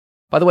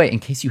By the way, in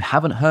case you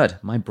haven't heard,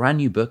 my brand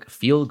new book,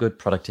 Feel Good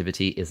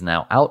Productivity, is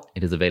now out.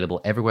 It is available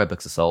everywhere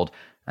books are sold,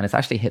 and it's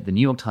actually hit the New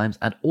York Times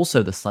and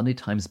also the Sunday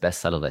Times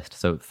bestseller list.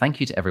 So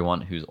thank you to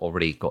everyone who's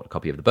already got a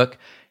copy of the book.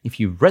 If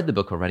you've read the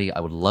book already,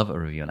 I would love a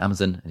review on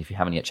Amazon. And if you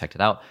haven't yet checked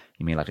it out,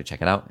 you may like to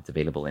check it out. It's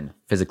available in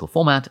physical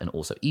format and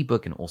also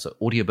ebook and also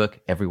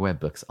audiobook everywhere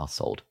books are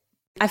sold.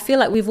 I feel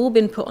like we've all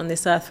been put on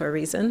this earth for a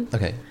reason.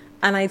 Okay.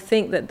 And I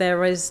think that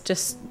there is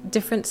just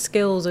different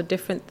skills or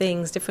different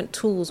things, different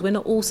tools. We're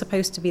not all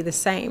supposed to be the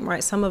same,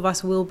 right? Some of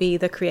us will be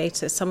the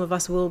creators. Some of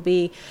us will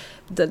be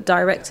the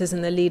directors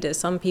and the leaders.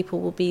 Some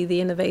people will be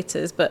the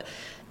innovators. But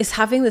it's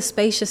having the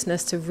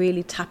spaciousness to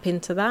really tap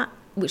into that,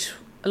 which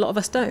a lot of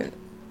us don't,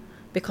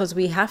 because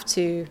we have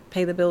to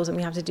pay the bills and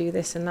we have to do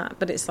this and that.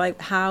 But it's like,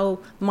 how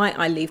might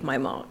I leave my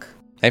mark?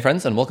 Hey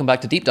friends, and welcome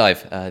back to Deep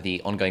Dive, the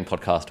ongoing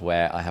podcast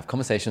where I have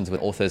conversations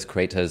with authors,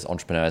 creators,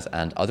 entrepreneurs,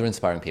 and other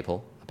inspiring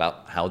people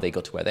about how they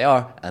got to where they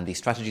are and the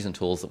strategies and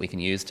tools that we can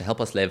use to help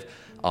us live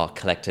our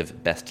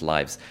collective best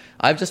lives.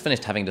 I've just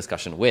finished having a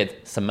discussion with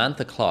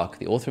Samantha Clark,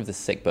 the author of the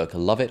sick book,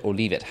 Love It or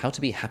Leave It, How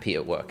to Be Happy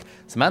at Work.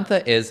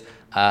 Samantha is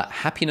a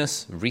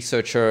happiness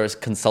researcher,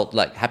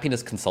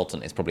 happiness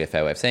consultant is probably a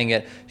fair way of saying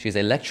it. She's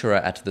a lecturer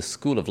at the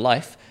School of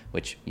Life,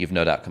 which you've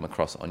no doubt come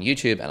across on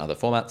YouTube and other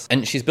formats.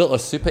 And she's built a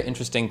super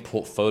interesting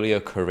portfolio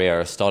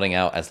career, starting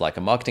out as like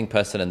a marketing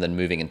person and then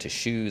moving into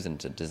shoes,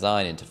 into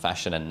design, into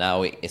fashion. And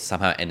now is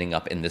somehow ending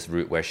up in this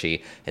route where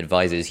she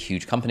advises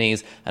huge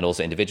companies and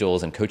also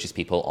individuals and coaches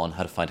people on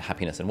how to find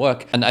happiness in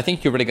work. And I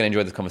think you're really going to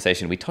enjoy this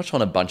conversation. We touch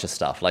on a bunch of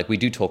stuff. Like, we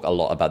do talk a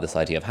lot about this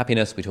idea of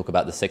happiness. We talk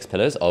about the 6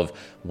 pillars of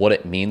what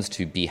it means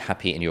to be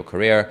happy in your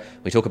career.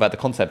 We talk about the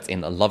concepts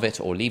in Love It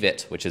or Leave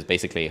It, which is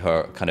basically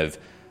her kind of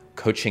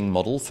coaching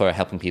model for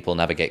helping people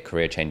navigate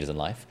career changes in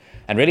life.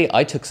 And really,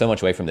 I took so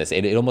much away from this.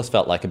 It almost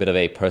felt like a bit of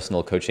a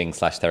personal coaching /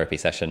 therapy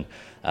session.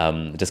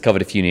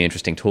 Discovered a few new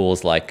interesting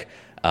tools like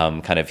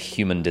kind of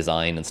human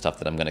design and stuff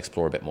that I'm going to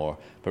explore a bit more.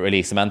 But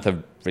really,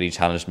 Samantha really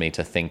challenged me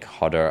to think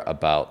harder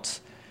about,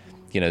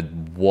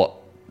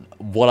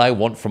 what I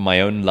want from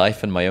my own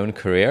life and my own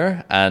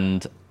career.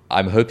 And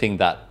I'm hoping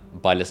that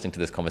by listening to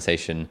this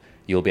conversation,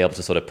 you'll be able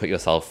to sort of put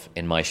yourself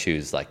in my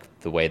shoes, like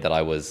the way that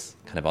I was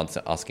kind of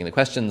asking the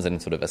questions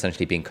and sort of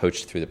essentially being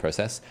coached through the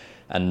process.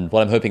 And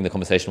what I'm hoping the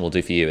conversation will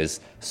do for you is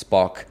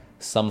spark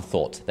some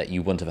thought that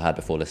you wouldn't have had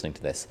before listening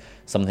to this,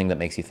 something that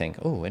makes you think,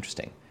 oh,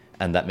 interesting.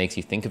 And that makes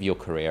you think of your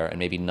career and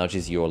maybe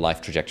nudges your life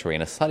trajectory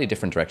in a slightly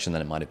different direction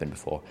than it might have been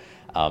before.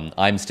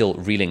 I'm still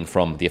reeling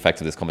from the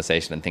effects of this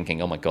conversation and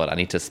thinking, oh my God, I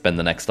need to spend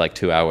the next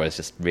 2 hours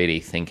just really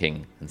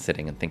thinking and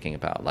sitting and thinking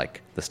about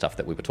the stuff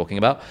that we were talking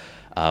about,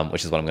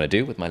 which is what I'm going to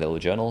do with my little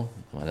journal,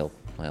 my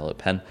little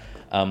pen.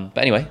 But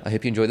anyway, I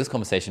hope you enjoy this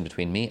conversation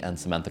between me and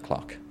Samantha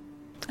Clark.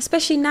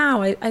 Especially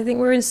now, I think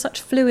we're in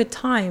such fluid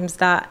times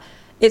that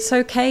it's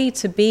okay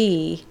to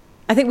be,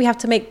 I think we have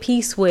to make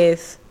peace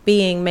with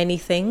being many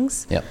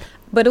things. Yep.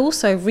 But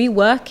also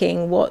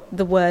reworking what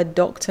the word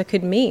doctor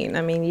could mean.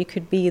 I mean, you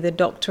could be the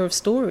doctor of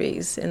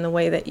stories in the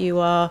way that you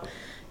are,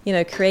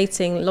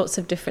 creating lots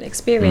of different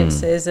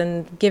experiences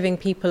and giving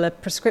people a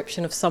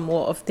prescription of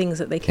somewhat of things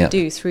that they can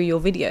do through your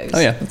videos. Oh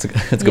yeah, that's a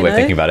good way of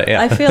thinking about it.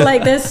 Yeah. I feel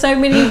like there's so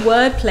many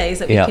word plays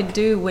that we could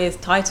do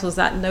with titles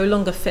that no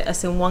longer fit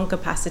us in one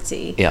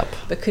capacity,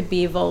 but could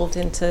be evolved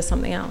into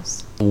something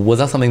else. Was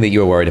that something that you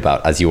were worried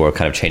about as you were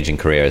kind of changing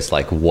careers?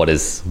 Like, what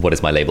is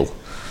my label?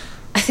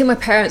 I think my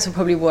parents were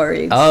probably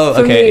worried. Oh,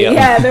 okay.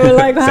 Yeah, they were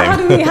like,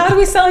 how do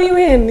we sell you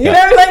in? You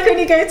know, like when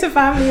you go to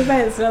family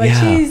events, they're like,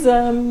 geez,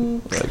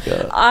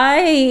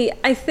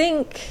 I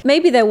think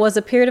maybe there was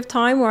a period of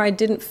time where I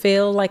didn't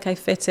feel like I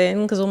fit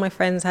in because all my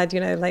friends had,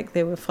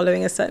 they were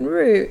following a certain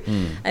route.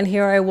 And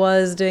here I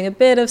was doing a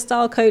bit of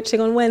style coaching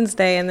on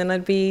Wednesday, and then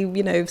I'd be,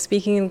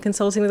 speaking and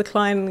consulting with a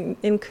client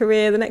in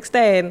Korea the next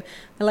day. And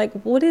they're like,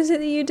 what is it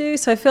that you do?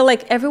 So I feel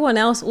like everyone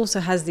else also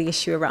has the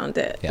issue around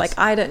it. Yes. Like,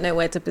 I don't know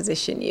where to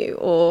position you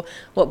or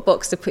what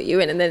box to put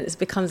you in, and then it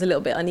becomes a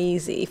little bit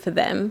uneasy for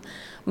them.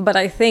 But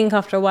I think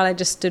after a while I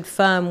just stood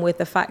firm with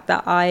the fact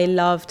that I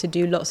love to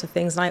do lots of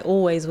things, and I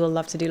always will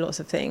love to do lots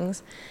of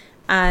things,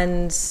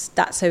 and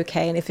that's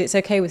okay. And if it's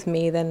okay with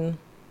me, then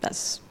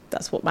that's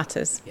what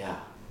matters. Yeah.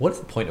 What is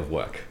the point of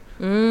work?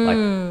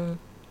 Like,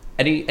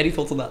 any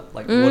thoughts on that?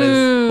 Like,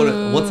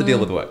 what's the deal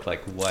with work?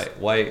 Like,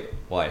 why?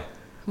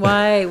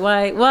 Why?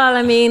 Well,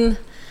 I mean,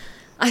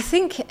 I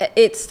think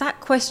it's that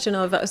question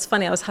of, it was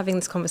funny, I was having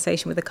this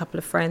conversation with a couple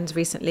of friends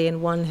recently,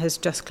 and one has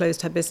just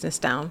closed her business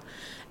down.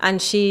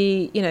 And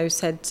she,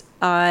 said,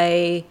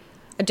 I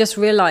just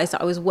realized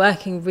that I was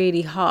working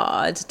really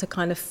hard to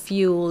kind of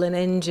fuel an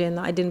engine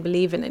that I didn't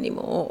believe in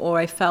anymore, or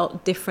I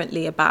felt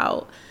differently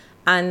about.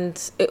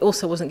 And it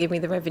also wasn't giving me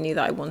the revenue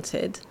that I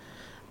wanted.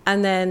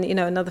 And then,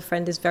 another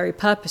friend is very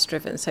purpose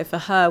driven. So for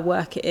her,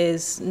 work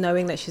is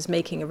knowing that she's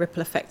making a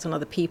ripple effect on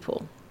other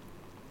people.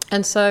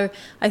 And so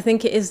I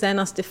think it is then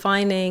us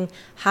defining,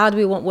 how do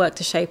we want work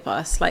to shape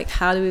us? Like,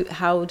 how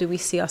do we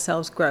see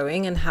ourselves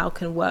growing, and how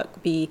can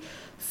work be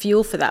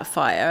fuel for that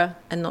fire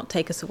and not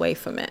take us away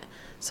from it?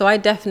 So I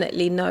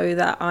definitely know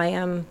that I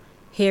am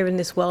here in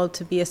this world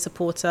to be a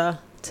supporter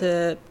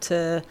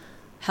to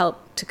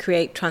help to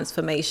create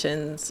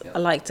transformations. Yeah. I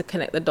like to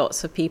connect the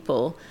dots for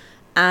people.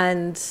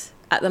 And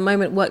at the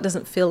moment, work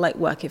doesn't feel like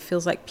work. It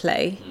feels like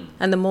play.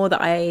 And the more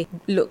that I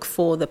look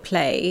for the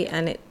play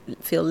and it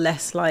feel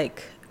less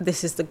like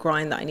this is the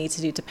grind that I need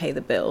to do to pay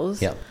the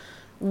bills, Yeah.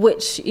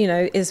 which, you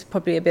know, is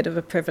probably a bit of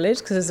a privilege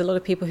because there's a lot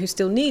of people who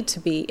still need to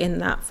be in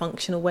that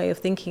functional way of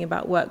thinking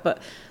about work. But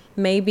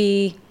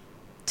maybe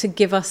to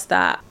give us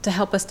that, to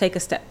help us take a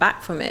step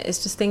back from it,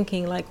 is just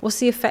thinking like, what's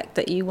the effect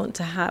that you want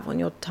to have on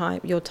your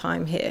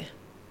time here?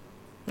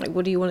 Like,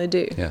 what do you want to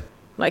do? Yeah.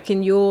 Like,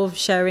 in your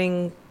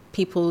sharing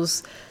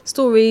people's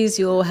stories,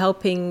 you're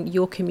helping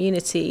your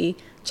community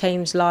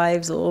change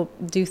lives or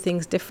do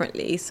things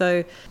differently.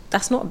 So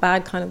that's not a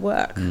bad kind of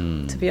work,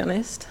 to be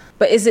honest.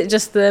 But is it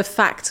just the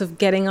fact of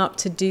getting up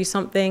to do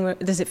something?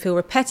 Does it feel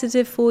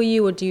repetitive for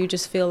you, or do you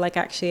just feel like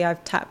actually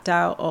I've tapped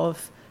out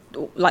of,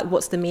 like,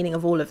 what's the meaning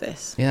of all of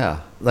this?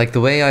 Yeah, like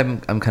the way I'm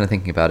kind of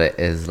thinking about it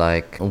is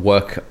like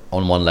work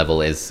on one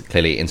level is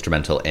clearly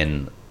instrumental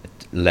in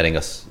letting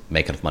us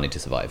make enough money to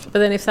survive. But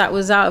then if that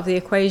was out of the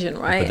equation,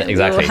 right?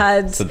 Exactly.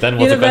 So then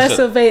what's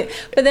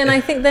but then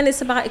I think then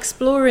it's about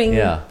exploring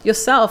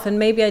yourself. And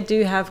maybe I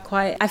do have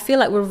I feel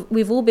like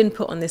we've all been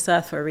put on this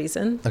earth for a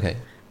reason. Okay.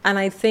 And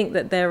I think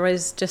that there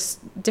is just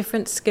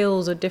different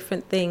skills or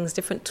different things,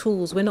 different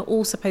tools. We're not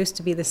all supposed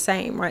to be the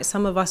same, right?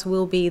 Some of us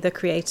will be the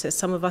creators.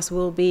 Some of us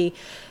will be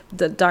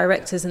the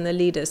directors and the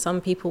leaders.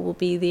 Some people will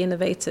be the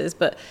innovators.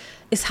 But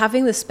it's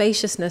having the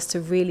spaciousness to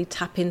really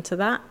tap into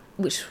that,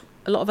 which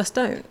a lot of us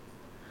don't,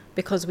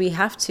 because we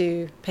have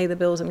to pay the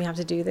bills and we have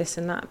to do this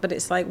and that. But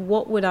it's like,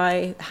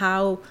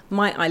 how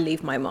might I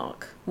leave my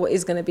mark? What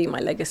is going to be my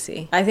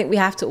legacy? I think we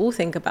have to all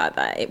think about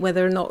that,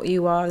 whether or not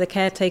you are the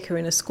caretaker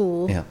in a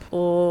school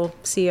or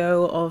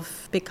CEO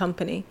of a big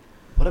company.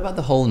 What about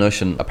the whole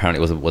notion,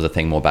 apparently was a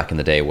thing more back in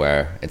the day,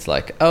 where it's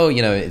like, oh,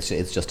 you know, it's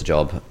just a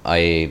job.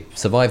 I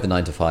survive the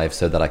 9 to 5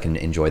 so that I can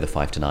enjoy the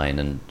 5 to 9,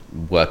 and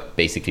work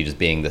basically just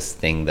being this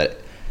thing that,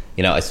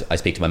 you know, I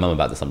speak to my mum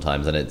about this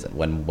sometimes, and it's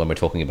when we're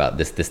talking about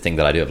this thing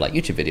that I do of like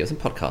YouTube videos and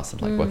podcasts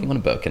and like working on a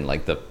book and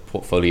like the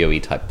portfolio-y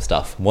type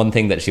stuff. One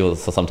thing that she will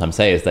sometimes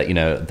say is that, you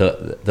know,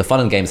 the fun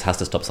and games has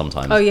to stop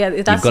sometimes. Oh yeah,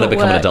 that's you've got to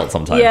become an adult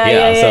sometime.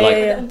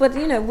 Yeah. But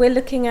you know, we're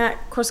looking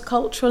at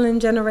cross-cultural and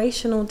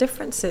generational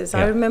differences.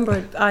 I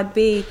remember I'd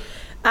be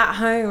at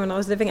home, and I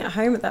was living at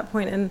home at that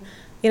point, and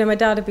you know, my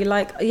dad would be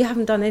like, you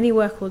haven't done any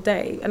work all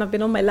day. And I've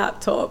been on my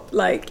laptop,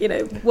 like, you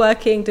know,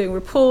 working, doing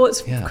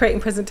reports,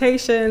 creating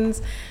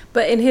presentations.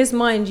 But in his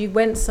mind, you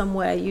went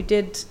somewhere, you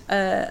did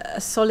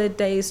a solid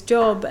day's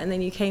job, and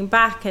then you came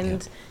back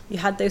and you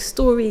had those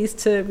stories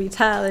to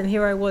retell. And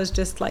here I was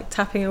just like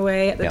tapping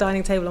away at the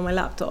dining table on my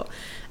laptop.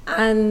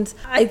 And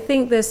I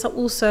think there's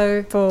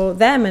also for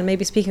them, and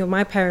maybe speaking of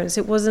my parents,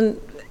 it wasn't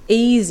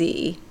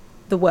easy,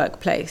 the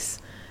workplace.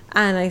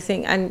 And I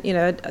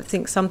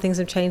think some things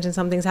have changed and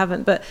some things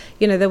haven't. But,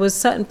 you know, there was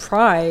certain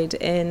pride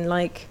in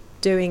like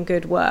doing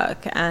good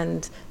work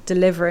and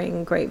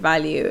delivering great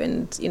value.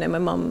 And, you know, my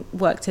mum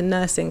worked in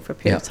nursing for a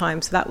period of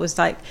time. So that was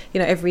like,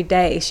 you know, every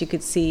day she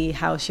could see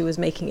how she was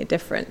making a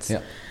difference.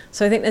 Yeah.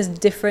 So I think there's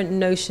different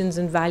notions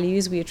and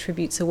values we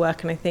attribute to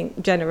work. And I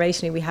think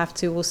generationally we have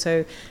to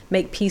also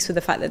make peace with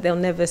the fact that they'll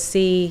never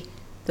see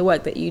the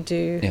work that you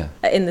do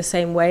in the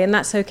same way, and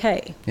that's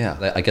okay.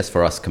 Yeah, I guess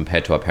for us,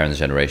 compared to our parents'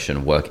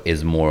 generation, work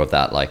is more of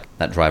that, like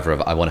that driver of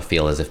I want to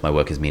feel as if my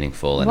work is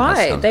meaningful. And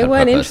has they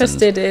weren't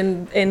interested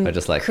in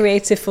just like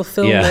creative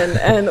fulfillment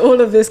and all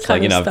of this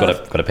kind of stuff.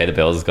 I've got to pay the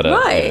bills.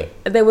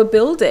 They were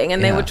building,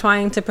 and they were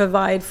trying to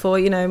provide for,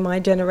 you know, my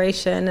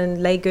generation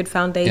and lay good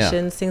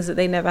foundations, things that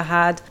they never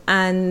had.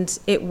 And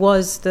it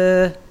was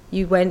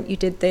you went, you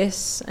did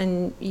this,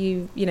 and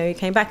you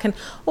came back. And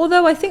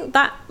although I think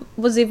that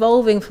was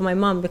evolving for my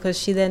mum, because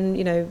she then,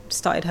 you know,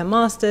 started her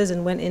master's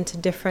and went into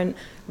different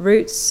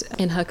routes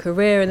in her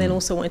career, and then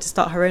also wanted to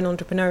start her own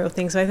entrepreneurial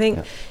thing. So I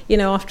think, you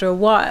know, after a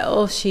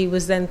while, she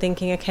was then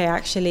thinking, okay,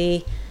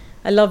 actually,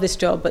 I love this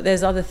job, but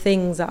there's other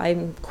things that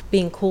I'm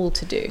being called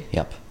to do.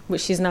 Yep.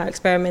 Which she's now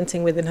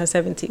experimenting with in her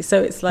 70s.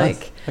 So it's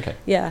like,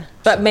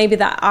 But maybe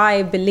that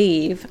I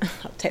believe,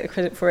 I'll take the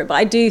credit for it, but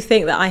I do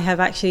think that I have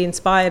actually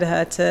inspired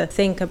her to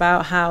think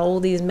about how all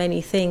these many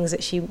things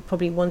that she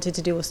probably wanted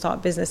to do or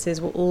start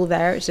businesses were all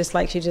there. It's just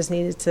like she just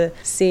needed to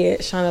see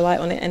it, shine a light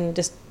on it, and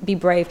just be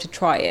brave to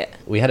try it.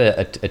 We had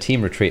a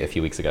team retreat a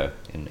few weeks ago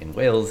in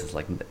Wales. It's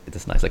like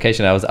this nice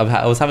location. I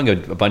was having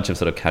a bunch of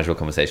sort of casual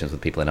conversations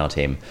with people in our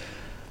team,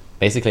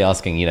 basically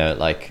asking, you know,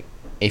 like,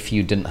 if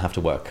you didn't have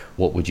to work,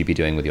 what would you be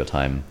doing with your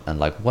time? And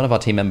like one of our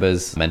team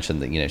members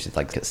mentioned that, you know, she's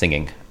like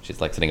singing. She's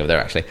like sitting over there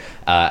actually,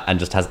 and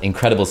just has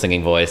incredible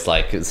singing voice.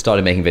 Like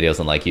started making videos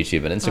on like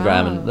YouTube and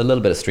Instagram and a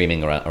little bit of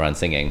streaming around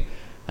singing.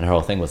 And her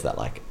whole thing was that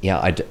like,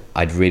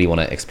 I'd really want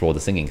to explore the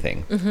singing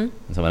thing. Mm-hmm.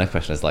 And so my next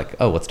question is like,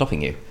 what's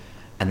stopping you?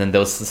 And then there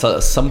was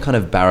some kind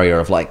of barrier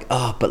of like,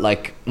 but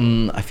like,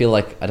 I feel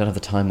like I don't have the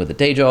time with the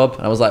day job.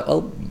 And I was like,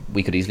 well,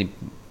 we could easily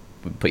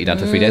put you down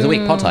to 3 days a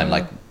week, part-time.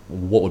 Like,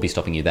 what would be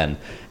stopping you then?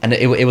 And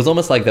it was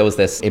almost like there was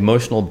this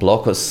emotional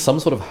block or some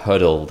sort of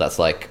hurdle that's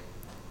like,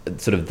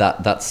 sort of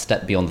that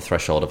step beyond the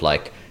threshold of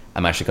like,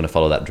 I'm actually going to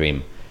follow that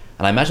dream.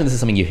 And I imagine this is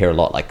something you hear a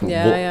lot. Like,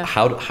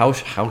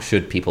 how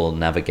should people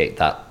navigate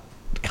that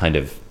kind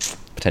of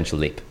potential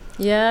leap?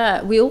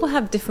 Yeah, we all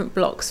have different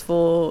blocks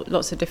for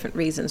lots of different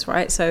reasons,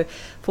 right? So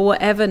for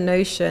whatever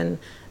notion,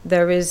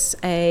 there is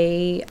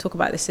talk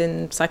about this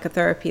in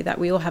psychotherapy, that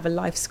we all have a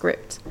life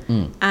script.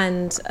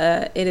 And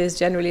it is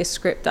generally a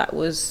script that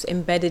was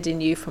embedded in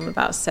you from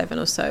about 7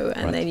 or so.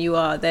 And then you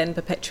are then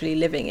perpetually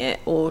living it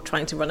or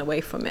trying to run away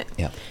from it.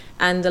 Yeah.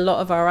 And a lot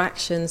of our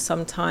actions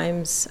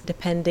sometimes,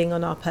 depending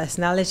on our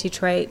personality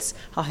traits,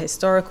 our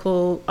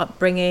historical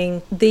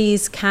upbringing,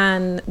 these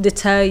can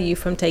deter you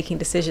from taking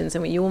decisions,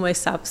 and you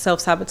almost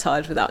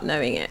self-sabotage without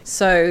knowing it.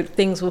 So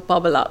things will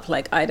bubble up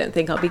like, I don't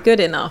think I'll be good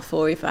enough,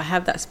 or if I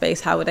have that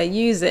space, how would I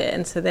use it?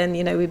 And so then,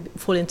 we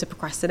fall into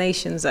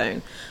procrastination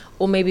zone.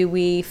 Or maybe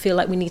we feel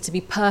like we need to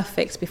be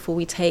perfect before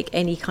we take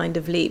any kind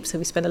of leap. So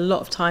we spend a lot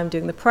of time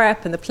doing the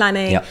prep and the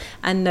planning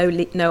and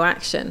no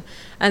action.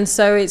 And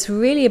so it's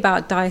really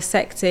about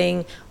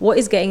dissecting what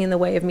is getting in the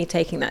way of me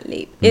taking that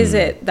leap. Is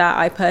it that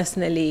I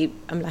personally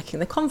am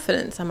lacking the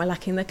confidence? Am I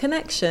lacking the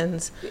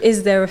connections?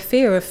 Is there a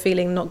fear of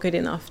feeling not good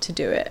enough to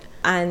do it?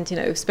 And,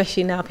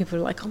 especially now people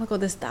are like, oh my God,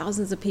 there's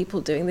thousands of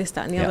people doing this,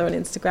 that, and the other on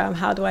Instagram.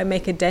 How do I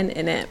make a dent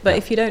in it? But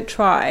if you don't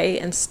try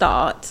and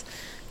start,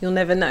 you'll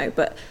never know.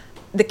 But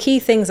the key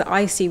things that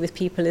I see with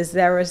people is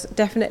there is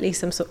definitely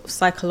some sort of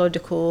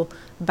psychological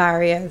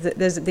barrier.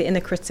 There's the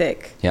inner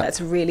critic that's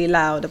really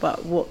loud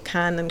about what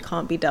can and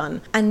can't be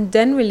done. And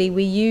generally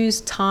we use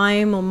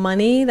time or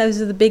money.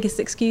 Those are the biggest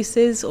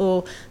excuses.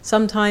 Or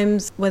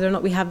sometimes whether or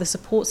not we have the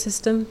support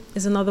system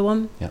is another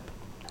one. Yep.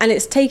 And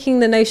it's taking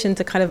the notion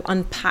to kind of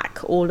unpack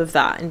all of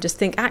that and just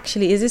think,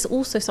 actually, is this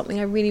also something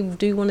I really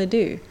do want to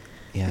do?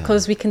 Yeah.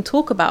 Because we can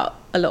talk about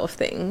a lot of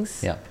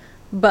things. Yeah.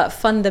 But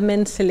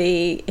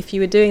fundamentally, if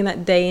you were doing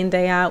that day in,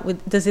 day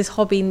out, does this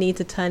hobby need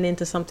to turn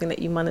into something that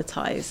you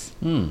monetize?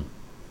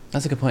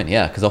 That's a good point,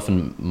 yeah, because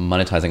often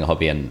monetizing a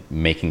hobby and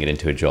making it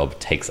into a job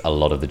takes a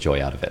lot of the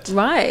joy out of it.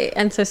 Right.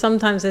 And so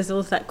sometimes there's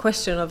also that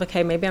question of,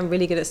 okay, maybe I'm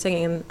really good at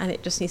singing and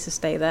it just needs to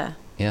stay there.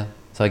 Yeah.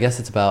 So I guess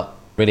it's about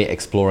really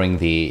exploring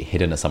the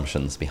hidden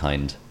assumptions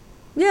behind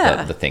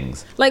the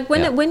things. Like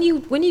when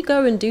you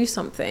go and do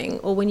something,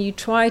 or when you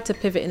try to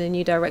pivot in a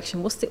new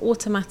direction, what's the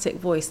automatic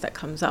voice that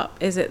comes up?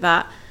 Is it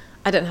that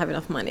I don't have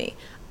enough money?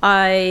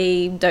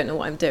 I don't know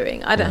what I'm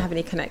doing. I don't have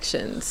any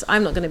connections.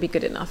 I'm not going to be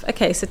good enough.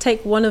 Okay, so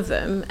take one of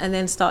them and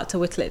then start to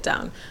whittle it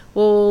down.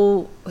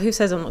 Well, who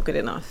says I'm not good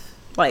enough?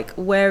 Like,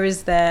 where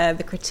is there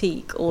the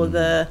critique or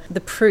the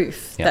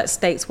proof that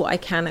states what I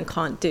can and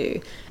can't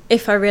do?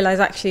 If I realize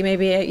actually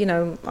maybe,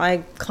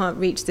 I can't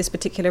reach this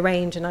particular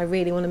range and I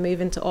really want to move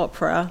into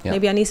opera,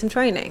 maybe I need some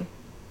training.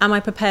 Am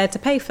I prepared to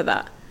pay for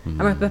that?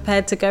 Am I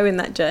prepared to go in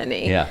that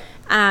journey? Yeah.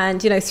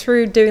 And,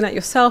 through doing that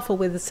yourself or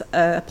with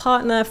a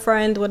partner,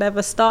 friend,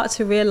 whatever, start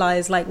to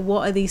realize, like,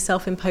 what are these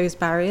self-imposed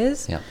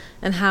barriers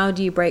and how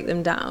do you break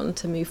them down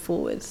to move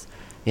forwards?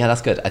 Yeah,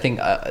 that's good. I think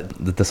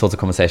the sorts of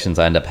conversations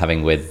I end up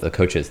having with the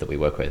coaches that we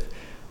work with,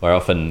 where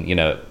often,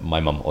 my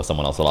mum or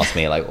someone else will ask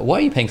me, like, why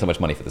are you paying so much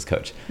money for this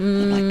coach?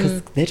 I'm like,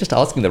 because they're just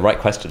asking the right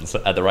questions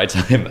at the right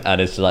time.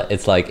 And it's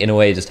like, in a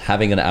way, just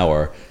having an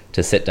hour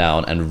to sit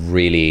down and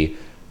really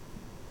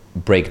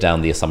break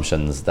down the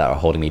assumptions that are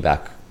holding me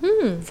back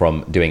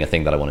from doing a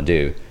thing that I want to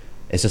do.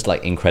 It's just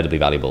like incredibly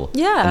valuable.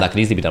 Yeah. And that can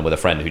easily be done with a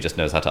friend who just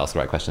knows how to ask the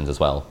right questions as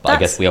well. But I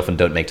guess we often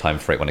don't make time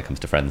for it when it comes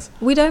to friends.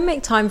 We don't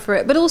make time for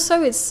it. But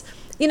also it's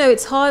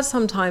hard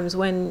sometimes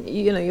when,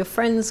 your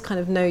friends kind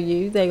of know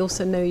you. They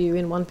also know you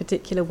in one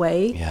particular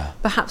way. Yeah.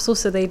 Perhaps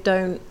also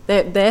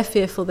they're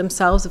fearful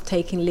themselves of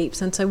taking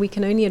leaps. And so we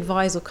can only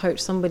advise or coach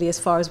somebody as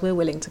far as we're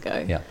willing to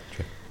go. Yeah,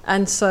 true.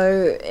 And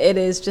so it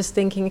is just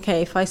thinking,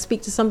 okay, if I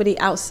speak to somebody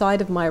outside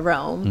of my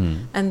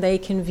realm and they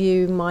can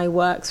view my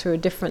work through a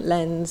different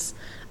lens,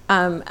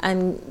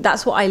 and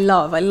that's what I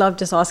love. I love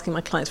just asking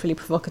my clients really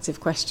provocative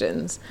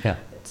questions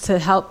to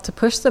help to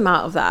push them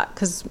out of that,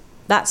 because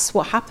that's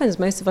what happens.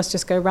 Most of us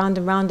just go round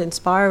and round in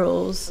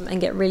spirals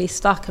and get really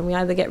stuck, and we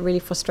either get really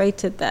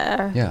frustrated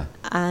there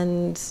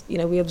and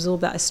we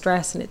absorb that as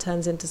stress and it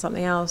turns into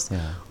something else,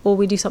 or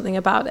we do something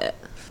about it.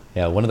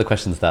 Yeah, one of the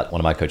questions that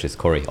one of my coaches,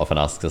 Corey, often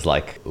asks is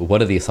like,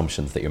 what are the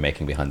assumptions that you're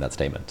making behind that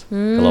statement?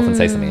 He'll often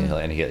say something,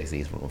 and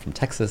he's from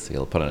Texas,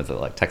 he'll put on his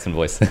like Texan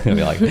voice, and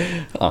be like,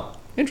 oh,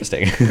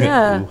 interesting.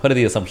 Yeah. What are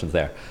the assumptions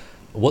there?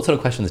 What sort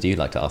of questions do you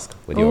like to ask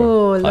with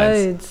your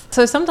clients? Loads.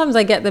 So sometimes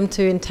I get them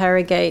to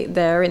interrogate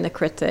their inner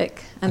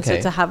critic, and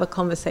so to have a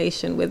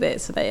conversation with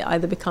it, so that it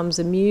either becomes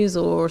a muse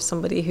or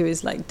somebody who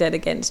is like dead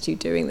against you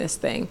doing this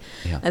thing.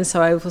 Yeah. And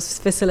so I will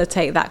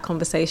facilitate that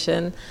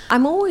conversation.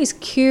 I'm always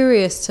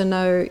curious to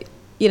know,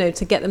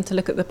 to get them to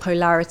look at the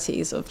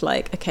polarities of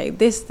like, okay,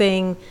 this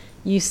thing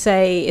you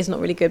say is not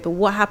really good, but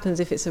what happens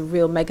if it's a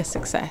real mega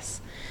success?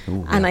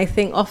 Ooh, and I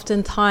think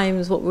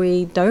oftentimes what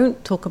we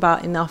don't talk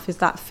about enough is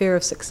that fear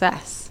of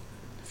success.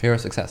 Fear of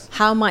success.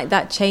 How might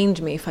that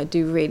change me if I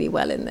do really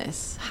well in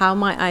this? How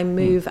might I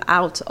move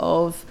out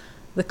of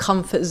the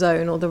comfort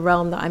zone or the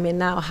realm that I'm in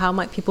now? How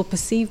might people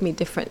perceive me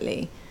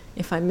differently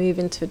if I move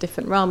into a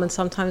different realm. And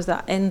sometimes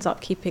that ends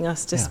up keeping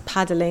us just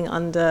paddling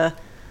under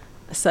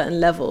a certain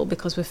level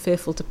because we're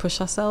fearful to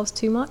push ourselves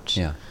too much.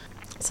 Yeah.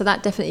 So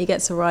that definitely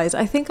gets a rise.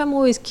 I think I'm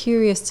always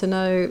curious to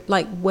know,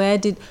 like, where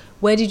did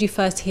you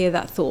first hear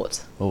that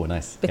thought? Oh,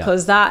 nice.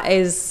 Because that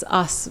is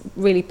us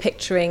really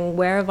picturing,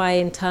 where have I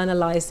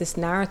internalized this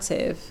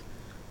narrative,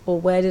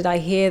 or where did I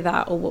hear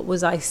that, or what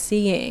was I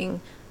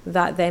seeing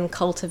that then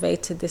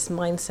cultivated this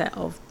mindset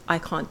of, I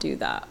can't do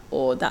that,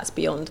 or that's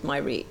beyond my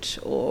reach,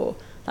 or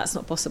that's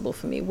not possible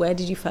for me. Where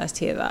did you first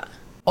hear that?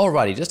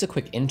 Alrighty, just a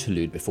quick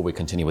interlude before we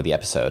continue with the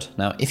episode.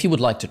 Now, if you would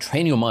like to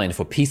train your mind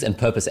for peace and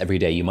purpose every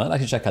day, you might like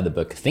to check out the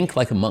book Think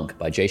Like a Monk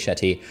by Jay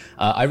Shetty.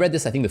 I read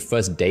this, I think, the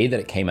first day that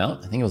it came out.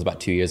 I think it was about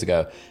 2 years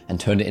ago, and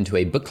turned it into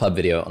a book club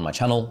video on my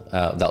channel.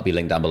 That'll be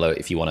linked down below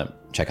if you want to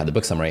check out the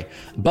book summary.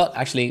 But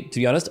actually, to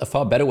be honest, a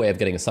far better way of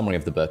getting a summary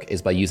of the book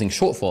is by using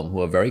Shortform,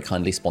 who are very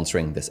kindly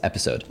sponsoring this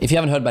episode. If you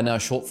haven't heard by now,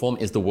 Shortform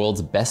is the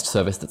world's best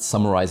service that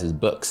summarizes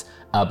books,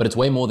 but it's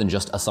way more than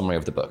just a summary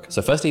of the book.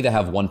 So firstly, they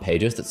have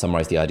one-pagers that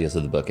summarize the ideas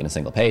of the book in a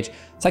single page.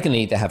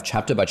 Secondly, they have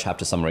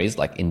chapter-by-chapter summaries,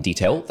 like in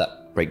detail, that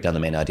break down the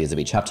main ideas of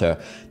each chapter.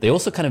 They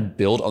also kind of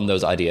build on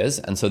those ideas,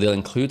 and so they'll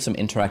include some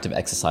interactive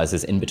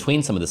exercises in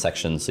between some of the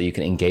sections so you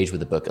can engage with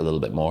the book a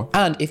little bit more.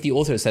 And if the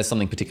author says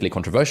something particularly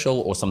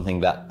controversial or something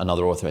that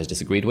another author has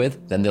disagreed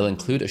with, then they'll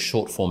include a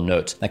short form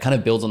note that kind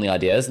of builds on the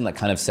ideas and that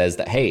kind of says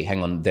that, hey,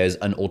 hang on, there's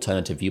an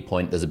alternative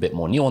viewpoint, there's a bit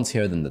more nuance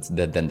here than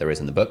there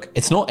is in the book.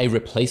 It's not a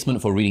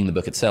replacement for reading the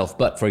book itself,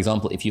 but for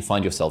example, if you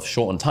find yourself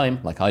short on time,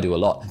 like I do a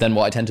lot, then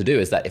what I tend to do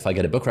is that if I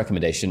get a book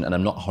recommendation and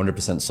I'm not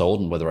 100%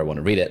 sold on whether I want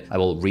to read it, I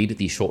will read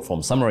the short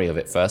form summary of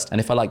it first.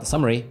 And if I like the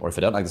summary, or if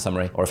I don't like the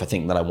summary, or if I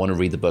think that I want to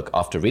read the book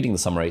after reading the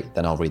summary,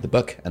 then I'll read the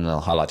book and then I'll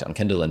highlight it on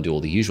Kindle and do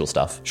all the usual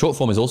stuff. Short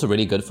form is also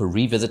really good for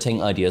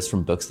revisiting ideas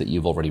from books that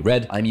you've already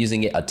read. I'm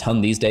using it a ton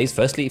these days.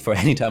 Firstly, for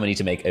any time I need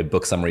to make a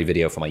book summary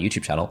video for my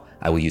YouTube channel,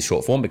 I will use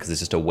short form because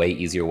it's just a way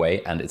easier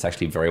way and it's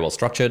actually very well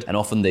structured. And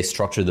often they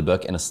structure the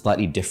book in a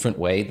slightly different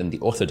way than the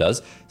author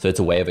does. So it's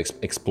a way of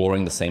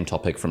exploring the same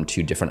topic from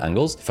two different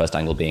angles. The first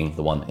angle being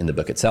the one in the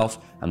book itself,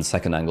 and the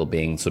second angle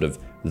being sort of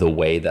the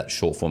way that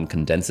short form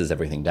condenses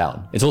everything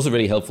down. It's also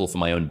really helpful for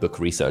my own book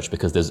research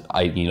because there's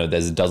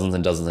dozens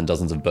and dozens and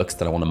dozens of books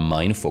that I want to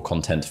mine for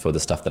content for the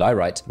stuff that I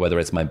write, whether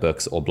it's my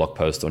books or blog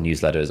posts or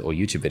newsletters or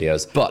YouTube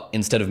videos. But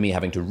instead of me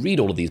having to read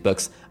all of these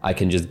books, I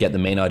can just get the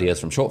main ideas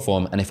from short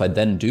form. And if I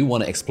then do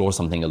want to explore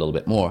something a little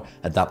bit more,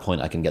 at that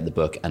point I can get the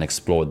book and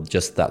explore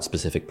just that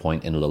specific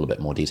point in a little bit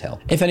more detail.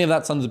 If any of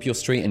that sounds up your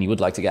street and you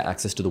would like to get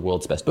access to the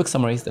world's best book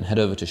summaries, then head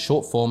over to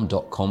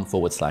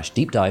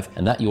shortform.com/deep dive,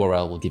 and that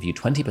URL will give you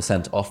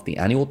 20% off the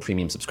annual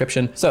premium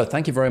subscription. So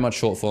thank you very much,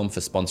 Shortform, for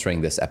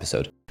sponsoring this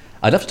episode.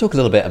 I'd love to talk a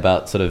little bit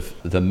about sort of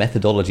the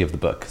methodology of the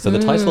book. So the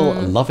title,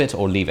 Love It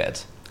or Leave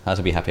It, How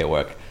to Be Happy at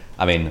Work.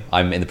 I mean,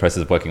 I'm in the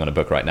process of working on a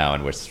book right now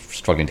and we're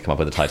struggling to come up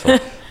with a title.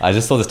 I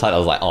just saw this title, I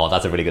was like, oh,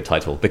 that's a really good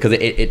title, because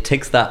it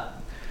ticks that,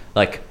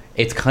 like,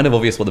 it's kind of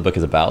obvious what the book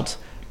is about,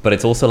 but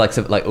it's also like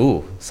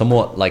ooh,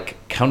 somewhat like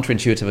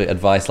counterintuitive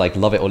advice, like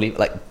love it or leave it.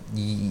 Like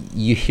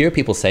you hear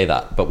people say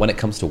that, but when it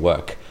comes to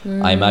work,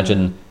 I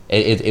imagine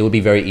it would be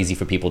very easy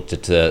for people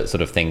to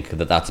sort of think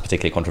that that's a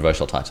particularly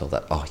controversial title,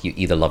 that, oh, you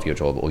either love your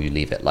job or you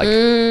leave it. Like,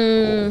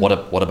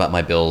 what about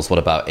my bills? What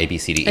about A, B,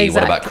 C, D, E? Exactly.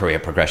 What about career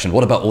progression?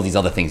 What about all these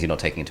other things you're not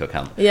taking into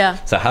account? Yeah.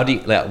 So how do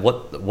you, like,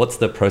 what's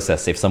the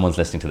process if someone's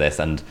listening to this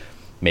and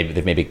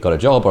they've got a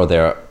job, or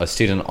they're a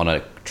student on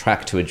a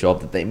track to a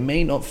job that they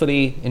may not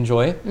fully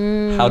enjoy?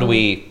 How do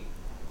we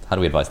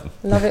advise them?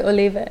 Love it or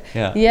leave it.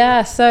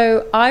 Yeah.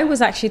 So I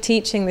was actually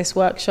teaching this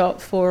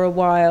workshop for a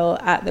while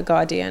at The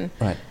Guardian.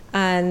 Right.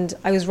 And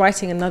I was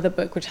writing another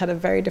book which had a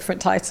very different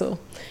title,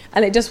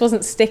 and it just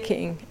wasn't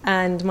sticking.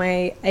 And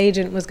my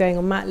agent was going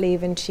on mat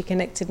leave, and she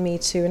connected me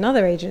to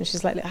another agent.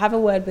 She's like, have a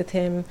word with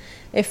him.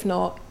 If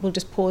not, we'll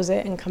just pause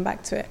it and come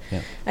back to it.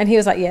 Yeah. And he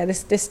was like, yeah,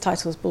 this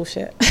title's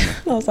bullshit.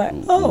 And I was like,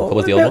 oh. What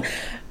was the old one?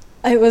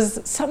 It was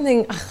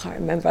something, I can't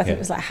remember. I think it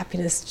was like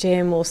Happiness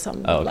Gym or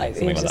something. Oh, okay. Like,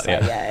 something like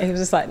that, he was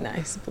just like, no,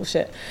 it's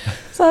bullshit.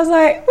 So I was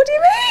like, what do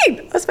you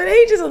mean? I spent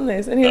ages on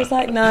this. And he was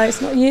like, no,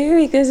 it's not you.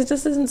 He goes, it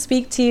just doesn't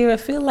speak to you. I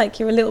feel like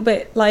you're a little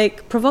bit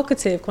like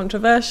provocative,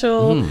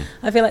 controversial.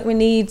 I feel like we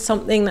need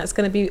something that's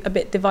going to be a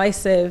bit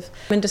divisive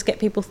and just get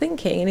people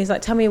thinking. And he's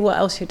like, tell me what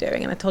else you're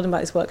doing. And I told him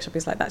about this workshop.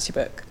 He's like, that's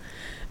your book.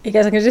 He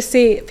goes, I can just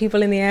see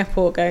people in the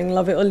airport going,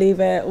 love it or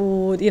leave it,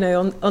 or, you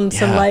know, on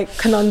some like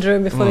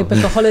conundrum before they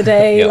book a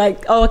holiday,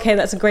 like, oh, okay,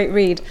 that's a great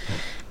read.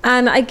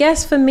 And I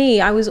guess for me,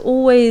 I was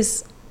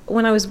always,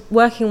 when I was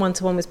working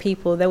one-to-one with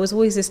people, there was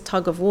always this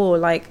tug of war,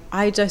 like,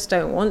 I just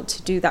don't want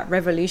to do that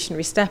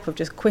revolutionary step of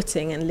just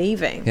quitting and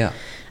leaving. Yeah.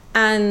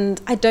 And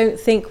I don't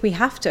think we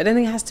have to. I don't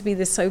think it has to be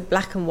this so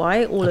black and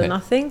white, all or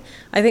nothing.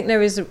 I think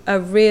there is a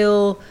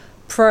real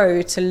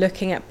pro to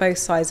looking at both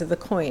sides of the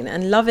coin,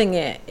 and loving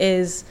it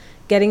is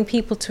getting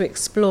people to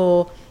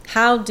explore,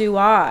 how do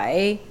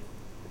I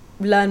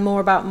learn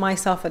more about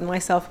myself and my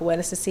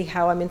self-awareness to see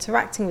how I'm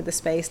interacting with the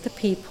space, the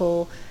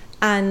people,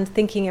 and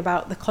thinking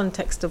about the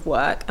context of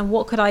work, and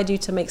what could I do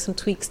to make some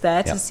tweaks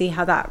there to see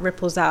how that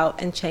ripples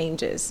out and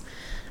changes.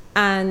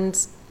 And,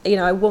 you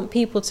know, I want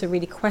people to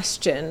really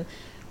question,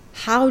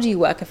 how do you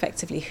work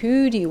effectively?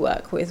 Who do you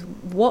work with?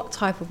 What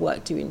type of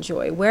work do you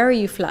enjoy? Where are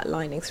you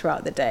flatlining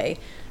throughout the day?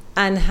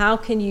 And how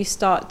can you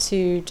start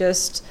to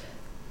just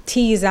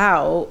tease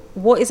out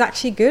what is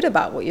actually good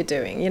about what you're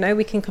doing? You know,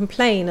 we can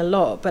complain a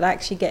lot, but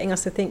actually getting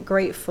us to think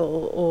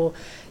grateful, or,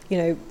 you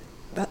know,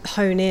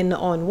 hone in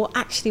on what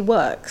actually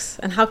works,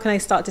 and how can I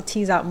start to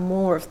tease out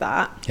more of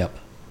that. Yep.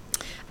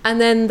 And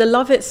then the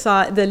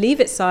leave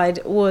it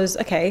side was,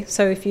 okay,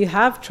 so if you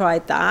have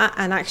tried that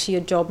and actually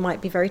your job might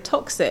be very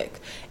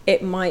toxic,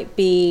 it might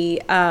be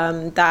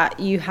that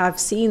you have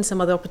seen some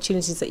other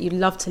opportunities that you'd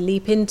love to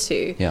leap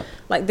into. Yeah.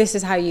 Like, this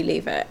is how you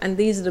leave it. And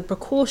these are the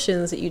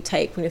precautions that you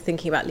take when you're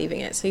thinking about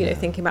leaving it. So, you know,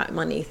 thinking about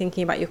money,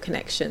 thinking about your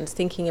connections,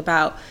 thinking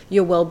about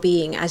your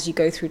well-being as you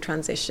go through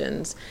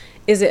transitions.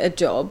 Is it a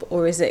job,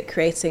 or is it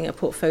creating a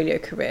portfolio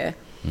career?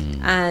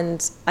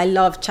 And I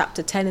love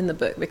chapter 10 in the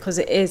book, because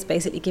it is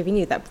basically giving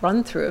you that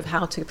run through of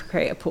how to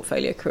create a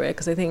portfolio career,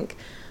 because I think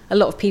a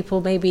lot of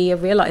people maybe are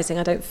realizing,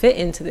 I don't fit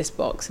into this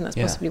box, and that's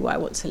possibly why I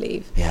want to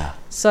leave. Yeah.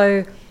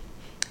 So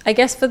I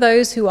guess for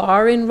those who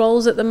are in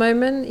roles at the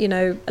moment, you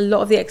know, a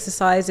lot of the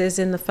exercises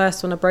in the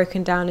first one are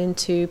broken down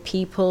into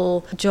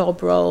people,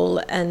 job role,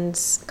 and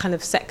kind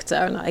of sector.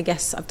 And I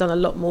guess I've done a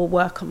lot more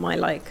work on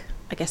my,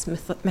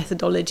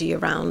 methodology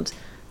around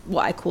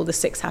what I call the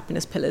 6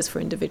 happiness pillars for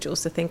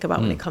individuals to think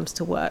about when it comes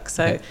to work.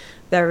 So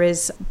there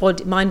is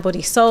mind,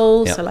 body,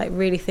 soul. So like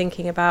really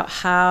thinking about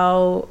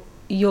how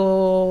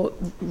your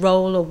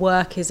role or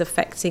work is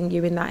affecting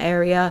you in that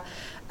area.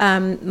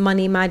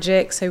 Money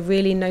magic. So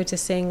really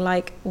noticing,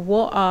 like,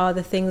 what are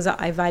the things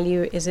that I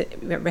value? Is it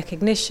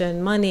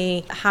recognition,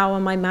 money? How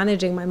am I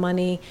managing my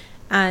money?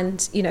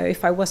 And, you know,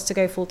 if I was to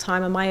go full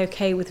time, am I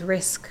okay with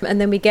risk? And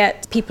then we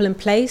get people in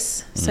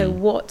place. So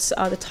what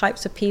are the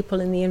types of people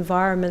in the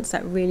environments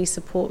that really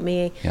support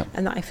me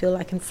and that I feel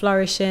I can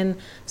flourish in?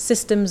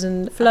 Systems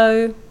and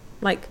flow,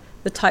 like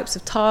the types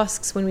of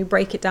tasks when we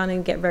break it down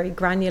and get very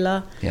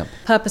granular.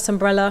 Purpose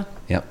umbrella.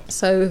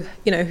 So,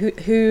 you know,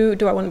 who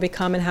do I want to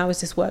become, and how is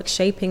this work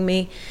shaping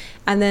me?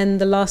 And then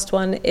the last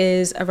one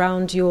is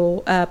around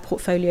your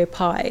portfolio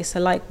pie. So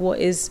like, what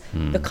is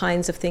the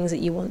kinds of things that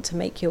you want to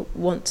make your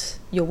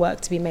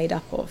work to be made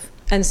up of?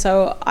 And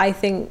so I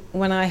think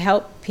when I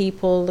help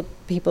people, the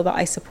people that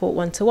I support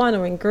one-to-one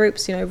or in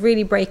groups, you know,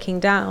 really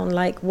breaking down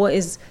like what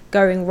is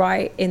going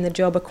right in the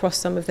job across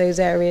some of those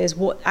areas,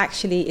 what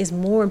actually is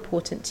more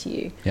important to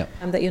you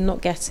and that you're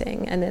not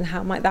getting, and then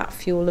how might that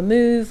fuel a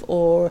move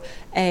or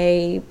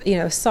a, you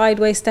know,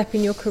 sideways step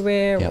in your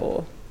career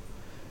or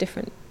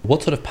different.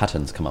 What sort of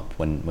patterns come up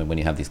when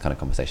you have these kind of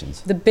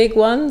conversations? The big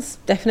ones,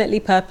 definitely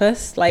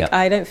purpose. Like,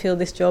 I don't feel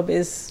this job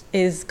is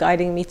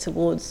guiding me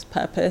towards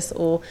purpose,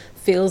 or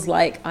feels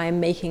like I'm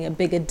making a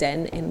bigger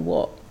dent in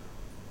what,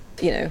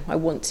 you know, I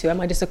want to. Am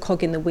I just a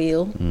cog in the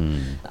wheel?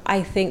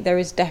 I think there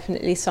is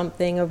definitely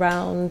something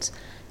around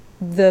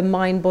the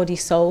mind, body,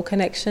 soul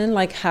connection.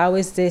 Like, how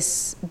is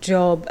this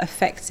job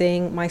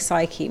affecting my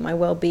psyche, my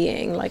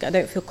well-being? Like, I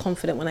don't feel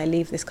confident when I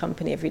leave this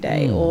company every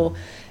day, or,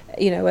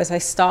 you know, as I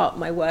start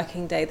my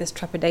working day, there's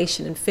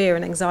trepidation and fear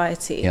and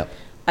anxiety.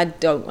 I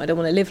don't want to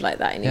live like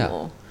that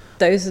anymore.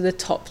 Those are the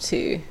top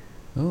 2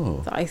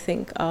 that I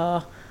think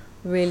are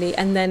really.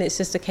 And then it's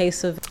just a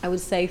case of, I would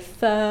say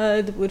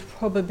third would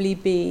probably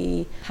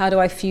be, how do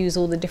I fuse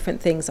all the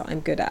different things that I'm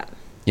good at?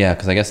 Yeah,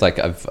 because I guess like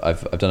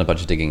I've done a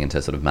bunch of digging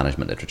into sort of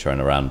management literature and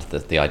around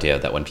the idea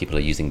that when people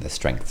are using their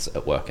strengths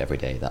at work every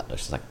day, that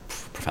just like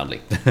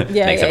profoundly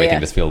makes everything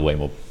just feel way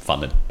more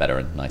fun and better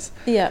and nice.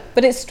 Yeah,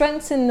 but it's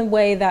strengths in the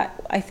way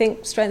that I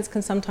think strengths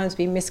can sometimes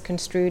be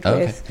misconstrued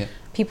with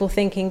people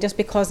thinking just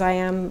because I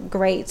am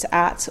great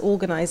at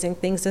organizing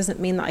things doesn't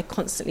mean that I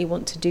constantly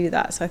want to do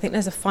that. So I think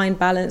there's a fine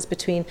balance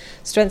between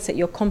strengths that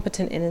you're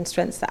competent in and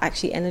strengths that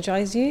actually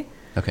energize you.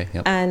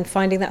 And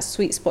finding that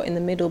sweet spot in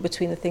the middle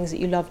between the things that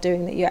you love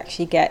doing that you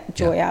actually get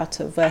joy out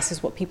of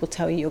versus what people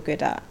tell you you're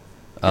good at,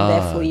 and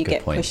therefore you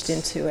get pushed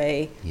into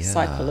a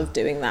cycle of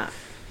doing that.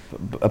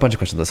 A bunch of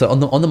questions. So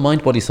on the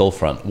mind, body, soul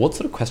front, what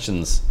sort of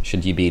questions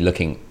should you be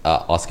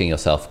asking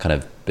yourself kind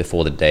of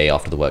before the day,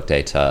 after the work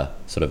day, to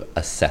sort of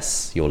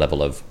assess your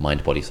level of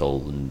mind, body,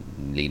 soul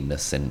and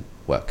leanness in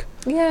work?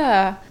 You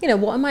know,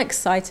 what am I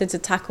excited to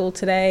tackle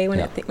today when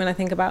I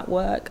think about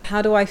work?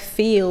 How do I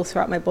feel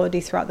throughout my body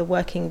throughout the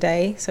working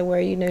day? So where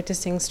are you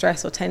noticing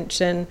stress or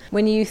tension?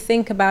 When you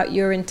think about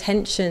your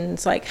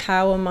intentions, like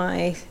how am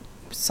I,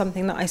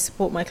 something that I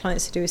support my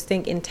clients to do is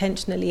think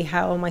intentionally,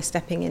 how am I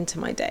stepping into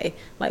my day?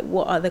 Like,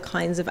 what are the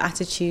kinds of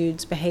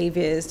attitudes,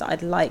 behaviors that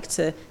I'd like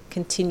to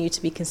continue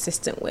to be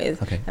consistent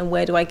with? And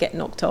where do I get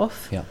knocked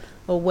off?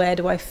 Or where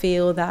do I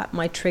feel that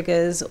my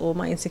triggers or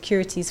my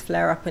insecurities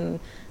flare up and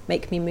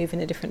make me move in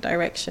a different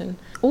direction?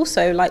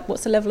 Also, like,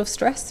 what's the level of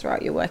stress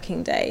throughout your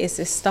working day? Is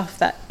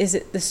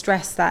it the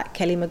stress that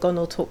Kelly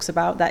McGonigal talks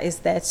about that is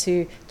there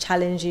to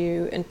challenge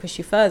you and push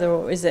you further,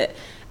 or is it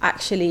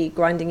actually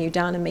grinding you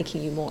down and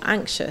making you more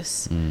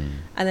anxious?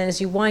 And then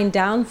as you wind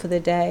down for the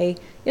day,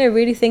 you know,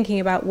 really thinking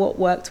about what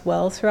worked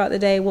well throughout the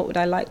day, what would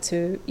I like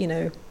to, you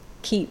know,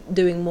 keep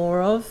doing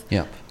more of,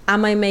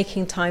 am I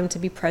making time to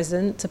be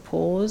present, to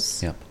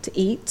pause, Yep. to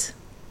eat,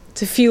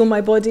 to fuel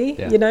my body,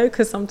 Yeah. you know,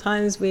 because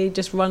sometimes we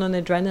just run on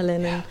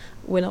adrenaline and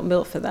we're not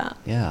built for that.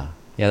 Yeah.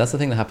 Yeah, that's the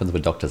thing that happens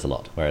with doctors a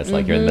lot, where it's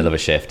like you're in the middle of a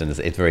shift and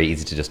it's very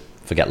easy to just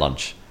forget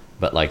lunch.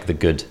 But like the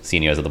good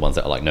seniors are the ones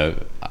that are like, no,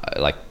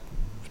 like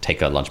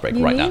take a lunch break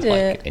You right now. need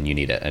it. And you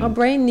need it. And Our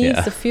brain needs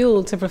yeah. the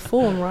fuel to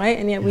perform, right?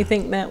 And yet we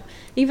think that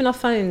even our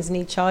phones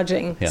need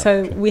charging. Yeah,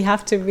 So true. we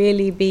have to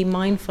really be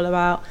mindful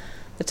about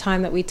the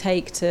time that we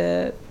take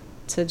to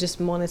just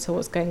monitor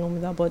what's going on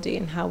with our body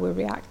and how we're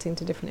reacting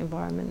to different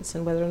environments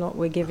and whether or not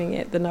we're giving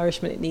it the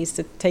nourishment it needs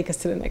to take us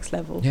to the next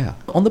level. Yeah.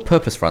 On the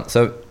purpose front,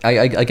 so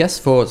I guess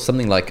for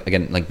something like,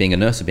 again, like being a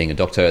nurse or being a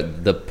doctor,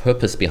 the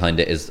purpose behind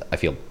it is, I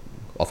feel,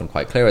 often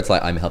quite clear. It's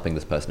like, I'm helping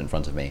this person in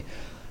front of me.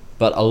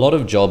 But a lot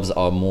of jobs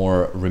are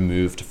more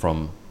removed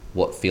from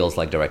what feels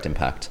like direct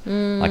impact.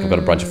 Like I've got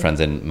a bunch of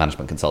friends in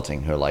management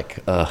consulting who are like,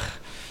 ugh,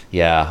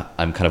 yeah,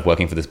 I'm kind of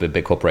working for this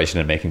big corporation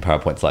and making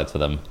PowerPoint slides for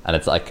them. And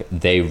it's like,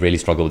 they really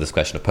struggle with this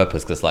question of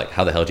purpose, because like,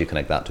 how the hell do you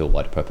connect that to a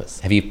wider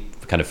purpose? Have you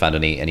kind of found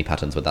any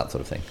patterns with that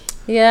sort of thing?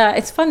 Yeah,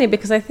 it's funny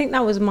because I think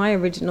that was my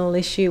original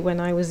issue when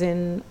I was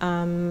in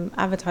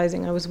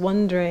advertising. I was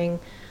wondering,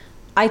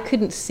 I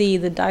couldn't see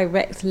the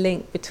direct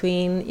link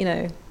between, you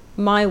know,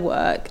 my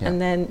work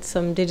and then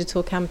some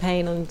digital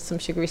campaign on some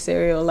sugary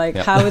cereal. Like,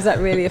 how is that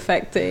really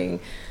affecting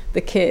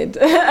the kid?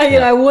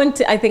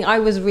 I think I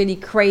was really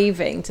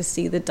craving to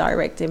see the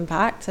direct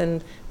impact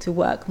and to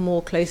work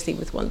more closely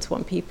with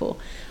one-to-one people.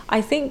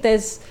 I think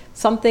there's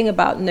something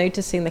about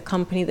noticing the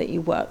company that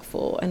you work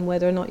for and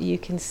whether or not you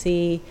can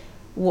see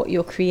what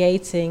you're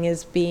creating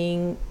as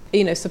being,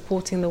 you know,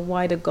 supporting the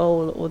wider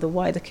goal or the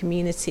wider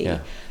community.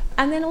 Yeah.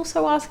 And then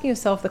also asking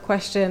yourself the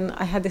question,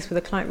 I had this with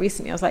a client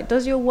recently, I was like,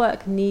 does your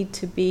work need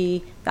to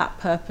be that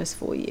purpose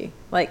for you?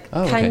 Like,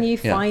 can you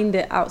find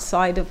it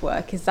outside of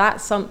work? Is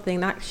that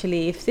something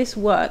actually, if this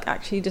work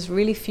actually just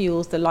really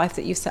fuels the life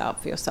that you set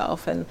up for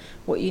yourself and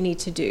what you need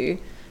to do,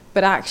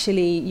 but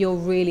actually you're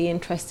really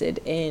interested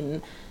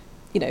in,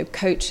 you know,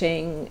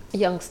 coaching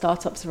young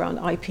startups around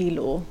IP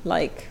law,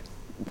 like,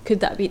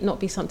 could that not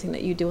be something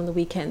that you do on the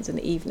weekends and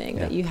the evening,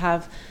 that you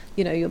have,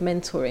 you know, your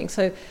mentoring?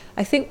 So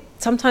I think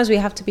sometimes we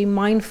have to be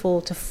mindful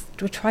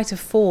to try to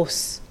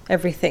force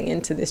everything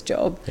into this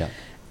job.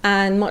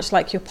 And much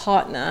like your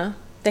partner,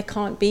 there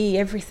can't be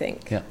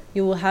everything.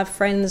 You will have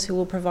friends who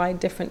will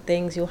provide different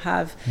things. You'll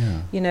have,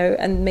 you know,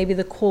 and maybe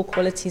the core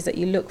qualities that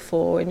you look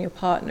for in your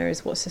partner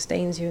is what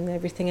sustains you, and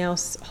everything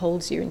else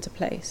holds you into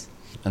place.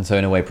 And so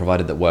in a way,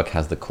 provided that work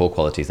has the core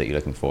qualities that you're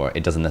looking for,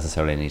 it doesn't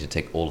necessarily need to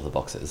tick all of the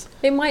boxes.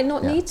 It might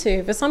not need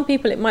to. For some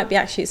people, it might be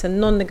actually it's a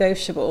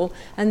non-negotiable,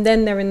 and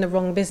then they're in the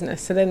wrong business.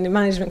 So then the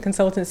management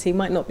consultancy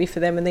might not be for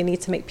them, and they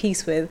need to make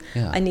peace with,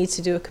 I need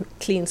to do a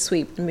clean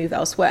sweep and move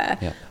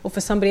elsewhere. Or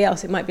for somebody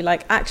else, it might be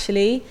like,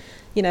 actually,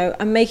 you know,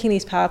 I'm making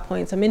these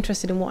PowerPoints, I'm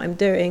interested in what I'm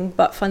doing,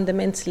 but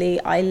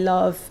fundamentally, I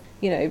love,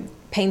 you know,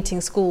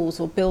 painting schools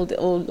or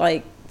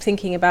like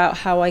thinking about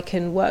how I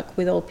can work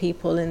with old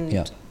people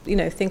and you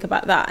know, think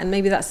about that. And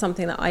maybe that's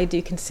something that I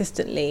do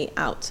consistently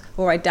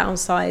or I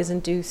downsize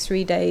and do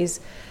 3 days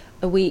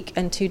a week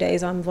and 2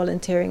 days I'm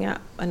volunteering at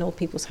an old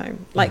people's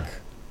home. Like,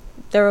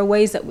 there are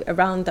ways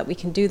that we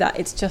can do that.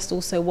 It's just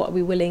also what are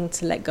we willing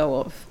to let go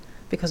of,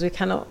 because we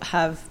cannot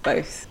have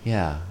both.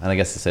 Yeah, and I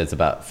guess it's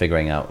about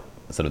figuring out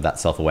sort of that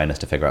self-awareness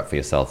to figure out for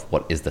yourself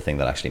what is the thing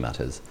that actually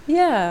matters.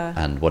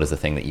 And what is the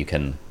thing that you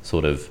can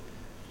sort of,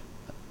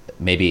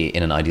 maybe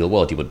in an ideal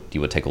world you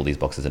would take all these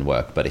boxes and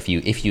work, but if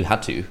you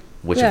had to,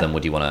 which of them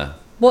would you want to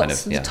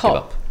What's kind of the top?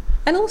 give up?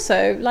 And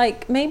also,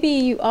 like, maybe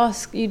you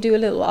do a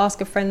little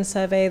ask a friend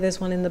survey. There's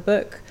one in the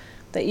book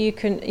that you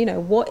can, you know,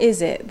 what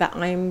is it that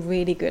I'm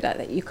really good at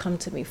that you come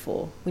to me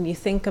for? When you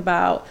think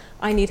about,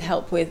 I need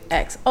help with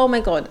X, oh my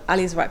God,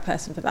 Ali's the right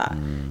person for that.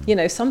 You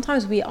know,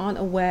 sometimes we aren't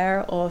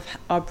aware of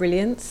our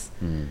brilliance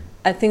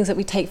and things that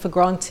we take for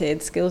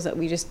granted, skills that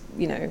we just,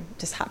 you know,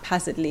 just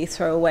haphazardly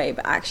throw away,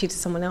 but actually to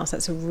someone else,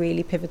 that's a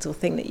really pivotal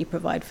thing that you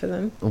provide for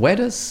them. Where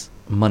does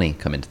money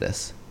come into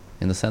this?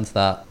 In the sense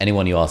that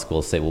anyone you ask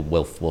will say,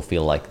 will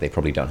feel like they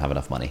probably don't have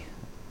enough money.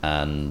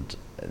 And,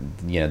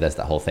 you know, there's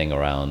that whole thing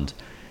around,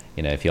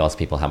 you know, if you ask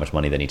people how much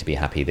money they need to be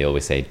happy, they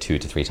always say 2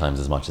 to 3 times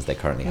as much as they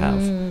currently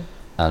have.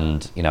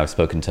 And, you know, I've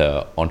spoken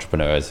to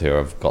entrepreneurs who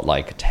have got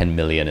like 10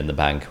 million in the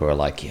bank who are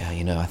like, yeah,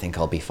 you know, I think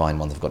I'll be fine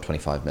once I've got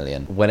 25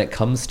 million. When it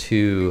comes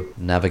to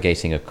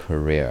navigating a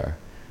career,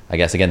 I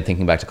guess, again,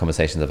 thinking back to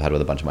conversations I've had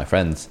with a bunch of my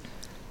friends,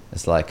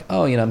 it's like,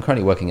 oh, you know, I'm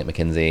currently working at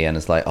McKinsey, and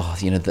it's like, oh,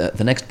 you know,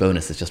 the next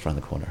bonus is just around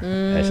the corner.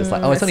 It's just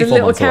like, oh, it's only 4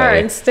 months away. It's a little carrot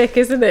and stick,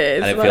 isn't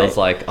it? And it feels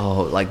like,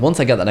 oh, like once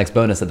I get that next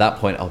bonus at that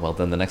point, oh, well,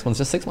 then the next one's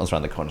just 6 months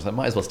around the corner, so I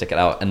might as well stick it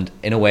out. And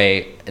in a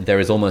way, there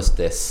is almost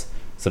this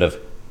sort of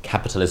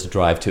capitalist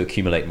drive to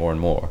accumulate more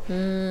and more.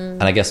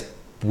 And I guess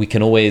we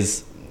can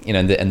always, you know,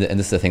 and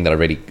this is the thing that I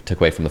really took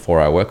away from the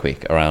 4-hour work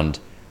week around,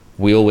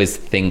 we always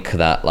think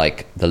that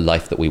like the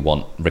life that we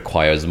want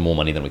requires more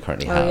money than we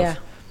currently have.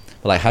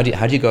 But like, how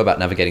do you go about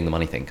navigating the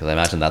money thing? Because I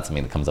imagine that's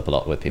something that comes up a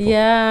lot with people.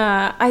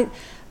 Yeah,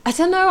 I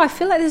don't know. I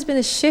feel like there's been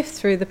a shift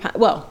through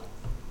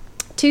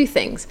 2 Two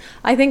things.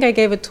 I think I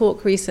gave a talk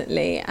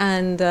recently,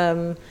 and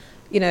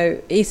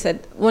he said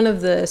one of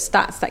the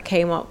stats that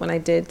came up when I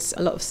did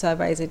a lot of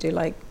surveys, I do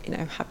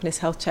happiness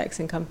health checks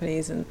in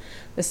companies and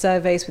the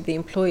surveys with the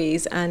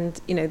employees,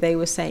 and they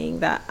were saying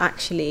that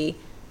actually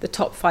the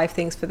top 5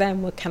 things for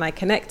them were, can I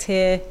connect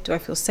here? Do I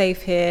feel safe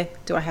here?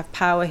 Do I have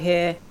power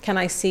here? Can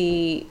I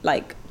see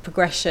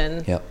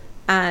progression? Yep.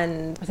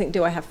 And I think,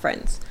 do I have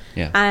friends?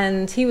 Yeah.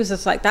 And he was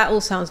just like, that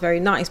all sounds very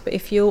nice, but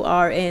if you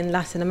are in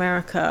Latin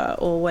America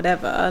or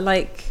whatever,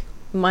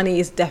 money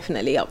is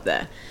definitely up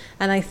there.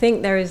 And I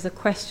think there is a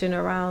question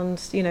around,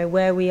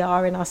 where we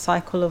are in our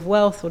cycle of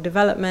wealth or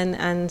development,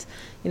 and,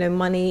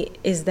 money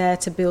is there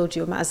to build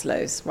your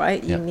Maslow's,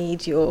 right? You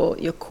need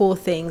your core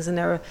things, and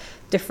there are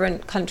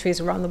different countries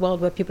around the world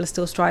where people are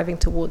still striving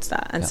towards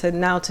that. And so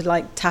now to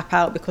tap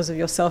out because of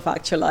your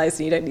self-actualized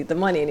and you don't need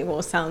the money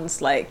anymore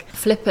sounds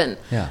flippant.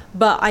 Yeah.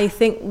 But I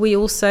think we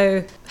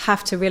also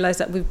have to realize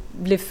that we've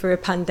lived through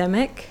a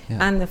pandemic,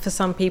 and for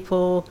some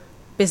people,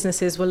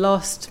 businesses were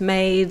lost,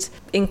 made,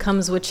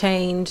 incomes were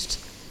changed.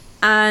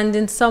 And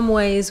in some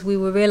ways, we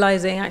were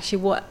realizing,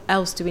 actually, what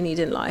else do we need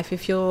in life?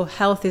 If your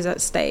health is at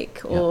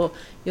stake, or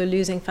you're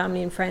losing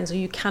family and friends, or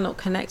you cannot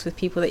connect with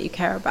people that you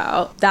care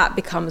about, that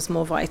becomes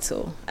more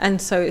vital.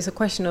 And so it's a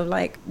question of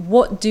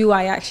what do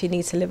I actually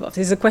need to live off?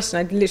 This is a question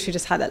I literally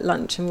just had at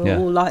lunch, and we were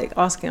all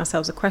asking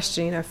ourselves a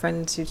question. A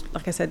friend who,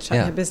 like I said,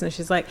 shut her business,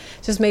 she's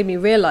just made me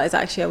realize,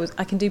 actually,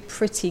 I can do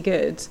pretty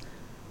good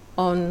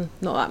on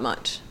not that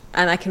much.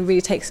 And I can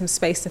really take some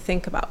space to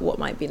think about what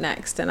might be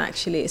next. And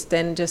actually, it's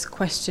then just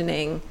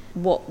questioning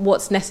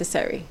what's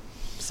necessary.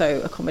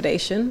 So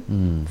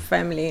accommodation,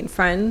 family and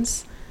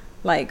friends.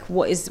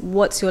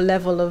 What's your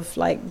level of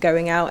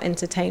going out,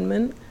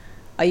 entertainment?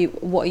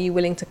 What are you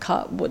willing to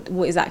cut?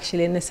 What is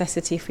actually a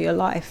necessity for your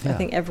life? I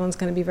think everyone's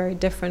going to be very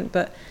different,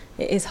 but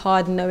it is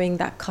hard knowing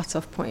that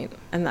cutoff point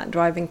and that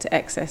driving to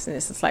excess. And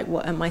it's just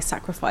what am I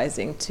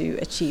sacrificing to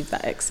achieve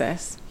that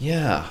excess?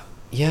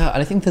 Yeah,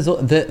 and I think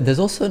there's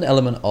also an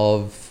element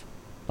of,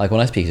 when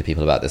I speak to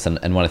people about this, and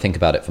when I think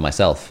about it for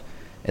myself,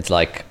 it's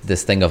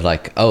this thing of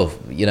I've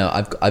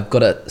got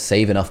to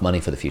save enough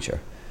money for the future.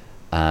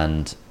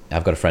 And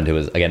I've got a friend who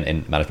was, again,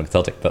 in management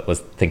consulting, but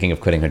was thinking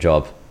of quitting her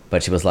job.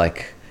 But she was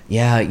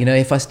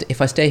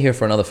if I stay here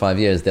for another 5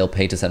 years, they'll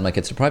pay to send my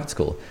kids to private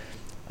school.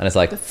 And it's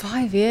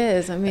 5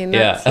 years. I mean,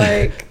 that's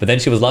But then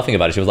she was laughing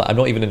about it. She was I'm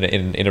not even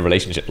in a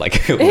relationship.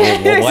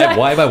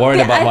 Why am I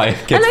worried about my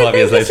kids 5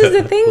 years later? This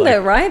is the thing,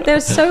 though, right?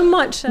 There's so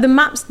much. The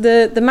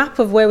map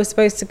of where we're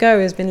supposed to go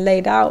has been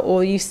laid out,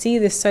 or you see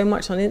this so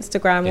much on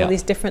Instagram, all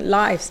these different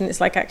lives, and it's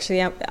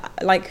actually,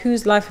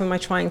 whose life am I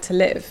trying to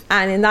live?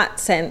 And in that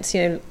sense,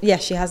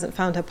 she hasn't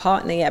found her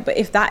partner yet. But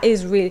if that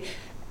is really,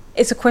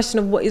 it's a question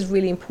of what is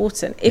really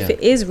important. If it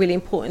is really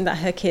important that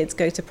her kids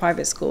go to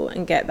private school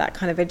and get that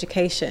kind of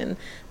education,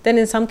 then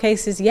in some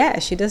cases,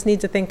 she does need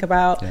to think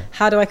about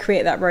how do I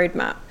create that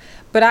roadmap.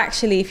 But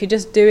actually, if you're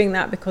just doing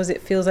that because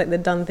it feels like the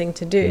done thing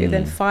to do,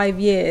 then 5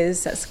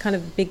 years, that's kind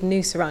of a big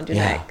noose around your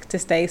neck to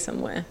stay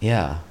somewhere.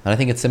 Yeah. And I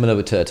think it's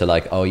similar to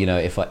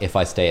if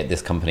I stay at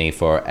this company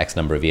for X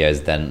number of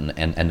years, then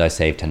and I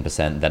save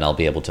 10%, then I'll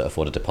be able to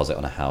afford a deposit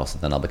on a house,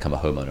 and then I'll become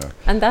a homeowner.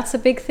 And that's a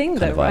big thing,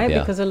 though, right?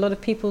 Because a lot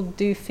of people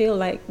do feel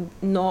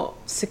not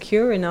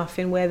secure enough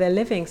in where they're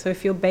living. So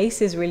if your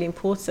base is really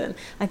important,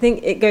 I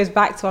think it goes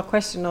back to our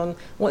question on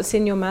what's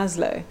in your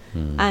Maslow.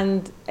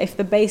 And if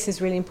the base is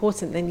really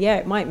important, then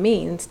it might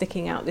mean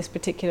sticking out this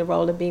particular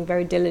role and being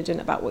very diligent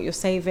about what you're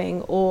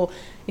saving. Or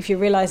if you're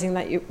realizing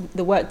that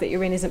the work that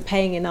you're in isn't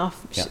paying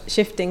enough,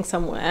 shifting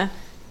somewhere.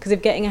 Because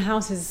if getting a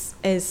house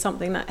is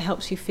something that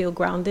helps you feel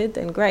grounded,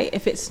 then great.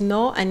 If it's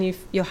not, and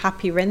you're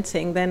happy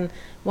renting, then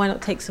why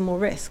not take some more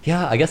risk?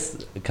 Yeah, I guess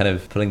kind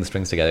of pulling the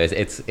strings together,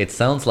 it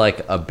sounds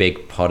like a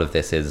big part of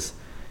this is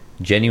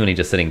genuinely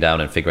just sitting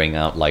down and figuring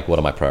out what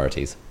are my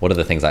priorities? What are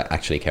the things I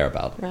actually care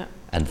about? Yeah.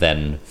 And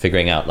then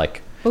figuring out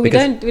Well, we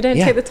don't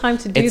take the time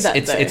to do that.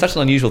 It's such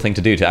an unusual thing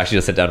to do, to actually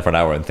just sit down for an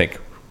hour and think,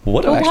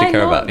 what do I actually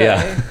care about? Though?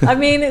 Yeah. I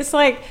mean, it's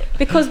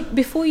because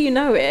before you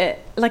know it,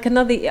 we're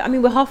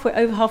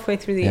over halfway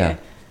through the year,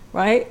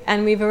 right?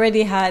 And we've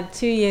already had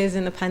 2 years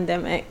in the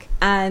pandemic,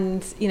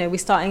 and we're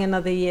starting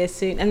another year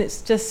soon, and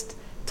it's just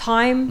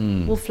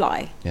time will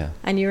fly. Yeah.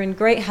 And you're in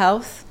great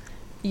health.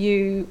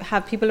 You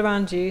have people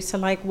around you, so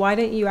why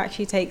don't you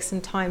actually take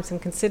some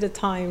consider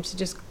time to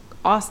just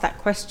ask that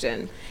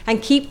question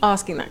and keep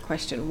asking that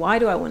question. Why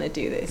do I want to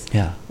do this?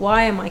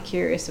 Why am I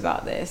curious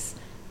about this?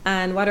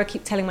 And why do I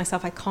keep telling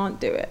myself I can't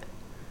do it?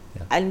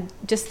 And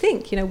just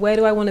think, where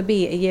do I want to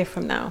be a year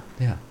from now?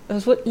 I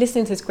was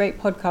listening to this great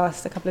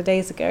podcast a couple of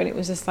days ago, and it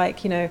was just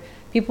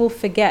people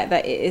forget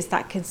that it is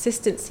that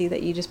consistency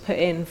that you just put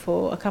in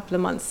for a couple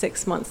of months,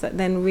 6 months, that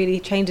then really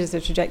changes the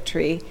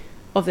trajectory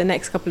of the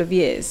next couple of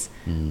years.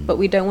 But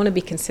we don't want to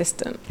be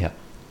consistent.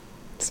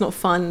 It's not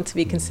fun to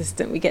be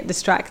consistent. We get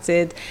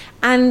distracted,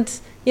 and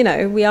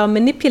we are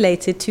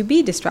manipulated to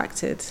be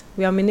distracted.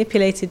 We are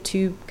manipulated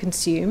to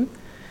consume,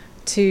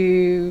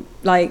 to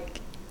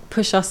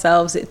push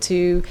ourselves,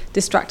 to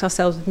distract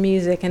ourselves with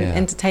music and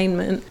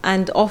entertainment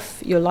and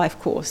off your life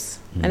course.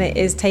 And it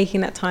is taking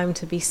that time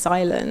to be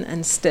silent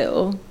and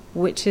still,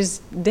 which is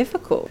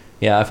difficult.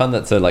 Yeah, I found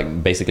that, so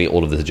like basically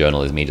all of this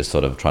journal is me just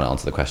sort of trying to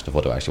answer the question of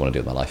what do I actually want to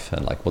do with my life,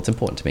 and like what's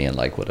important to me, and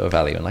like what do I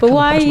value, and like but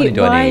how much money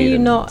do I need, are you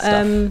and not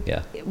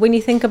stuff. When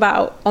you think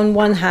about, on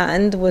one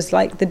hand was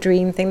like the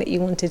dream thing that you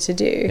wanted to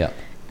do,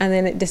 and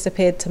then it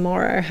disappeared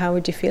tomorrow, how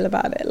would you feel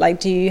about it? Like,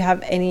 do you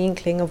have any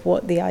inkling of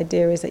what the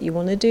idea is that you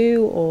want to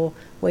do, or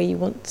where you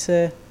want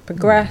to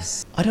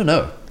progress? I don't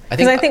know.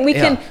 Because I think we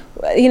can,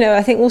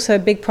 I think also a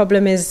big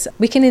problem is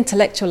we can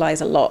intellectualize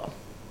a lot.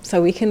 So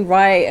we can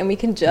write and we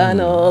can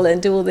journal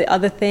and do all the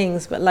other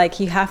things, but like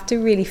you have to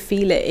really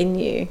feel it in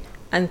you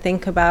and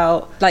think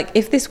about, like,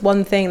 if this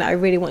one thing that I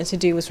really wanted to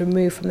do was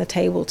removed from the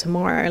table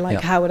tomorrow,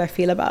 like how would I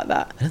feel about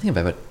that? I don't think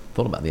I've ever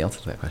thought about the answer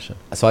to that question.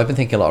 So I've been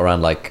thinking a lot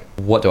around like,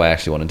 what do I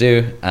actually want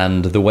to do?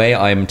 And the way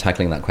I'm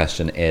tackling that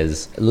question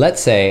is,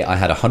 let's say I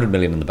had 100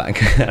 million in the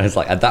bank. And it's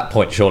like, at that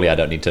point, surely I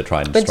don't need to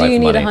try and strive for money. But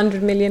do you need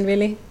 100 million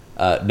really?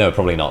 No,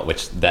 probably not,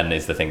 which then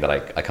is the thing that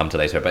I come to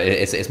later. But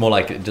it's more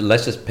like,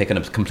 let's just pick a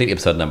completely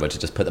absurd number to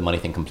just put the money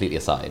thing completely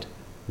aside.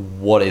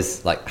 What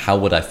is, like, how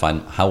would I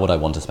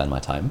want to spend my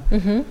time?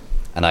 Mm-hmm.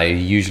 And I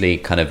usually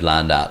kind of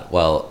land at,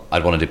 well,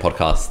 I'd want to do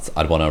podcasts,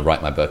 I'd want to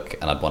write my book,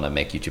 and I'd want to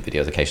make YouTube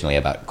videos occasionally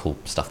about cool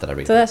stuff that I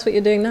read. So that's what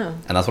you're doing now?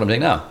 And that's what I'm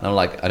doing now. And I'm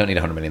like, I don't need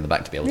 100 million in the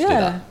bank to be able to do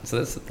that. So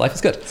life is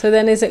good. So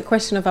then is it a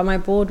question of, am I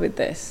bored with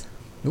this?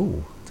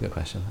 Ooh, that's a good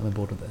question. Am I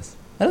bored with this?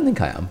 I don't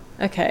think I am.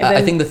 Okay.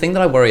 I think the thing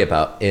that I worry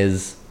about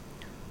is,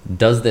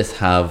 does this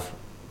have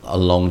a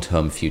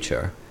long-term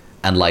future?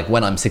 And like,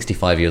 when I'm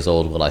 65 years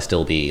old, will I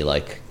still be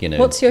like,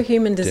 What's your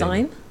human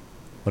design?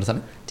 What does that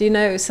mean? Do you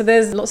know? So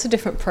there's lots of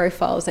different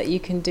profiles that you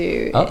can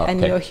do. And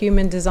your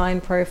human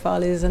design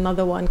profile is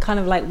another one, kind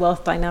of like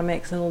wealth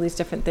dynamics and all these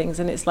different things.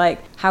 And it's like,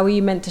 how are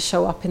you meant to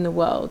show up in the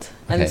world?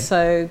 And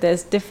so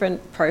there's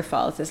different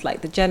profiles. There's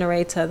like the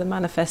generator, the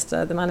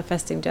manifestor, the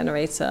manifesting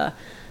generator,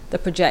 the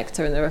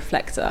projector, and the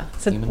reflector.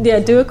 So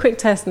do a quick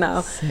test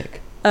now.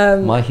 Sick.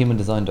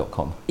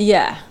 myhumandesign.com.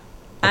 Yeah.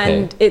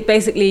 And it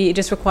basically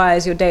just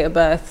requires your date of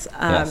birth,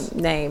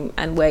 name,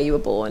 and where you were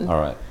born. All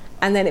right.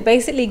 And then it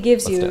basically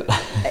gives you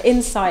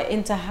insight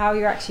into how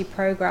you're actually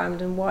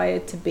programmed and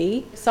wired to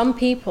be. Some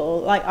people,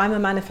 like I'm a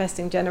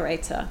manifesting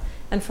generator,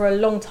 and for a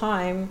long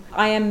time,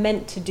 I am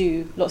meant to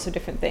do lots of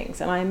different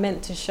things. And I am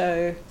meant to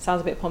show,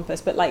 sounds a bit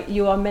pompous, but like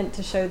you are meant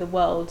to show the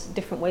world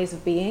different ways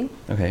of being.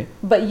 Okay.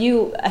 But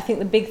I think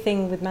the big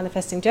thing with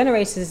manifesting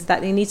generators is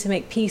that they need to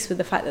make peace with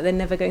the fact that they're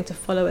never going to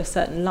follow a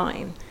certain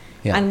line.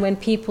 Yeah. And when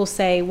people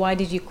say, why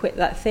did you quit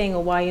that thing,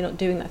 or why are you not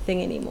doing that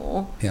thing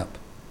anymore? Yep.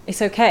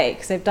 It's okay,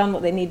 because they've done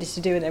what they needed to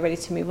do and they're ready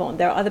to move on.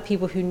 There are other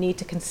people who need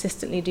to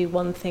consistently do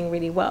one thing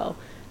really well.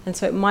 And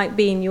so it might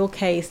be in your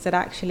case that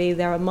actually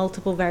there are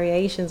multiple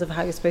variations of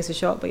how you're supposed to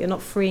show up, but you're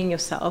not freeing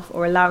yourself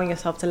or allowing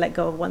yourself to let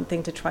go of one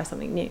thing to try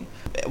something new.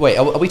 Wait,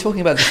 are we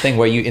talking about this thing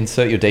where you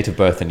insert your date of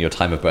birth and your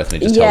time of birth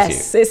and it just tells you?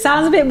 Yes, it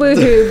sounds a bit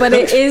woohoo, but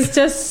it is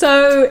just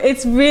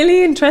it's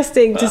really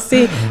interesting to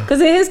see,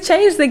 because it has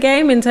changed the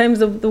game in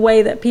terms of the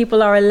way that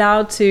people are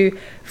allowed to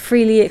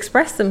freely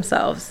express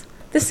themselves.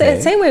 The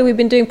same way we've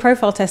been doing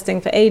profile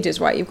testing for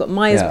ages, right? You've got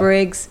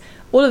Myers-Briggs,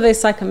 all of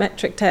those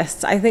psychometric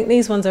tests. I think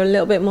these ones are a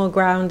little bit more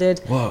grounded.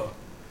 Whoa.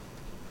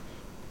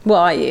 What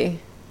are you?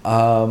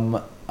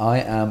 I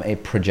am a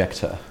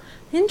projector.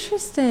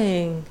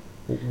 Interesting.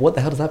 What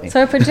the hell does that mean?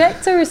 So a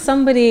projector is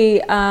somebody,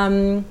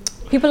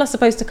 people are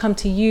supposed to come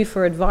to you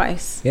for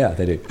advice. Yeah,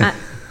 they do.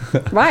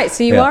 Right,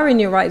 so you are in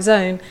your right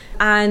zone,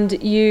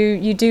 and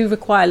you do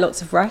require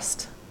lots of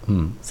rest.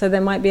 So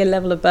there might be a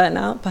level of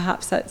burnout,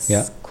 perhaps that's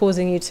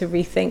causing you to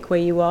rethink where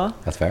you are.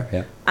 That's fair,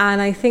 yeah.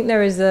 And I think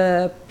there is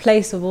a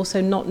place of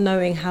also not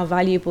knowing how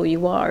valuable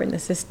you are in the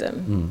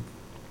system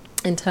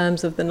in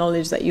terms of the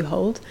knowledge that you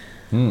hold.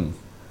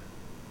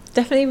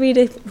 Definitely read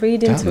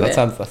into it.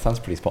 That sounds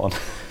pretty spot on.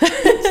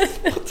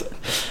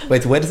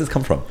 Wait, so where does this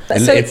come from?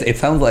 It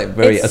sounds like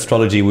very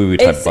astrology woo-woo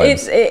type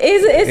vibes.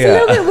 It's a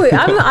little bit woo.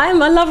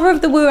 I'm a lover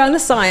of the woo and the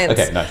science.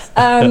 Okay, nice.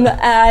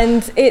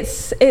 And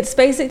it's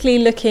basically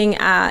looking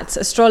at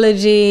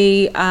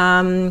astrology,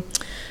 kind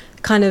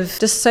of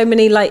just so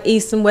many like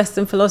East and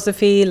Western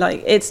philosophy.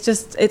 Like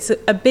it's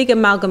a big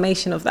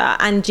amalgamation of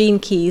that. And Gene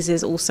Keys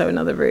is also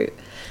another route.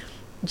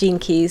 Gene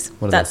Keys.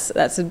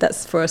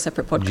 That's for a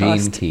separate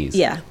podcast. Gene Keys.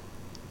 Yeah.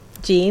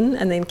 Gene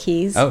and then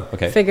keys. Oh,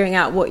 okay. Figuring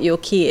out what your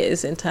key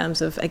is in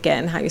terms of,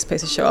 again, how you're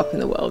supposed to show up in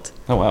the world.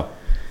 Oh, wow.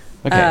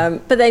 Okay.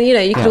 But then,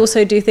 you could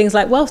also do things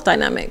like wealth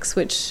dynamics,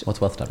 which...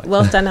 What's wealth dynamics?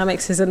 Wealth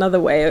dynamics is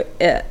another way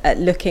at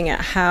looking at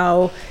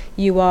how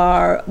you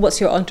are, what's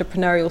your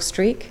entrepreneurial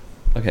streak.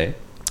 Okay.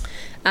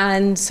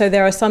 And so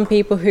there are some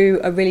people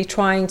who are really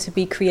trying to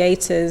be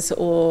creators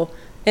or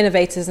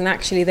innovators, and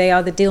actually they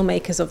are the deal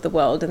makers of the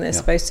world, and they're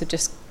supposed to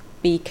just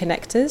be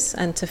connectors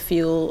and to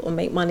fuel or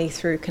make money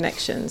through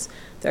connections.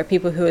 There are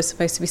people who are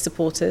supposed to be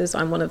supporters.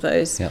 I'm one of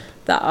those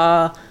that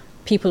are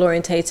people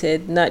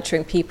orientated,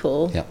 nurturing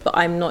people, but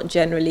I'm not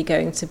generally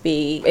going to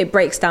be, it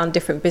breaks down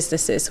different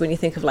businesses. So when you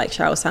think of like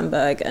Sheryl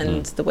Sandberg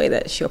and the way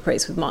that she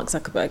operates with Mark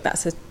Zuckerberg,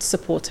 that's a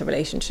supporter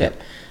relationship.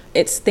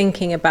 It's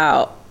thinking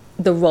about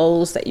the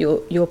roles that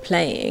you're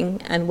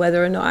playing and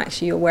whether or not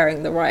actually you're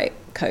wearing the right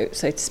coat,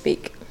 so to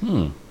speak.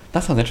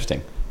 That sounds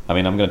interesting. I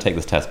mean, I'm going to take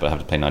this test, but I have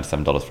to pay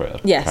 $97 for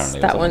it. Yes,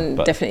 that one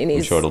definitely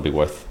needs. I'm sure it'll be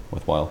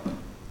worthwhile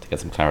to get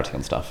some clarity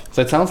on stuff.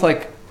 So it sounds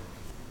like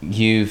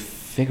you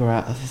figure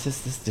out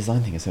this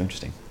design thing is so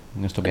interesting.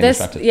 I'm going to stop being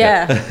distracted.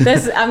 Yeah,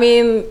 I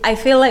mean, I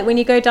feel like when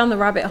you go down the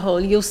rabbit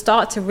hole, you'll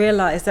start to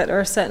realize that there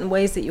are certain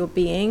ways that you're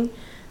being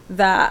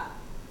that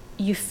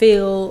you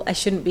feel I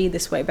shouldn't be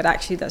this way, but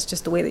actually that's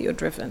just the way that you're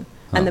driven.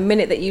 And the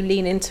minute that you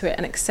lean into it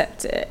and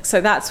accept it,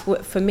 so that's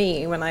what for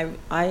me, when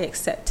I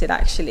accepted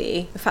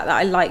actually the fact that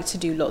I like to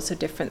do lots of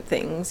different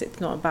things,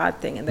 it's not a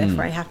bad thing, and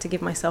therefore I have to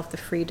give myself the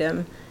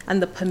freedom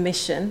and the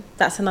permission.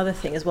 That's another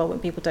thing as well, when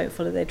people don't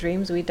follow their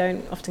dreams, we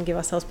don't often give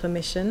ourselves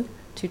permission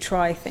to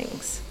try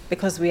things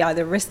because we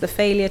either risk the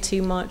failure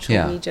too much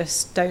or we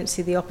just don't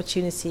see the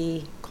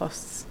opportunity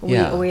costs,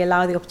 or we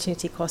allow the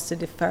opportunity costs to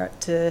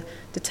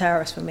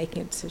deter us from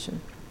making a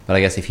decision. But I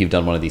guess if you've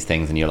done one of these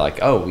things and you're like,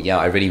 oh yeah,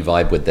 I really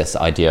vibe with this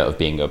idea of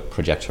being a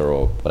projector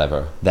or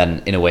whatever,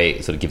 then in a way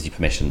it sort of gives you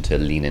permission to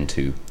lean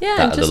into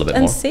that a little bit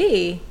more. And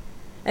see.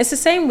 It's the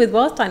same with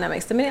wealth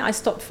dynamics. The minute I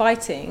stopped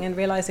fighting and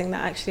realizing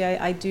that actually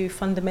I do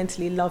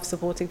fundamentally love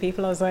supporting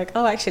people, I was like,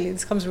 oh, actually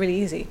this comes really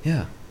easy.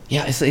 Yeah,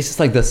 it's just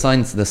like the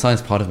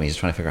science part of me is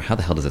trying to figure out how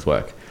the hell does this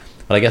work.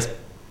 But I guess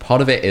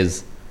part of it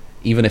is,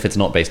 even if it's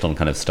not based on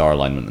kind of star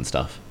alignment and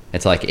stuff,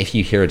 it's like if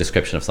you hear a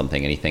description of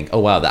something and you think, oh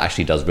wow, that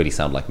actually does really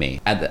sound like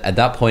me. At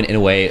that point, in a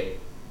way,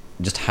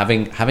 just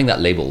having that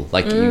label,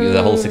 like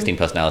the whole 16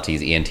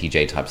 personalities,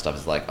 ENTJ type stuff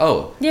is like,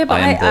 oh. Yeah, but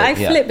I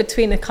flip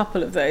between a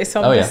couple of those.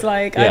 So I'm just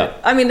like,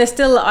 I mean, there's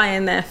still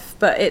INF,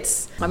 but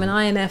I'm an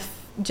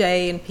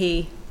INFJ and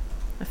P.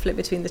 I flip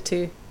between the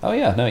two. Oh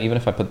yeah, no, even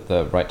if I put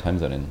the right time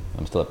zone in,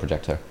 I'm still a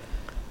projector.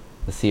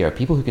 The seer,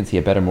 people who can see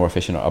a better, more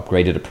efficient or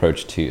upgraded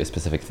approach to a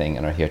specific thing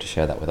and are here to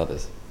share that with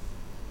others.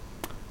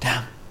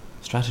 Damn.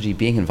 Strategy,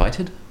 being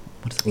invited?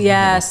 What does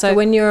that so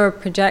when you're a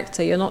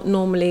projector, you're not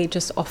normally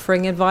just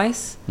offering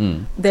advice.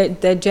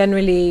 They're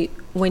generally,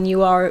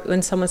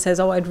 when someone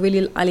says, oh, I'd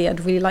really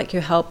like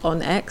your help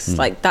on X,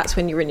 like that's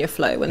when you're in your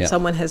flow. When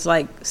someone has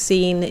like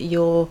seen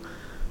your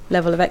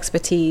level of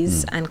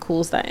expertise and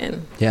calls that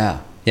in.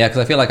 Yeah, because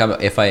I feel like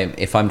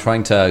if I'm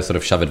trying to sort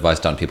of shove advice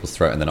down people's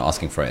throat and then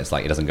asking for it, it's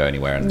like it doesn't go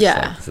anywhere, and it's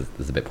like, this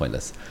is a bit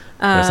pointless.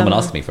 If someone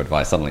asks me for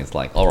advice, suddenly it's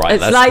like, all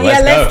right,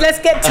 let's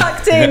get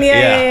tucked in.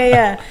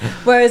 Yeah.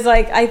 Whereas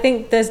like I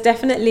think there's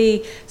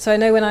definitely, so I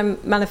know when I'm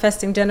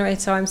manifesting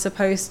generator, I'm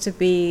supposed to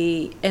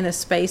be in a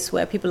space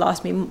where people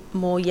ask me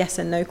more yes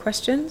and no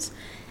questions,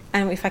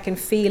 and if I can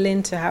feel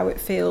into how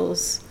it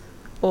feels,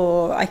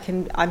 or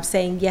I'm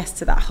saying yes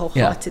to that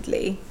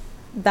wholeheartedly.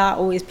 That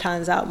always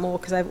plans out more,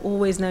 because I've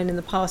always known in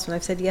the past when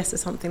I've said yes to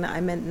something that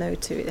I meant no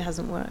to, it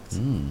hasn't worked.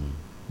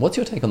 What's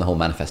your take on the whole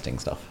manifesting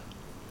stuff?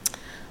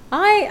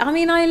 I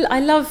mean,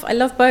 I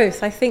love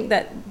both. I think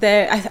that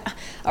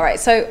all right,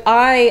 so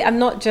I am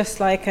not just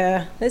like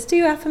let's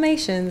do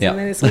affirmations and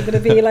then it's all going to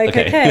be like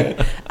okay.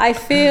 I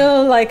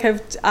feel like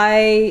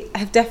I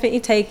have definitely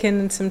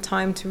taken some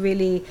time to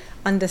really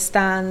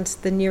understand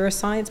the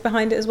neuroscience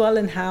behind it as well,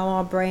 and how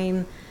our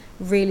brain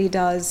really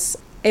does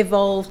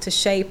evolve to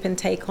shape and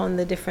take on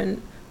the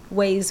different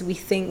ways we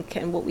think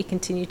and what we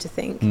continue to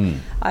think.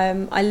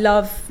 I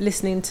love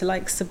listening to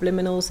like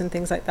subliminals and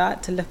things like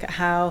that, to look at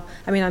how,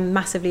 I mean, I'm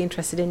massively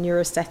interested in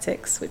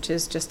neuroaesthetics, which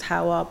is just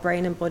how our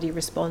brain and body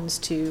responds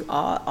to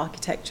our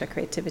architecture,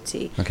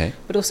 creativity,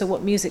 but also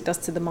what music does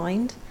to the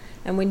mind.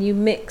 And when you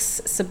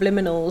mix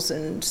subliminals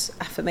and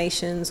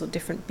affirmations or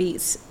different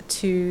beats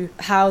to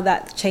how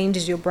that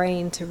changes your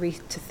brain to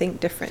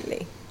think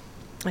differently,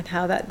 and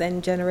how that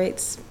then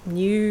generates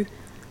new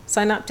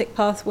synaptic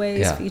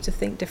pathways for you to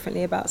think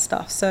differently about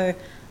stuff. So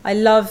I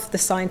love the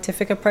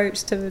scientific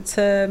approach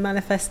to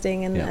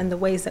manifesting and the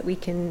ways that we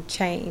can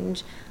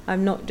change.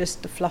 I'm not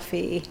just the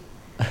fluffy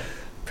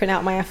print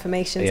out my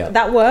affirmations.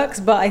 That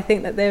works, but I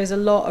think that there's a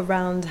lot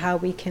around how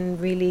we can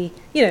really,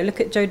 look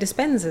at Joe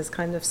Dispenza's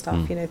kind of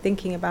stuff,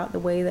 thinking about the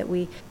way that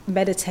we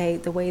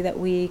meditate, the way that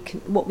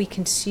what we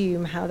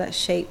consume, how that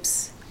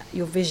shapes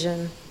your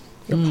vision,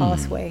 your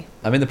pathway.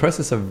 I'm in the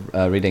process of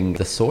reading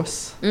The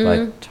Source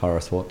by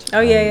Tara Swart.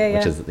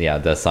 Which is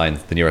the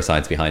science, the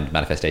neuroscience behind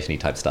manifestation-y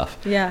type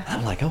stuff. And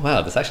I'm like, oh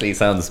wow, this actually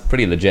sounds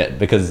pretty legit,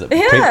 because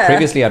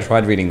previously I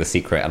tried reading The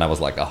Secret and I was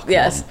like, oh come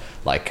on,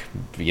 like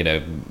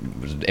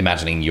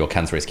imagining your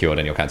cancer is cured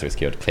and your cancer is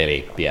cured,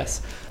 clearly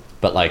BS.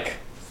 But like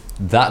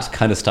that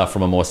kind of stuff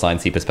from a more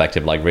sciencey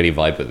perspective like really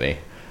vibed with me.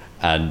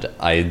 And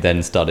I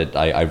then started,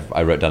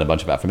 I wrote down a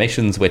bunch of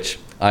affirmations, which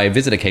I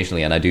visit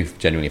occasionally, and I do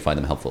genuinely find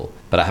them helpful.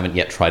 But I haven't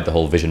yet tried the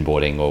whole vision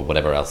boarding or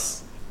whatever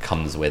else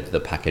comes with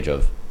the package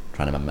of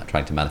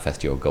trying to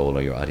manifest your goal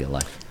or your ideal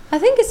life. I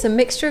think it's a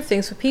mixture of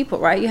things for people,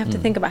 right? You have to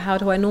think about, how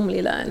do I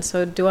normally learn?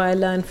 So do I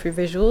learn through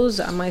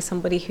visuals? Am I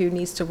somebody who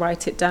needs to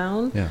write it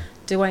down?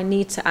 do I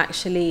need to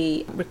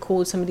actually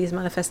record some of these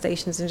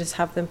manifestations and just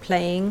have them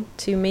playing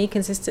to me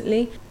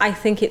consistently? I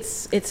think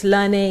it's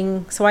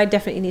learning. So I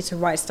definitely need to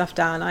write stuff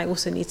down. I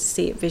also need to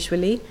see it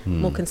visually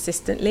more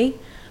consistently.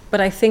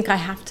 But I think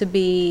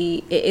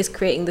it is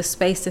creating the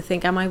space to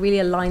think, am I really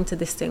aligned to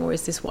this thing, or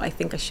is this what I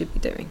think I should be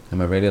doing?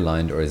 Am I really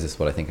aligned, or is this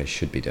what I think I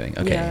should be doing?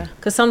 Okay. Yeah,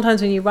 because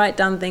sometimes when you write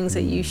down things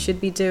that you should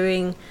be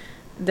doing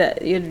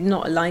that you're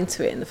not aligned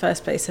to it in the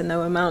first place, and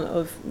no amount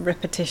of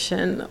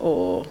repetition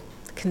or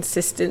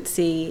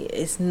consistency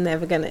is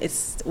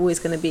it's always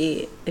going to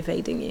be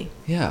evading you.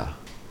 Yeah.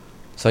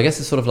 So I guess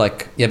it's sort of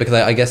like, because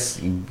I guess,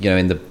 in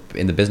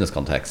the business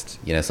context,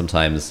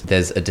 sometimes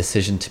there's a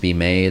decision to be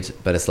made,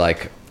 but it's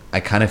like, I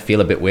kind of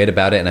feel a bit weird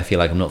about it, and I feel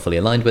like I'm not fully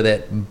aligned with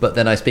it. But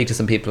then I speak to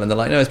some people and they're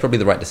like, no, it's probably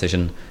the right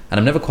decision. And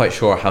I'm never quite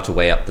sure how to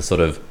weigh up the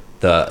sort of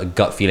the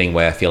gut feeling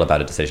way I feel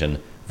about a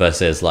decision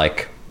versus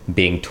like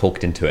being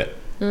talked into it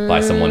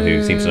by someone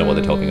who seems to know what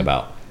they're talking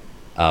about.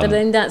 But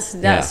then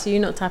that's you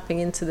not tapping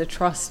into the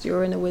trust,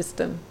 your inner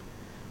wisdom.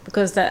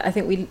 Because I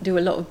think we do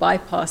a lot of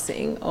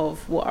bypassing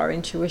of what our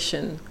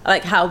intuition,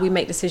 like how we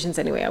make decisions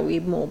anyway. Are we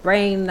more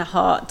brain,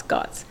 heart,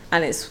 gut?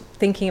 And it's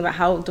thinking about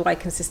how do I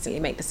consistently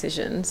make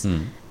decisions?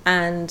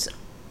 And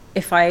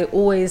if I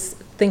always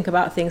think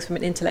about things from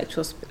an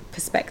intellectual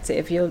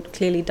perspective, you're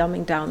clearly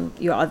dumbing down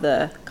your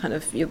other kind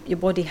of, your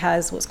body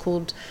has what's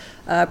called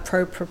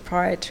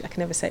proprietary, I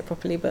can never say it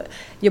properly, but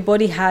your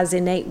body has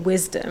innate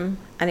wisdom,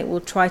 and it will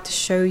try to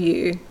show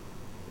you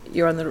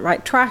you're on the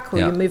right track or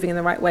you're moving in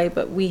the right way,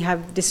 but we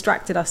have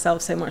distracted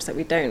ourselves so much that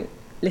we don't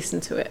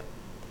listen to it.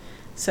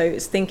 So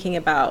it's thinking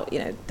about,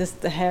 does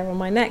the hair on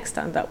my neck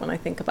stand up when I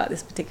think about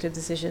this particular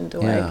decision?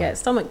 Do I get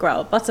stomach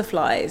growl,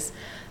 butterflies?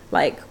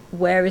 Like,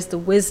 where is the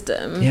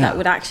wisdom that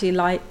would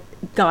actually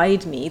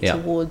guide me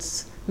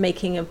towards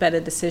making a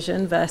better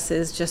decision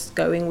versus just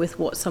going with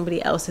what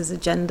somebody else's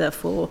agenda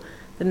for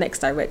the next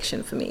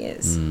direction for me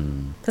is?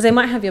 Because they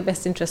might have your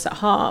best interests at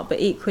heart, but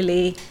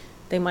equally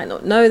they might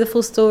not know the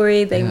full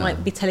story. They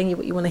might be telling you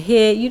what you want to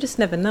hear. You just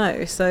never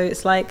know. So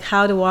it's like,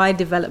 how do I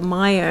develop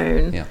my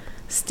own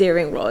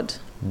steering rod?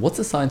 What's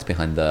the science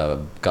behind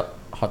the gut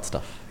heart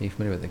stuff? Are you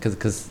familiar with it?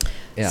 Because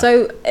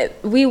so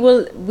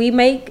we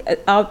make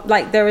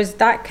there is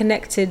that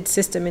connected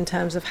system in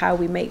terms of how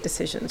we make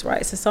decisions,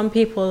 right? So some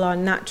people are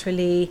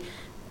naturally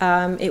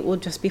it will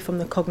just be from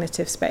the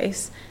cognitive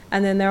space,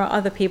 and then there are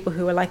other people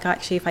who are like,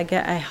 actually, if I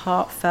get a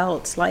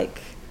heartfelt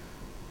like,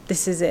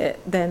 this is it,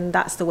 then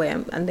that's the way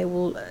and they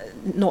will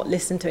not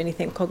listen to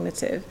anything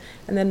cognitive.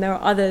 And then there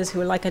are others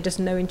who are like, I just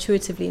know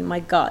intuitively in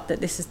my gut that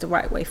this is the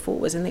right way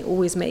forwards, and they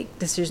always make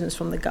decisions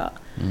from the gut.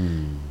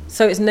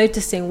 So it's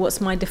noticing what's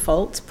my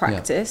default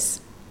practice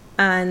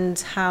and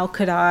how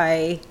could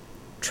I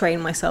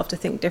train myself to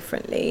think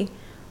differently.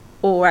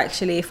 Or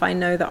actually, if I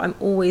know that I'm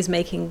always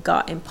making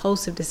gut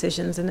impulsive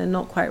decisions and they're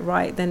not quite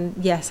right, then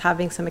yes,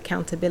 having some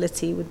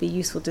accountability would be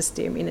useful to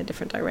steer me in a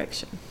different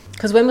direction.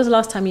 Because when was the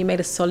last time you made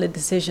a solid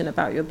decision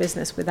about your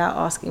business without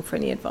asking for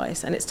any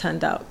advice and it's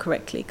turned out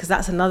correctly? Because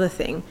that's another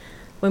thing.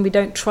 When we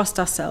don't trust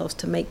ourselves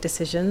to make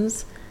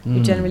decisions,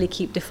 we generally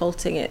keep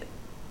defaulting it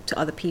to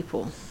other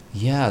people.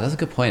 Yeah, that's a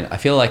good point. I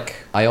feel like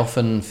I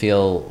often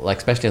feel like,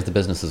 especially as the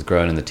business has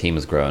grown and the team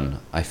has grown,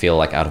 I feel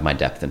like out of my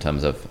depth in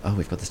terms of,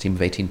 we've got this team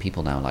of 18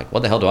 people now. Like,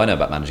 what the hell do I know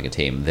about managing a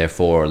team?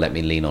 Therefore, let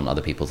me lean on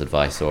other people's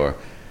advice or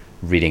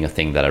reading a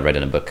thing that I read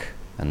in a book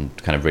and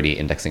kind of really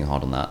indexing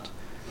hard on that.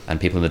 And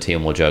people in the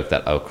team will joke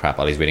that, oh crap,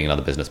 Ollie's reading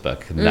another business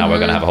book. Now we're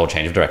going to have a whole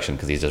change of direction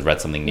because he's just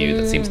read something new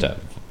that seems to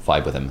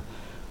vibe with him.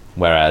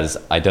 Whereas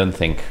I don't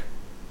think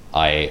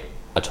I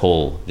at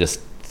all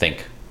just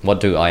think, what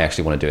do I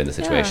actually want to do in this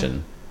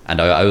situation? And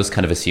I always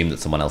kind of assume that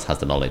someone else has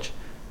the knowledge.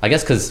 I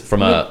guess because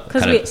from a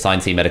kind of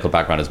sciencey medical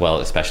background as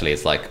well, especially,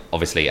 it's like,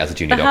 obviously as a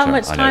junior doctor, how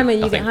much time are you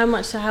nothing. how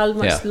much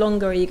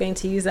longer are you going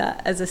to use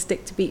that as a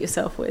stick to beat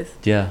yourself with?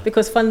 Yeah.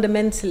 Because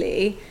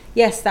fundamentally,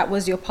 yes, that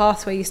was your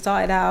path where you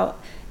started out,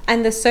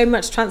 and there's so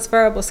much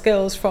transferable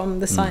skills from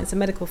the science and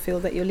medical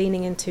field that you're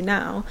leaning into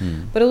now.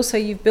 But also,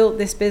 you've built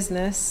this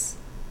business.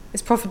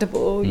 It's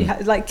profitable. You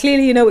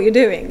clearly you know what you're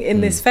doing in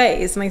this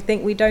phase, and I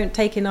think we don't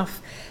take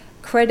enough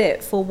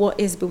credit for what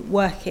is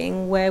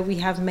working, where we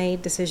have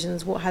made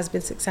decisions, what has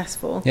been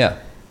successful.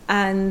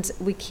 And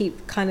we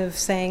keep kind of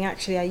saying,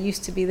 actually, I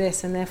used to be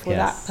this, and therefore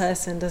that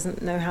person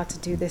doesn't know how to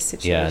do this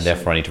situation. Yeah, and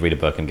therefore I need to read a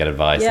book and get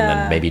advice, and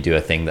then maybe do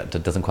a thing that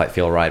doesn't quite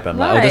feel right. But I'm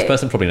like, this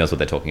person probably knows what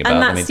they're talking about.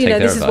 And that's,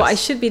 this is what I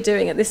should be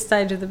doing at this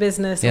stage of the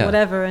business or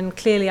whatever, and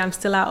clearly I'm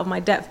still out of my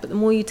depth. But the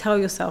more you tell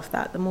yourself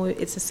that, the more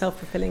it's a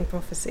self-fulfilling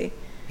prophecy.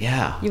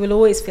 Yeah. You will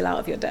always feel out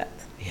of your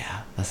depth.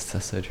 Yeah,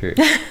 that's so true.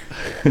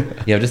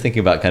 I'm just thinking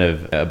about kind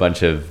of a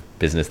bunch of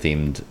business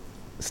themed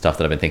stuff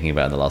that I've been thinking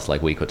about in the last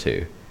week or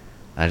two.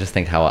 And I just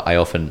think how I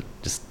often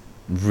just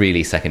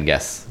really second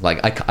guess. Like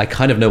I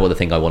kind of know what the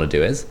thing I want to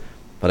do is,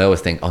 but I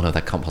always think, oh no,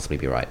 that can't possibly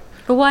be right.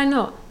 But why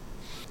not?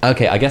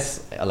 Okay, I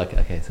guess so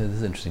this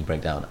is an interesting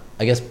breakdown.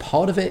 I guess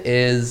part of it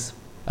is,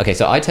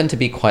 so I tend to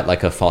be quite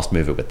like a fast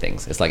mover with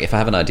things. It's like if I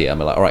have an idea, I'm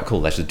like, all right,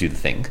 cool, let's just do the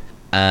thing.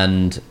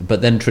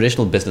 But then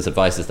traditional business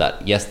advice is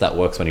that, yes, that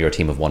works when you're a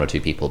team of 1 or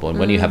 2 people, but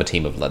when you have a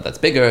team of that's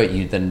bigger,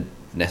 you then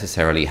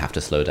necessarily have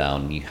to slow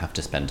down. You have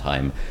to spend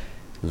time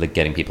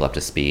getting people up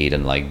to speed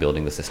and like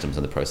building the systems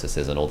and the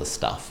processes and all this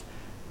stuff.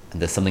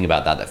 And there's something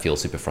about that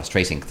feels super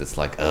frustrating, because it's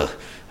like, I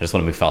just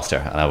want to move faster.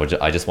 And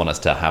I just want us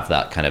to have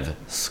that kind of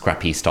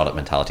scrappy startup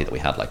mentality that we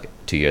had like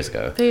 2 years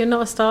ago. But you're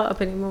not a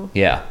startup anymore.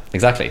 Yeah,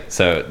 exactly.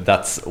 So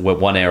that's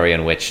one area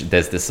in which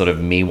there's this sort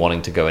of me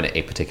wanting to go in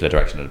a particular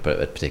direction at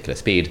a particular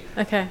speed.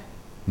 Okay.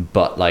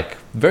 But like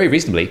very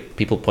reasonably,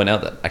 people point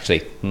out that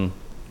actually,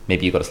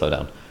 maybe you've got to slow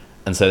down.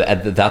 And so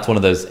that's one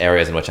of those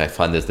areas in which I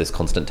find there's this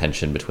constant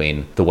tension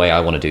between the way I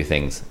want to do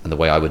things and the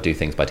way I would do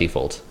things by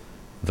default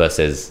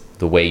versus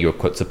the way you're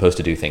supposed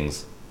to do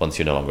things once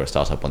you're no longer a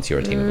startup, once you're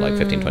a team of like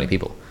 15, 20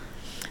 people.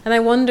 And I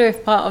wonder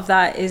if part of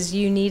that is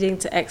you needing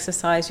to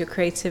exercise your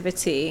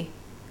creativity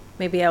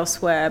maybe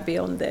elsewhere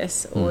beyond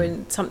this, or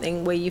in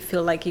something where you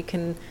feel like you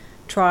can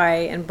try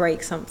and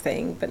break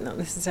something but not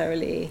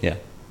necessarily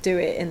do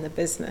it in the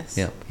business.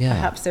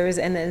 Perhaps there is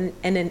an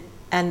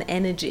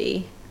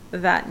energy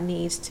that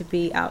needs to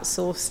be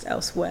outsourced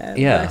elsewhere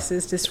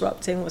versus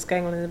disrupting what's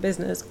going on in the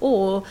business,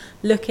 or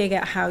looking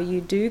at how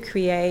you do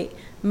create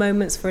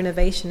moments for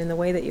innovation in the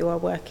way that you are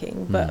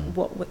working, but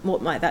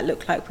what might that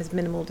look like with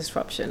minimal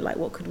disruption? Like,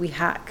 what could we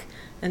hack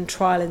and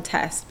trial and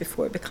test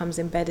before it becomes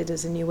embedded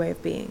as a new way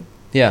of being?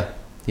 Yeah,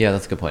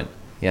 that's a good point.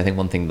 I think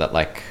one thing that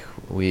like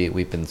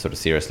we've been sort of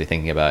seriously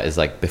thinking about is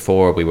like,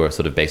 before we were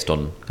sort of based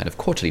on kind of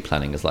quarterly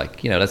planning, is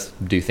like, let's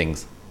do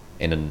things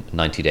in a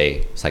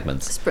 90-day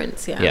segments.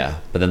 Sprints,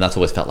 but then that's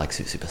always felt like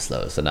super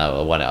slow. So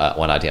now one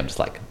idea, I'm just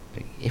like,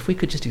 if we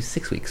could just do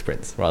 6-week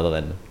sprints rather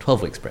than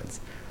 12-week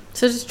sprints.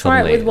 So just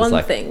try it with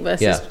one thing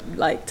versus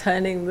like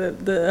turning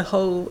the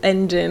whole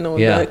engine or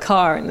the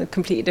car in a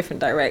completely different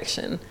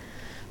direction.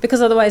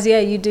 Because otherwise,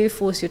 you do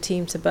force your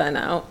team to burn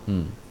out.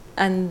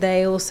 And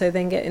they also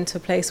then get into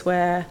a place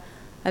where,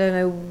 I don't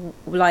know,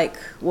 like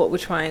what we're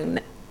trying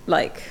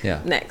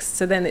next.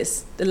 So then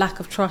it's the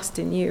lack of trust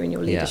in you and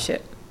your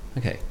leadership.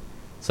 Okay.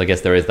 So I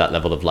guess there is that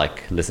level of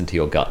like, listen to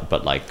your gut,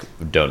 but like,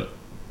 don't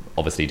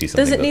obviously do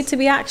something. Does it need to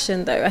be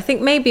action though? I think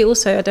maybe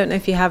also, I don't know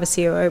if you have a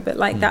COO, but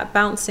like that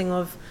bouncing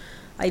of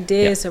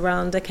ideas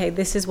around, okay,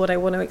 this is what I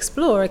want to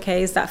explore.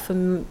 Okay, is that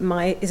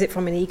is it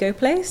from an ego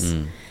place?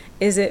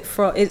 Is it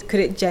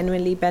could it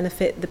genuinely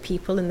benefit the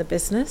people in the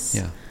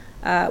business?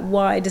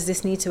 Why does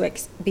this need to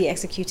be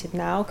executed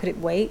now? Could it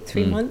wait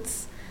 3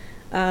 months?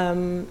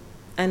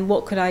 And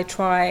what could I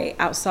try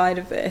outside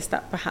of this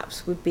that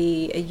perhaps would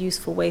be a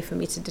useful way for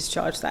me to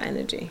discharge that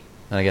energy?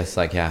 And I guess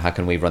like, how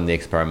can we run the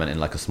experiment in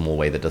like a small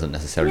way that doesn't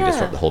necessarily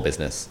disrupt the whole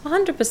business?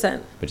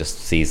 100%. But just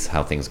sees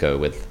how things go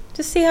with.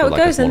 Just see how it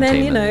goes, and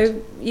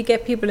then you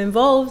get people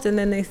involved, and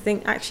then they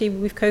think, actually,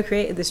 we've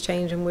co-created this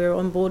change and we're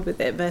on board with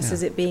it,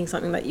 versus it being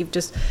something that you've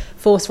just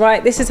forced.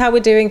 Right, this is how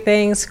we're doing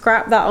things.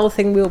 Scrap that whole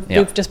thing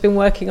we've just been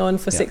working on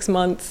for 6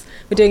 months.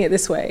 We're doing it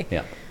this way.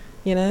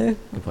 Good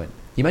point.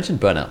 You mentioned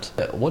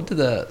burnout. What do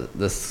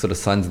the sort of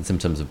signs and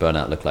symptoms of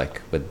burnout look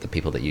like with the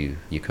people that you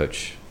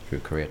coach through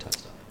career type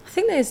stuff? I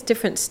think there's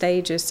different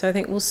stages. So I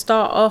think we'll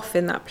start off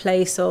in that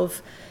place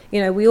of,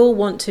 we all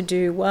want to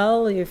do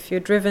well. If you're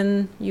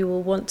driven, you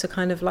will want to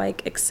kind of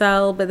like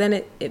excel, but then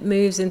it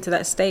moves into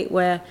that state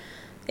where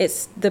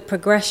it's the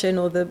progression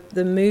or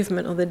the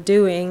movement or the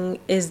doing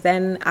is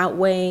then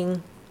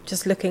outweighing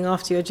just looking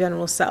after your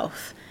general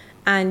self.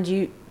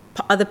 And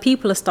other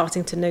people are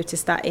starting to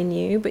notice that in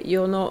you, but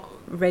you're not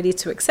ready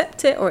to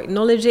accept it or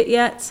acknowledge it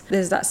yet.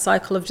 There's that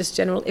cycle of just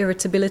general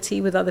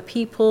irritability with other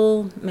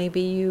people.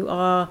 Maybe you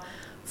are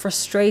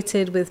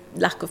frustrated with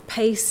lack of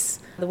pace,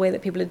 the way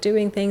that people are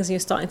doing things, and you're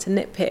starting to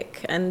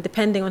nitpick. And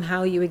depending on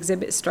how you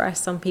exhibit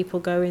stress, some people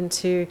go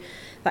into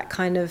that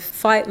kind of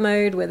fight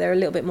mode where they're a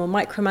little bit more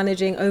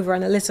micromanaging, over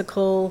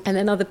analytical, and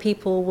then other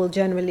people will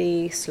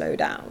generally slow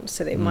down.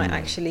 So they might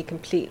actually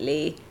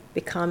completely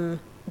become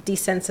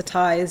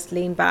desensitized,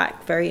 lean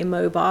back, very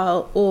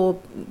immobile, or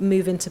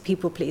move into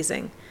people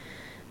pleasing.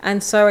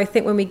 And so I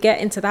think when we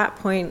get into that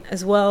point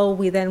as well,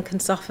 we then can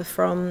suffer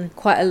from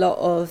quite a lot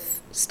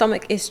of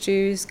stomach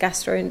issues,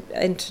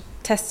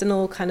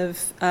 gastrointestinal kind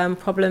of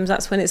problems.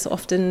 That's when it's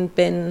often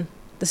been,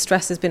 the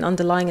stress has been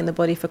underlying in the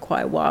body for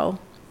quite a while.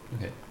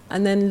 Okay.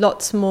 And then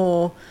lots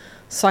more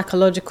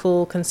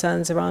psychological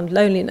concerns around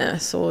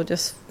loneliness, or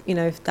just,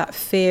 that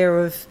fear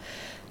of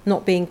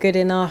not being good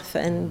enough.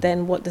 And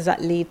then what does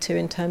that lead to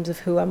in terms of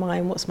who am I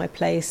and what's my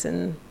place,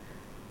 and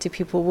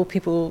will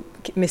people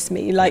miss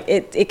me? Like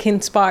it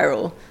can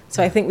spiral.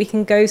 So I think we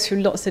can go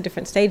through lots of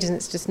different stages, and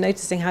it's just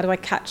noticing, how do I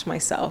catch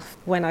myself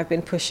when I've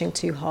been pushing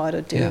too hard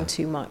or doing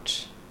too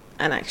much,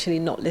 and actually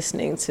not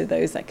listening to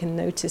those that can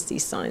notice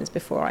these signs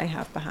before I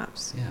have,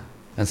 perhaps.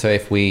 And so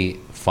if we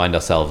find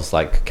ourselves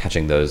like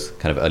catching those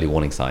kind of early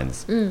warning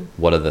signs,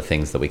 what are the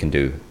things that we can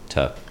do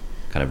to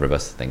kind of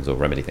reverse things or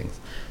remedy things?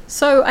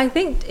 So I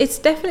think it's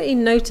definitely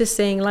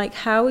noticing, like,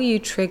 how are you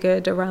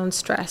triggered around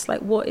stress?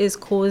 Like, what is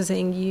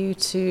causing you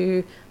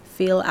to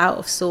feel out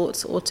of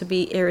sorts or to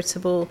be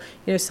irritable.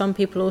 You know, some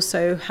people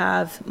also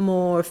have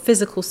more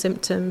physical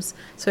symptoms.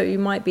 So you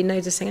might be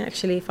noticing,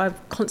 actually, if I've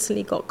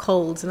constantly got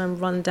colds and I'm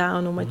run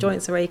down or my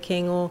joints are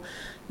aching, or,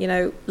 you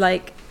know,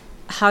 like,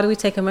 how do we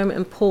take a moment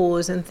and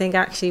pause and think,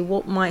 actually,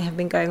 what might have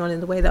been going on in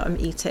the way that I'm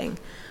eating,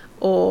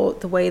 or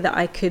the way that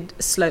I could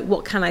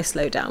what can I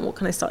slow down? What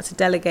can I start to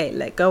delegate,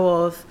 let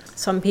go of?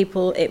 Some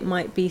people, it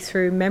might be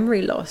through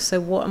memory loss.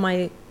 So what am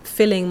I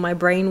filling my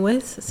brain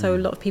with? So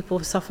a lot of people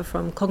suffer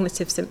from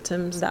cognitive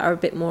symptoms that are a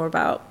bit more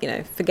about, you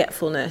know,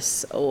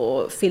 forgetfulness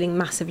or feeling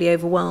massively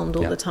overwhelmed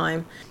all the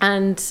time.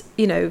 And,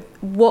 you know,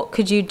 what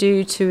could you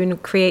do to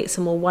create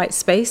some more white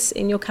space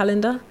in your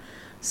calendar?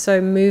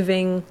 So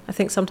moving, I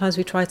think sometimes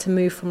we try to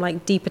move from like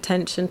deep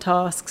attention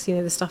tasks, you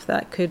know, the stuff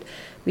that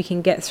we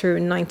can get through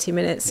in 90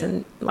 minutes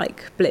and like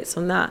blitz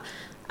on that.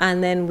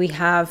 And then we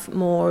have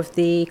more of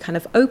the kind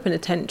of open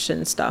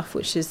attention stuff,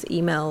 which is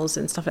emails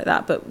and stuff like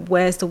that. But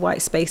where's the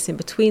white space in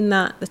between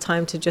that? The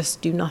time to just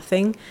do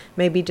nothing,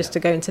 maybe just to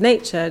go into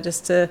nature,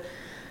 just to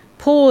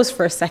pause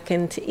for a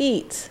second, to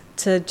eat,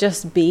 to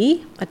just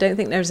be. I don't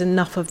think there's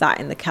enough of that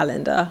in the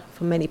calendar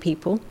for many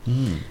people.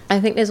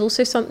 I think there's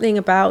also something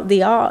about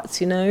the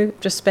arts, you know.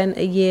 Just spent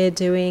a year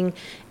doing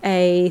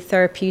a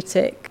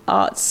therapeutic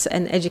arts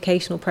and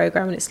educational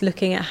program, and it's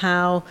looking at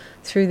how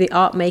through the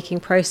art making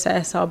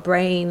process our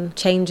brain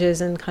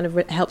changes and kind of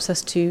helps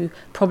us to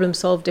problem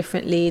solve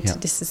differently, to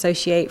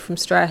disassociate from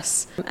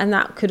stress. And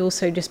that could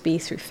also just be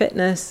through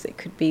fitness, it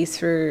could be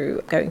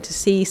through going to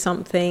see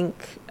something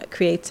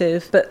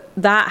creative, but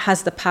that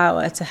has the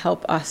power to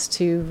help us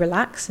to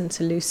relax and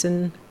to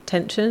loosen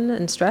tension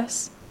and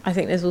stress. I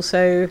think there's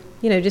also,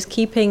 you know, just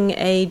keeping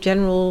a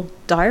general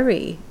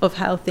diary of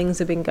how things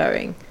have been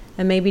going.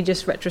 And maybe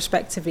just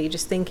retrospectively,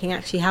 just thinking,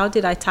 actually, how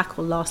did I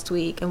tackle last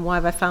week, and why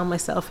have I found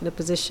myself in a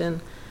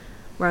position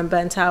where I'm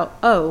burnt out?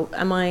 Oh,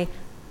 am I,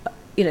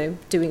 you know,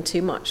 doing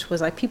too much?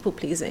 Was I people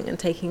pleasing and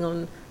taking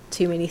on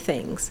too many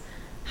things?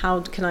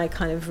 How can I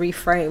kind of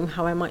reframe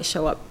how I might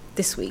show up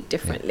this week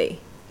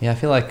differently? Yeah, I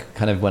feel like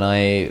kind of when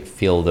I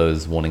feel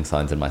those warning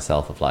signs in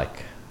myself of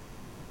like,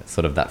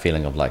 sort of that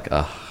feeling of like,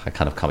 I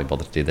kind of can't be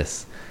bothered to do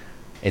this.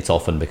 It's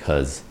often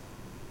because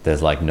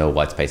there's like no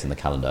white space in the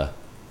calendar.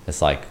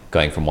 It's like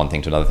going from one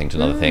thing to another thing to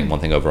another thing. One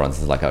thing overruns,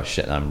 it's like, oh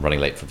shit, I'm running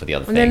late for the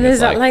other thing. And then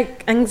there's that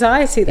like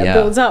anxiety that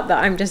builds up,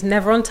 that I'm just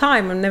never on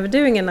time, I'm never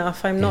doing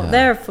enough, I'm not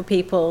there for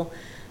people.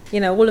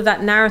 You know, all of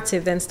that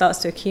narrative then starts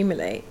to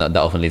accumulate. That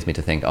often leads me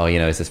to think, oh, you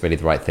know, is this really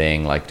the right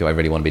thing? Like, do I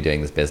really want to be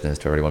doing this business?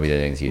 Do I really want to be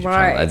doing this YouTube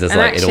channel? It's just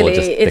and like, actually, it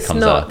all just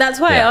becomes not. That's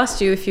why I asked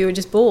you if you were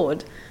just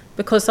bored.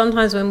 Because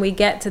sometimes when we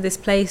get to this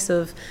place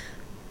of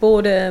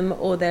boredom,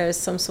 or there's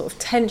some sort of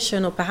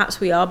tension, or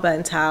perhaps we are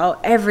burnt out,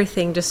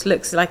 everything just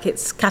looks like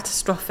it's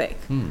catastrophic.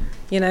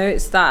 You know,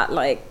 it's that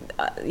like,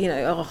 you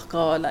know, oh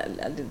God,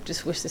 I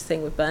just wish this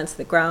thing would burn to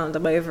the ground,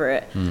 I'm over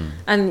it.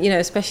 And, you know,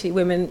 especially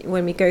women,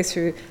 when we go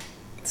through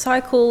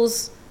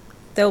cycles,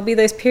 there'll be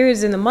those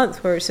periods in the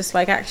month where it's just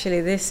like,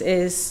 actually, this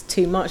is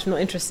too much, I'm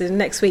not interested. And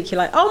next week you're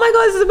like, oh my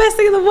God, this is the best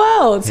thing in the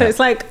world. So it's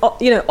like,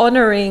 you know,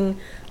 honoring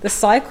the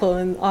cycle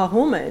and our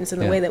hormones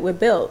and the way that we're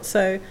built.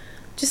 So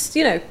just,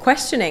 you know,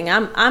 questioning,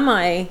 am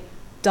I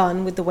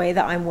done with the way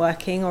that I'm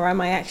working, or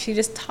am I actually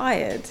just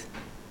tired?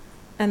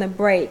 And a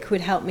break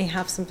would help me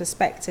have some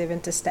perspective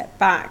and to step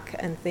back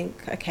and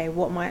think, okay,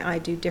 what might I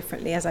do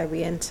differently as I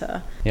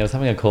re-enter? Yeah, I was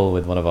having a call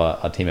with one of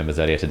our team members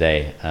earlier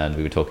today, and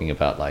we were talking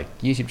about like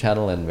YouTube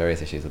channel and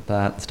various issues with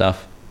that and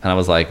stuff. And I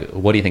was like,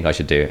 what do you think I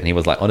should do? And he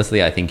was like,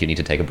 honestly, I think you need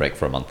to take a break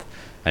for a month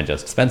and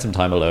just spend some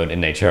time alone in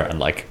nature and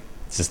like,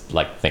 just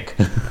like think.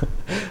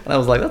 And I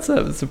was like, that's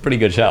a pretty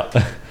good shout.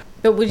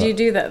 But would you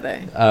do that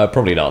though?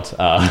 Probably not,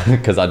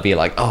 because I'd be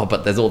like, oh,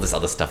 but there's all this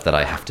other stuff that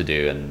I have to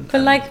do and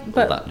all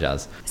that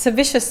jazz. It's a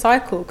vicious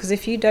cycle, because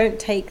if you don't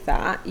take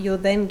that, you're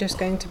then just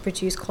going to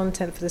produce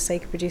content for the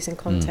sake of producing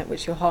content,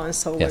 which your heart and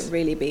soul won't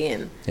really be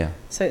in. Yeah.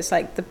 So it's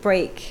like the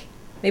break.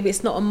 Maybe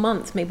it's not a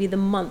month. Maybe the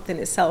month in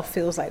itself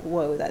feels like,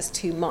 whoa, that's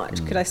too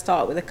much. Could I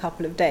start with a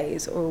couple of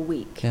days or a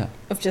week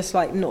of just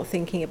like not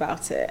thinking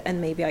about it?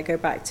 And maybe I go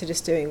back to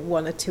just doing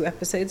 1 or 2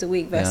 episodes a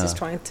week versus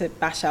trying to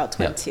bash out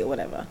 20 or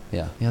whatever.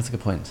 Yeah, that's a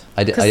good point.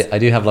 I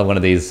do have like one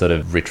of these sort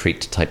of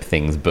retreat type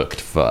things booked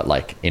for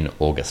like in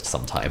August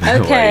sometime.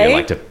 Where you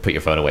like to put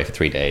your phone away for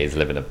 3 days,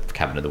 live in a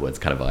cabin in the woods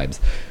kind of vibes.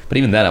 But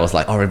even then I was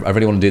like, oh, I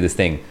really want to do this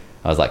thing.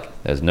 I was like,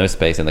 there's no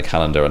space in the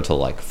calendar until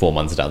like 4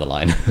 months down the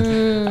line.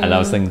 And I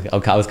was thinking,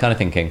 okay, I was kind of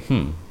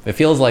thinking, it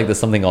feels like there's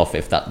something off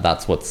if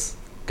that's what's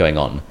going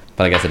on.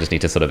 But I guess I just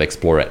need to sort of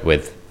explore it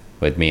with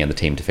me and the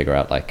team to figure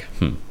out like,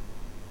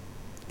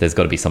 there's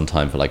got to be some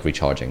time for like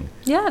recharging.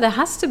 Yeah, there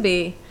has to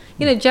be.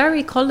 You know,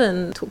 Jerry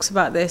Collin talks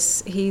about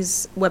this.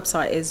 His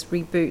website is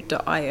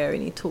reboot.io,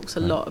 and he talks a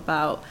lot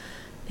about,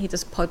 he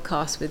does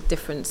podcasts with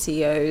different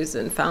CEOs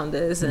and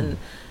founders. And,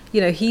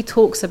 you know, he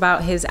talks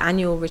about his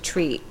annual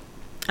retreat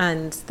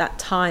and that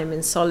time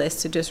in solace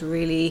to just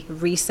really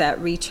reset,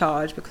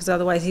 recharge, because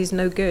otherwise he's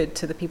no good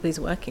to the people he's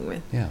working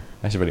with. Yeah,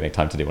 I should really make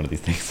time to do one of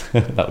these things.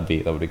 that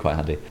would be quite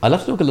handy. I'd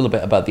love to talk a little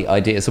bit about the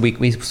idea. So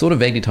we sort of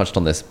vaguely touched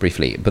on this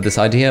briefly, but this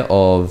idea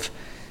of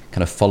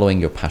kind of following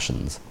your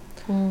passions.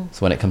 So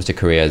when it comes to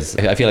careers,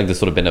 I feel like there's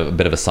sort of been a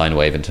bit of a sine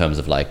wave in terms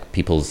of like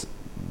people's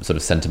sort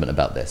of sentiment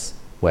about this,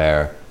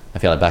 where I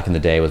feel like back in the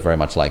day it was very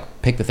much like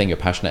pick the thing you're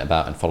passionate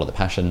about and follow the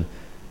passion.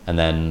 And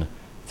then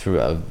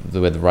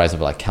with the rise of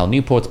like Cal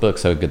Newport's book,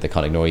 So Good They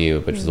Can't Ignore You,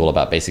 which is all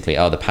about basically,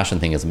 the passion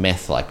thing is a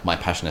myth. Like my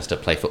passion is to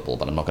play football,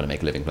 but I'm not going to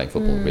make a living playing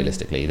football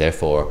realistically.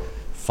 Therefore,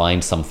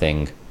 find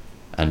something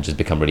and just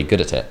become really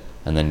good at it.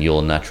 And then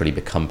you'll naturally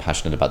become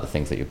passionate about the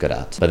things that you're good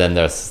at. But then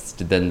there's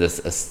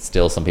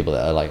still some people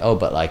that are like,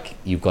 but like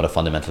you've got to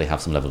fundamentally have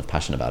some level of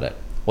passion about it.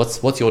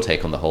 What's your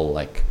take on the whole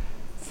like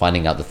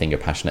finding out the thing you're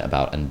passionate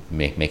about and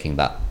making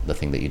that the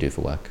thing that you do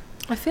for work?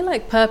 I feel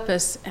like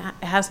purpose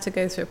has to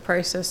go through a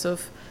process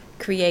of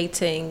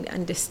creating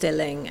and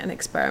distilling and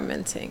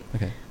experimenting.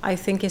 Okay. I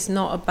think it's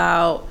not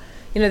about,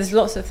 there's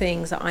lots of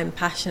things that I'm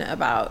passionate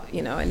about.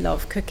 I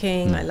love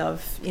cooking, I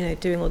love,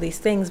 doing all these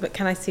things, but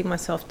can I see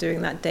myself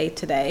doing that day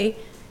to day?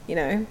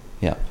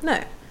 Yeah.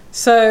 No.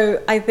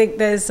 So I think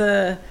there's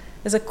a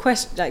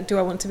question, like, do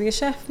I want to be a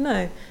chef?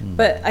 No.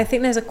 But I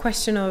think there's a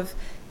question of,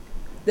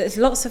 there's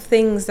lots of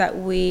things that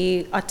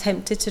we are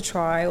tempted to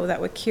try or that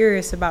we're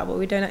curious about, but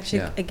we don't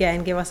actually,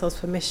 again, give ourselves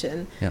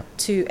permission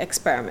to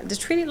experiment.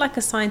 Just treat it like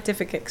a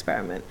scientific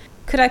experiment.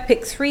 Could I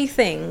pick 3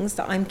 things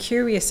that I'm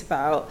curious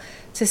about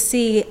to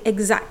see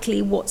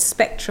exactly what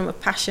spectrum of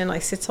passion I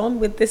sit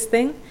on with this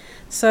thing?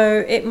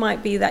 So it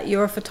might be that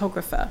you're a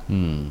photographer.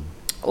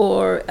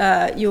 Or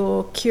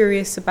you're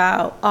curious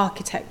about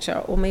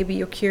architecture, or maybe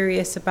you're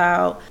curious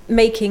about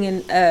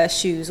making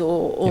shoes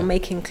or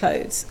making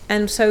clothes.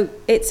 And so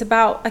it's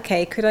about,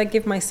 okay, could I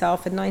give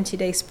myself a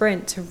 90-day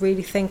sprint to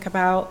really think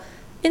about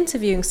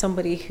interviewing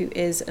somebody who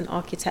is an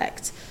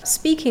architect,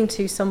 speaking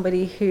to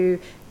somebody who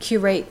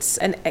curates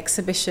an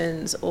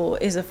exhibitions or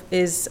is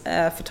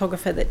a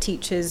photographer that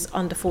teaches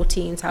under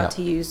 14s how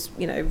to use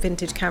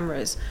vintage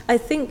cameras. I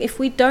think if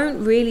we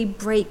don't really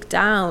break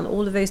down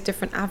all of those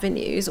different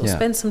avenues or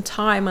spend some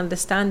time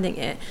understanding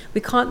it,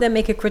 we can't then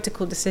make a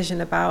critical decision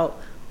about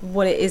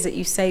what it is that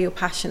you say you're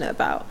passionate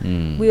about.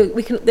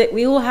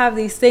 We all have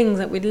these things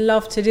that we'd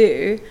love to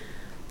do.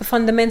 But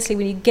fundamentally,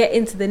 when you get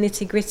into the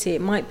nitty gritty,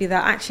 it might be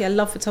that actually I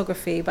love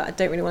photography, but I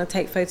don't really want to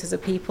take photos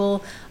of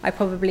people. I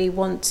probably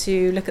want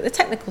to look at the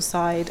technical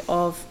side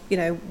of,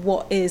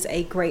 what is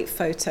a great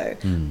photo.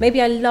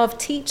 Maybe I love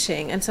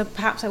teaching, and so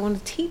perhaps I want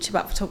to teach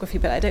about photography,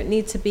 but I don't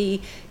need to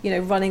be,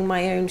 running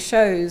my own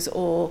shows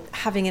or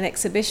having an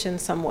exhibition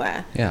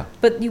somewhere. Yeah.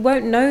 But you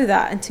won't know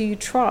that until you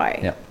try.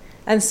 Yeah.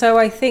 And so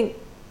I think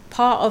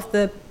part of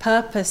the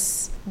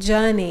purpose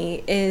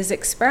journey is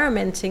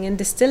experimenting and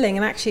distilling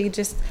and actually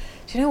just,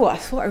 do you know what, I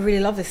thought I really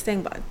love this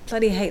thing, but I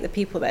bloody hate the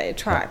people that it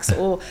attracts,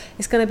 or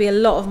it's going to be a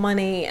lot of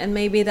money and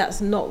maybe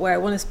that's not where I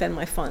want to spend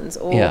my funds,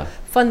 or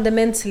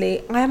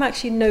fundamentally I am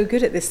actually no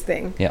good at this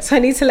thing, so I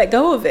need to let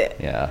go of it.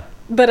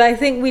 But I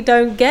think we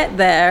don't get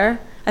there.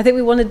 I think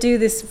we want to do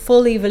this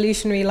full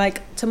evolutionary,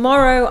 like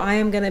tomorrow I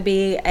am going to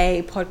be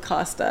a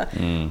podcaster,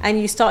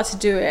 and you start to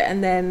do it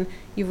and then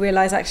you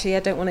realize actually I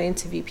don't want to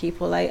interview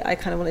people, I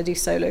kind of want to do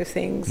solo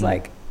things,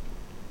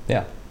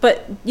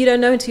 but you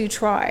don't know until you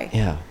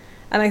try.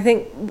 And I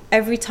think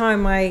every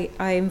time I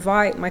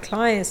invite my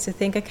clients to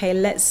think, okay,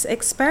 let's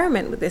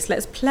experiment with this,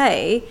 let's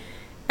play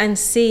and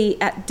see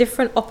at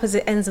different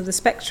opposite ends of the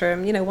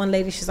spectrum. One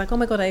lady, she's like, oh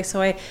my God, I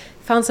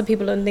found some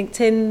people on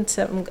LinkedIn,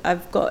 so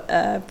I've got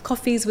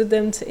coffees with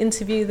them to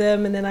interview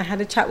them. And then I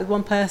had a chat with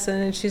one person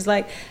and she's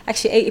like,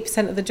 actually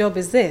 80% of the job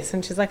is this.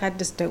 And she's like, I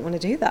just don't want to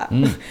do that.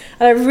 And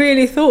I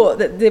really thought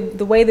that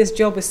the way this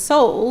job is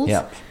sold,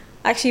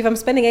 actually, if I'm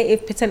spending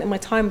 80% of my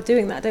time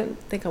doing that, I don't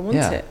think I want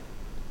it.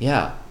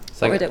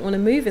 Or I don't want to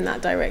move in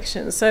that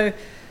direction. So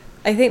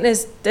I think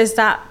there's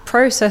that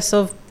process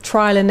of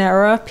trial and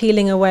error,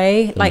 peeling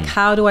away, like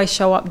how do I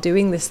show up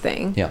doing this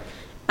thing?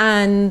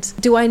 And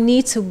do I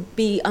need to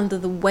be under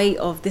the weight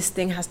of this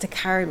thing has to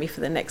carry me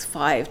for the next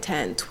 5,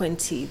 10,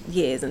 20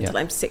 years until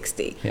I'm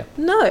 60?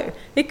 No,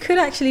 it could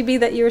actually be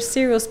that you're a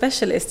serial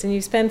specialist and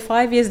you spend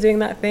 5 years doing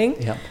that thing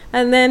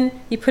and then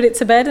you put it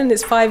to bed and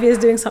it's 5 years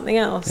doing something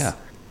else.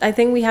 I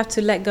think we have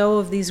to let go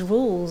of these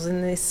rules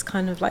and this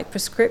kind of like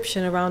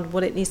prescription around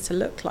what it needs to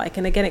look like.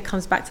 And again, it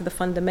comes back to the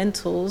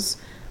fundamentals.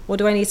 What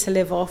do I need to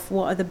live off?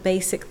 What are the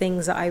basic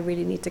things that I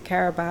really need to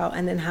care about?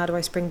 And then how do I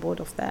springboard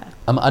off there?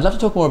 I'd love to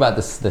talk more about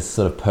this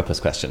sort of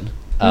purpose question.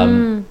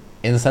 In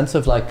the sense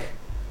of like,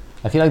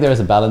 I feel like there is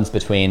a balance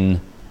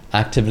between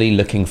actively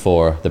looking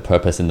for the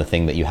purpose in the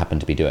thing that you happen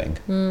to be doing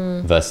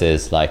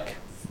versus like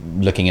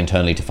looking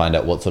internally to find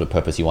out what sort of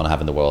purpose you want to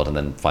have in the world and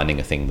then finding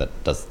a thing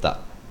that does that.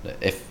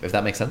 If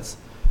that makes sense.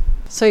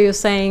 So you're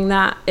saying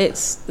that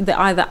it's the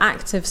either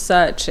active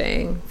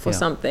searching for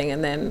something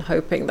and then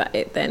hoping that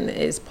it then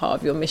is part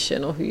of your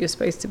mission or who you're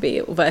supposed to be,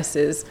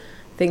 versus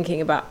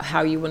thinking about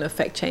how you want to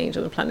affect change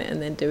on the planet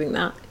and then doing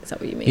that. Is that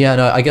what you mean? Yeah,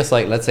 no, I guess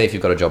like, let's say if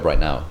you've got a job right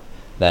now,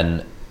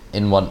 then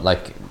in one,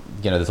 like,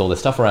 there's all this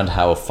stuff around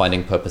how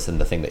finding purpose in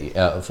the thing that you,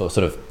 for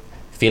sort of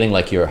feeling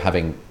like you're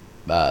having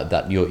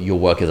that your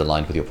work is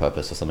aligned with your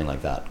purpose or something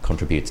like that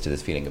contributes to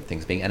this feeling of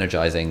things being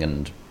energizing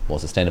and more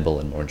sustainable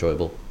and more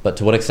enjoyable. But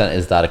to what extent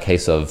is that a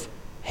case of,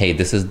 hey,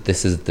 this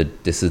is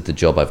the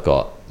job I've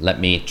got. Let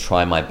me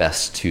try my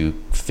best to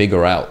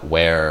figure out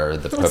where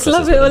the purpose is.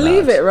 Love it or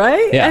leave it,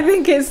 right? Yeah. I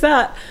think it's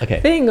that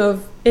thing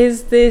of,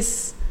 is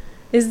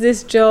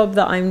this job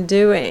that I'm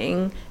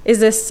doing, is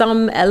there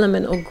some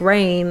element or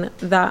grain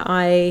that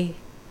I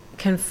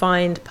can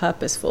find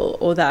purposeful,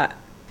 or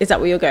is that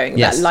where you're going?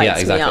 Yes, that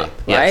lights me up,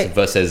 right? Yes,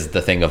 versus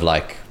the thing of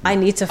like, I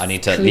need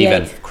to leave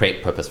and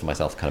create purpose for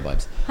myself kind of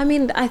vibes. I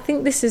mean, I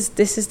think this is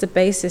the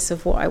basis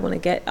of what I want to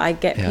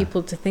get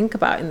people to think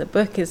about in the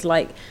book, is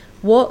like,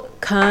 what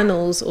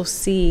kernels or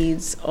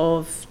seeds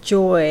of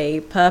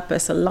joy,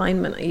 purpose,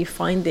 alignment are you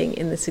finding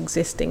in this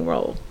existing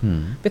role?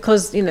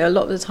 Because, a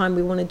lot of the time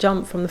we want to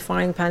jump from the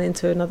frying pan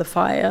into another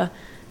fire,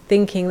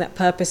 thinking that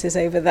purpose is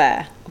over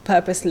there, or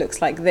purpose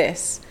looks like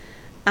this,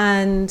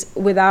 and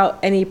without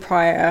any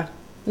prior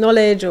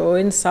knowledge or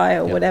insight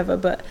or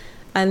whatever,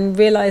 and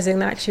realizing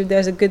that actually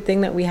there's a good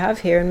thing that we have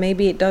here, and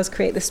maybe it does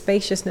create the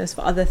spaciousness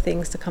for other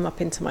things to come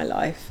up into my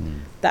life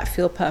that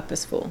feel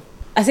purposeful.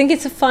 I think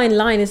it's a fine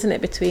line, isn't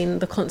it, between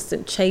the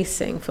constant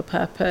chasing for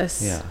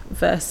purpose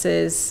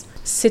versus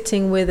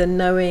sitting with and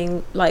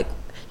knowing, like,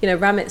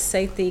 Ramit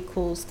Sethi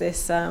calls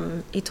this,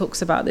 he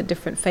talks about the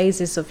different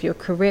phases of your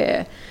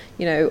career.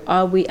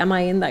 Am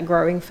I in that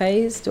growing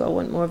phase? Do I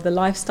want more of the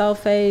lifestyle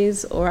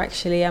phase? Or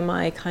actually am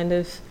I kind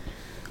of,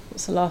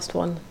 what's the last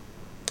one?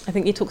 I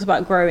think he talks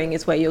about growing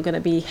is where you're going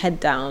to be head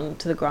down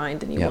to the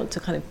grind, and you want to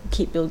kind of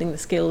keep building the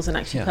skills, and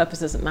actually purpose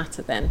doesn't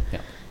matter then.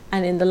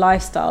 And in the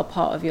lifestyle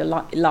part of your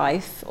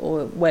life,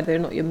 or whether or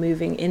not you're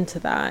moving into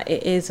that,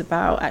 it is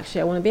about,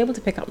 actually, I want to be able to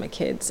pick up my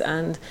kids,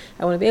 and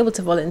I want to be able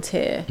to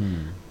volunteer.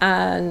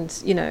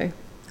 And,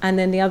 and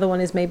then the other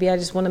one is, maybe I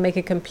just want to make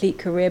a complete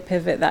career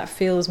pivot that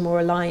feels more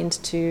aligned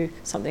to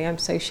something I'm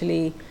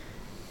socially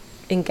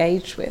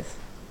engaged with.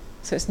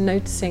 So it's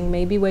noticing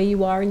maybe where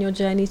you are in your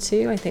journey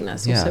too. I think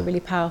that's also a really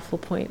powerful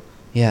point.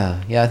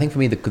 Yeah. I think for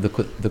me,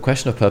 the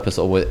question of purpose,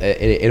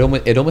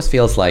 it almost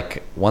feels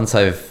like once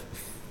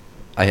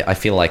I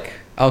feel like,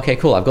 okay,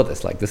 cool, I've got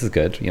this. Like, this is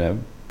good.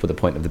 For the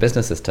point of the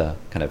business is to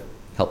kind of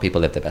help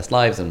people live their best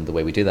lives, and the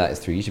way we do that is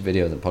through YouTube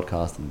videos and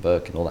podcasts and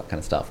book and all that kind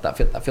of stuff.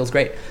 That feels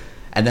great.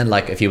 And then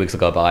like a few weeks will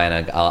go by,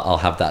 and I'll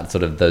have that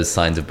sort of those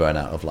signs of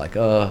burnout of like,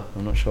 oh,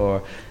 I'm not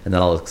sure, and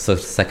then I'll sort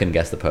of second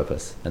guess the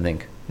purpose and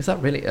think, is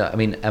that really?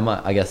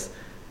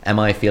 Am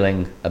I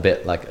feeling a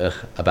bit like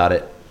about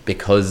it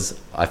because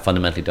I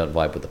fundamentally don't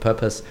vibe with the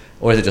purpose,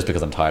 or is it just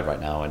because I'm tired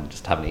right now and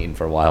just haven't eaten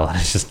for a while and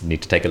I just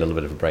need to take a little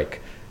bit of a break?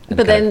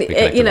 But then,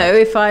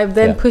 if I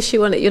then push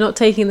you on it, you're not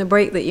taking the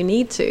break that you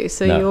need to.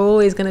 So you're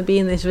always going to be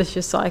in this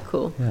vicious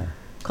cycle,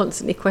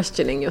 constantly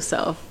questioning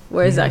yourself.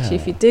 Whereas actually,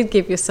 if you did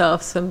give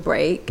yourself some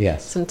break,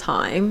 some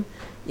time,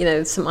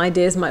 some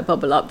ideas might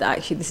bubble up that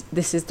actually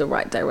this is the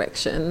right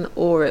direction.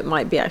 Or it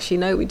might be, actually,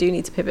 no, we do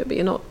need to pivot, but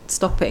you're not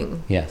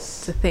stopping to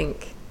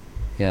think.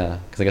 Yeah,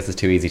 because I guess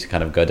it's too easy to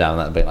kind of go down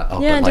that and be like,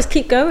 oh, and just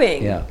keep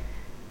going. Yeah.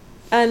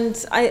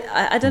 And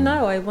I don't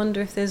know, I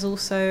wonder if there's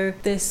also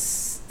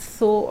this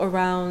thought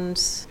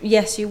around,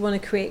 yes, you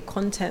want to create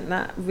content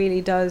that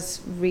really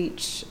does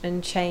reach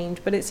and change,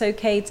 but it's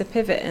okay to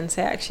pivot and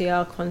say, actually,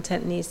 our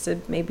content needs to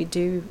maybe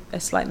do a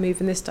slight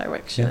move in this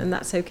direction, and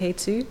that's okay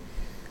too,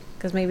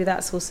 because maybe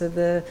that's also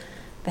the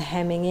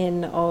hemming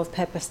in of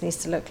purpose needs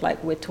to look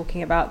like we're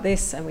talking about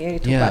this and we only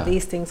talk about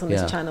these things on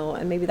this channel,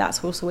 and maybe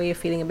that's also where you're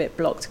feeling a bit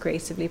blocked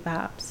creatively,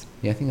 perhaps.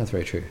 I think that's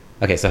very true.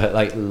 Okay, so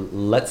like,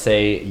 let's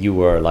say you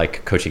were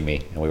like coaching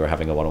me and we were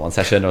having a one-on-one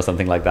session or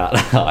something like that,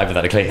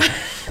 hypothetically,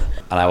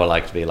 and I would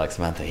like to be like,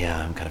 Samantha,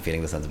 I'm kind of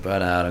feeling the sense of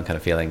burnout. I'm kind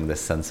of feeling this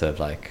sense of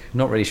like,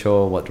 not really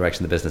sure what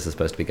direction the business is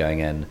supposed to be going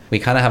in. We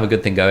kind of have a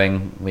good thing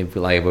going.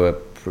 We're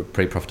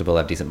pretty profitable,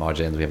 have decent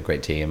margins, we have a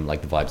great team,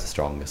 like the vibes are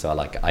strong. So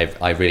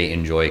I really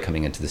enjoy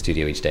coming into the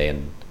studio each day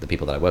and the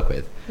people that I work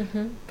with.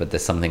 But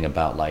there's something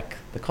about like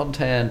the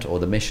content or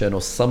the mission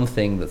or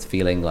something that's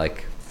feeling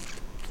like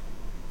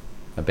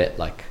a bit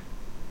like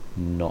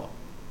not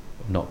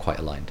quite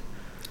aligned.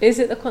 Is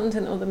it the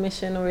content or the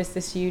mission, or is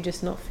this you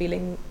just not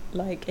feeling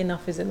like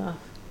enough is enough?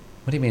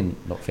 What do you mean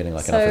not feeling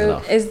like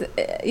enough is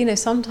enough?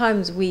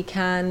 Sometimes we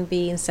can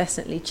be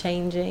incessantly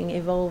changing,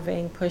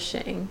 evolving,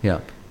 pushing.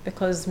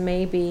 Because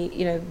maybe,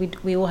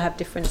 we all have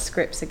different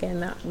scripts, again,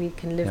 that we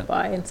can live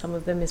by, and some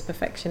of them is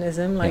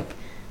perfectionism, like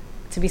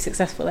to be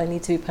successful I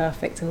need to be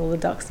perfect and all the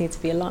ducks need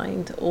to be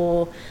aligned,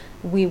 or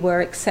we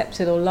were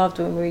accepted or loved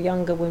when we were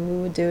younger, when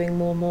we were doing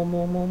more,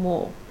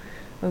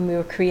 when we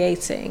were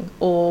creating,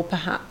 or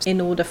perhaps in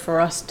order for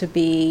us to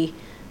be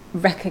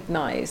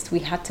recognized we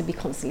had to be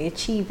constantly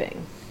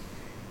achieving.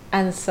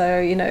 And so,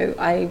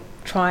 I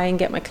try and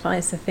get my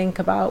clients to think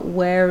about,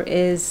 where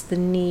is the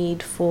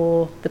need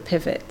for the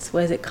pivot?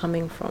 Where's it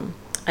coming from?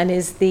 And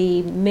is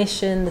the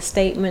mission, the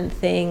statement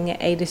thing,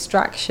 a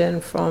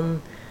distraction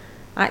from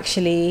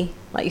actually,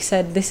 like you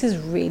said, this is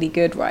really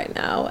good right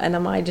now, and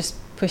am I just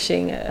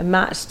pushing a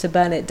match to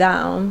burn it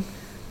down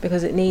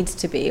because it needs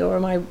to be,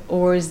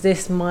 or is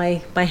this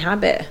my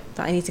habit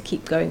that I need to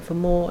keep going for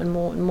more and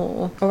more and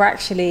more? Or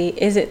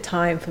actually, is it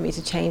time for me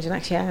to change, and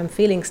actually I am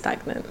feeling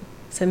stagnant?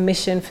 So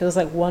mission feels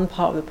like one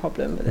part of the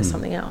problem, but there's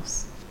something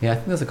else. Yeah, I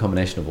think there's a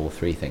combination of all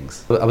three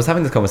things. I was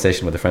having this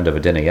conversation with a friend over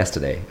dinner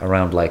yesterday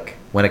around like,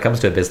 when it comes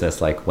to a business,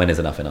 like when is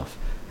enough enough?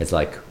 It's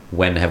like,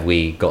 when have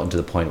we gotten to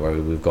the point where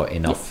we've got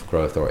enough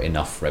growth or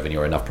enough revenue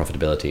or enough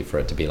profitability for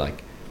it to be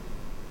like,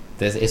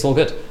 it's all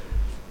good.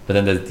 But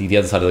then the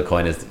other side of the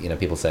coin is,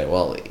 people say,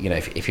 well,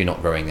 if you're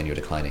not growing, then you're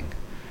declining.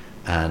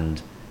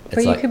 And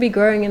but you could be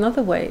growing in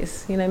other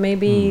ways.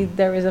 Maybe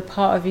there is a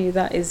part of you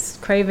that is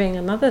craving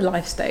another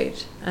life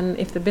stage. And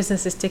if the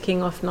business is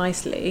ticking off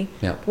nicely,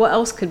 what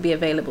else could be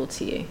available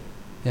to you?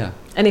 Yeah.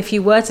 And if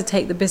you were to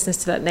take the business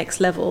to that next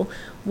level,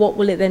 what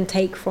will it then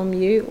take from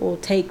you or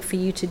take for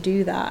you to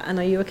do that? And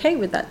are you okay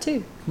with that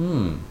too?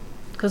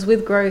 Because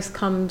with growth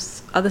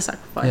comes other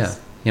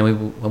sacrifice. Yeah.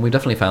 We've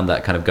definitely found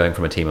that kind of going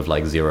from a team of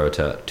like 0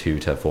 to 2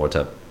 to 4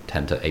 to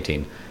 10 to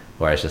 18,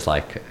 where it's just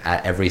like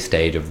at every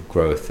stage of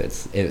growth,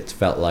 it's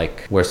felt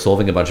like we're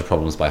solving a bunch of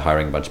problems by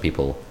hiring a bunch of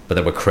people, but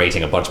then we're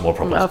creating a bunch more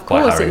problems by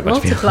hiring a bunch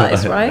of people. Of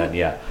course, it multiplies, right?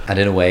 And and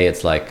in a way,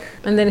 it's like...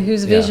 And then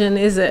whose vision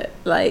is it?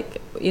 Like,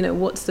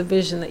 what's the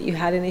vision that you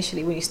had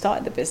initially when you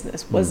started the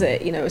business? Was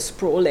it, a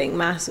sprawling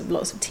mass of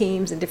lots of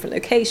teams in different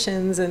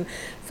locations and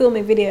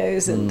filming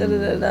videos and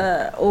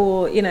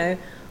or,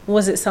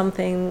 was it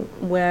something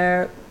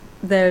where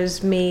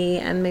there's me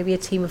and maybe a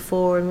team of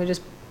 4 and we're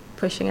just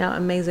pushing out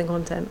amazing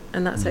content,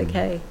 and that's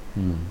okay.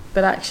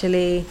 But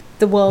actually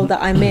the world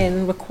that I'm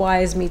in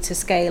requires me to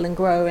scale and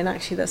grow, and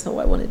actually that's not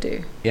what I want to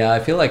do. I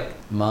feel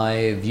like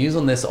my views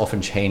on this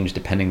often change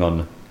depending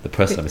on the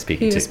person I'm speaking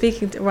to. Who you're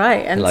speaking to,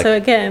 right? And so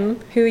again,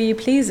 who are you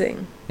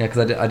pleasing? Because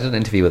I did an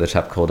interview with a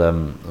chap called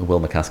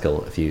Will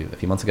McCaskill a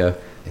few months ago.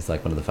 He's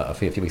like a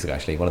few weeks ago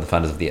actually, one of the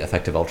founders of the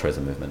effective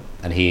altruism movement,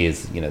 and he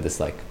is this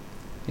like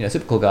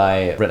super cool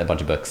guy, written a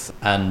bunch of books,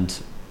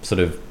 and sort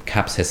of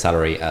caps his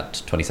salary at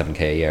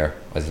 27k a year,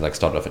 as he like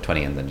started off at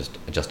 20 and then just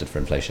adjusted for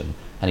inflation,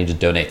 and he just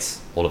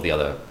donates all of the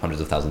other hundreds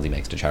of thousands he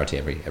makes to charity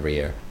every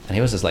year. And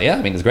he was just like,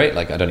 it's great,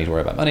 like I don't need to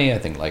worry about money, I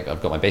think like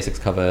I've got my basics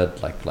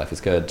covered, like life is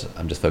good,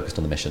 I'm just focused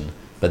on the mission.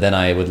 But then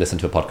I would listen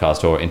to a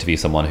podcast or interview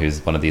someone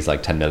who's one of these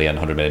like $10 million,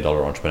 $100 million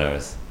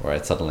entrepreneurs, where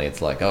it's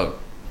like,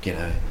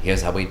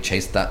 here's how we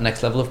chase that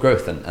next level of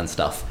growth and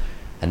stuff.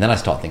 And then I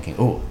start thinking,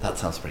 that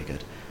sounds pretty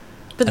good.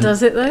 But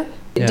does it though?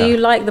 Yeah. Do you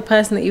like the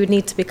person that you would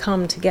need to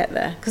become to get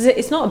there? Because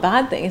it's not a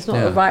bad thing, it's not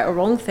a right or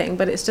wrong thing,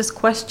 but it's just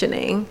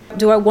questioning,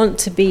 do I want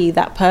to be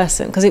that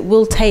person? Because it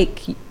will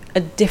take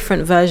a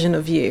different version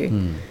of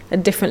you, a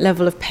different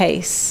level of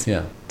pace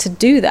to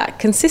do that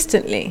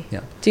consistently.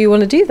 Do you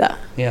want to do that?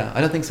 I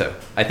don't think so.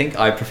 I think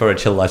I prefer a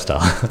chill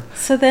lifestyle.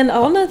 So then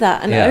honor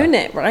that and own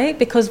it, right?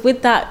 Because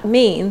with that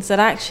means that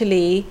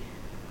actually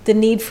the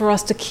need for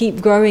us to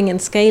keep growing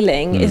and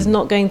scaling is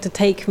not going to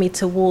take me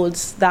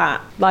towards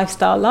that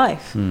lifestyle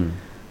life.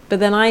 But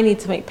then I need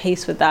to make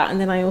pace with that, and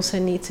then I also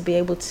need to be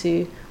able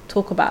to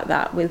talk about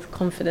that with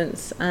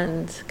confidence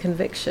and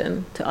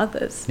conviction to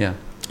others.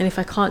 And if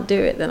I can't do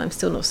it, then I'm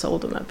still not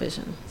sold on that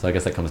vision. So I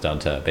guess that comes down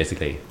to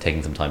basically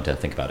taking some time to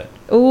think about it.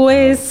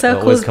 Always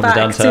circles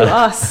back to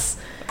us.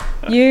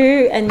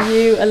 You and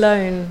you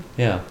alone.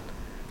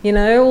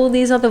 All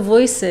these other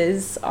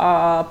voices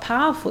are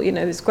powerful.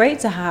 It's great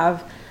to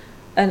have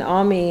an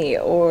army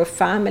or a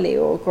family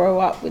or grow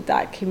up with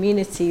that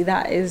community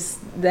that is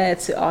there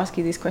to ask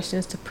you these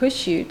questions, to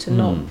push you to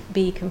not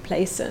be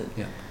complacent.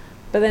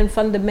 But then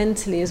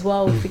fundamentally as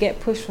well, if you get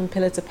pushed from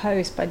pillar to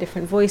post by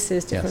different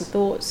voices, different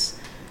thoughts,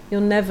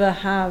 you'll never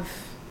have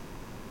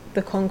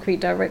the concrete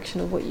direction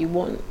of what you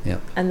want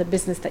and the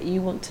business that you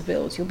want to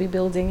build. You'll be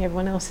building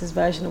everyone else's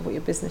version of what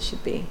your business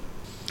should be.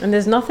 And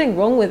there's nothing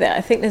wrong with it.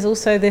 I think there's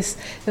also there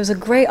was a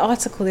great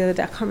article the other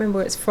day, I can't remember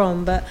where it's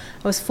from, but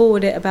I was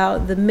forwarded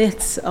about the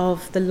myths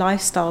of the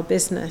lifestyle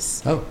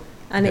business.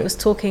 And it was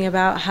talking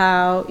about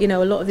how, a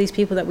lot of these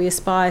people that we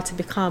aspire to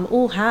become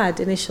all had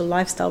initial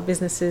lifestyle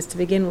businesses to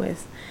begin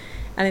with.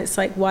 And it's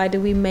like, why do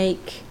we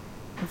make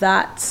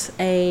that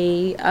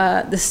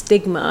the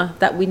stigma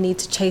that we need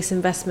to chase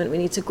investment, we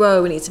need to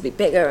grow, we need to be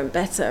bigger and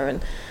better?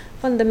 And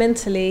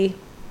fundamentally,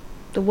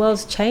 the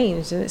world's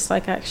changed, and it's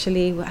like,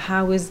 actually,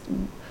 how is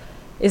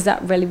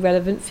that really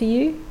relevant for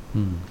you?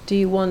 Do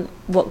you want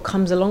what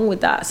comes along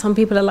with that? Some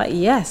people are like,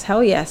 yes,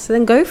 hell yes, so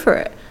then go for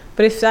it.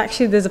 But if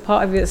actually there's a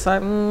part of you that's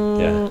like,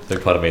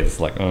 big part of me that's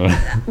like,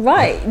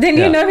 right, then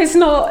it's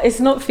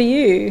not for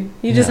you.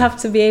 You just have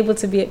to be able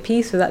to be at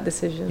peace with that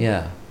decision.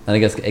 And I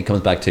guess it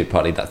comes back to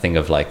partly that thing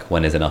of like,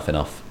 when is enough?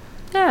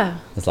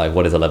 It's like,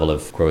 what is a level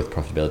of growth,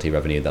 profitability,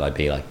 revenue that I'd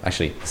be like,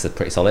 actually, this is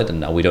pretty solid, and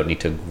now we don't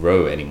need to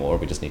grow anymore,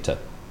 we just need to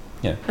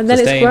and then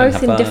it's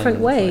growth in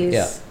different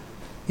ways.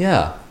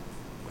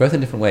 Growth in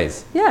different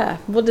ways.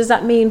 What does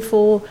that mean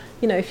for,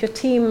 if your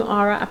team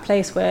are at a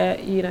place where,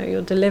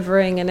 you're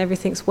delivering and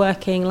everything's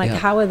working, like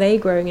how are they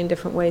growing in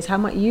different ways? How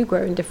might you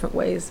grow in different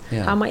ways?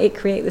 How might it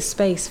create the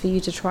space for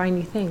you to try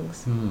new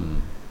things?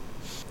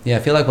 I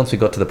feel like once we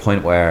got to the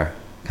point where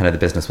kind of the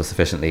business was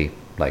sufficiently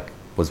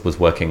was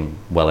working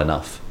well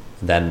enough,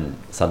 then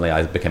suddenly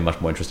I became much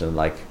more interested in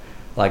like,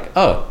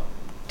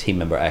 team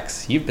member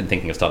X, you've been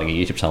thinking of starting a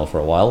YouTube channel for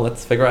a while,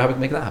 let's figure out how we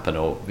can make that happen,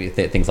 or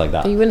things like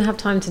that. But you wouldn't have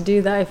time to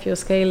do that if you're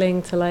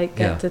scaling to like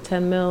get to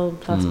 10 mil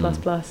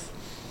plus.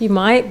 You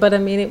might, but I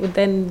mean, it would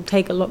then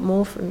take a lot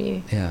more from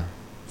you. Yeah.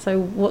 So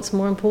what's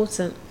more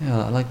important?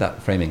 Yeah, I like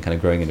that framing, kind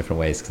of growing in different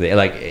ways, because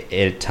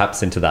it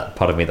taps into that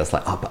part of me that's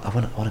like, oh, but I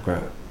want to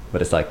grow.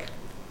 But it's like,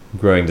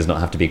 growing does not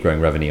have to be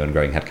growing revenue and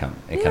growing headcount.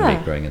 It can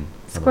be growing in.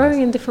 It's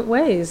growing in different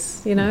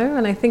ways, you know.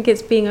 And I think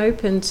it's being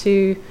open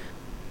to,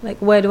 like,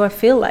 where do I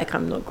feel like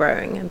I'm not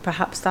growing? And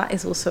perhaps that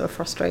is also a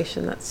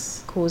frustration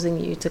that's causing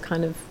you to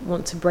kind of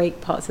want to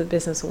break parts of the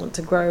business or want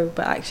to grow,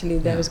 but actually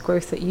there is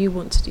growth that you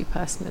want to do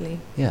personally.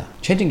 Yeah.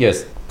 Changing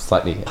gears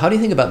slightly, how do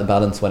you think about the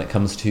balance when it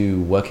comes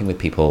to working with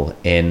people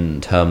in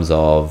terms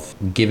of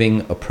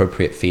giving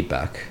appropriate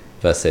feedback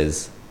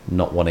versus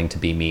not wanting to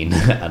be mean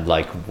and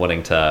like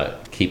wanting to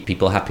keep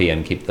people happy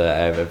and keep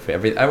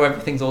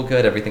everything's all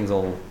good, everything's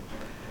all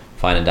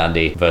fine and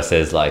dandy,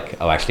 versus like,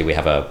 oh, actually we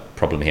have a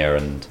problem here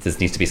and there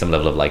needs to be some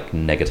level of like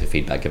negative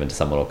feedback given to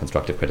someone, or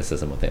constructive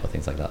criticism, or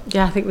things like that?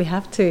 Yeah, I think we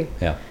have to.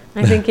 Yeah.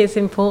 I think it's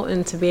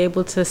important to be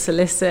able to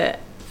solicit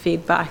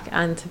feedback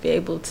and to be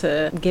able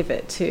to give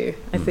it too.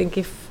 I think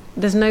if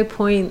there's no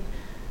point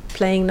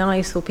playing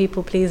nice or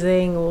people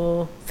pleasing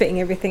or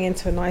fitting everything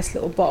into a nice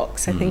little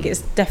box, I think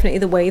it's definitely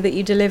the way that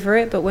you deliver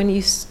it. But when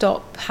you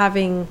stop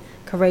having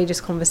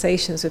courageous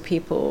conversations with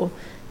people,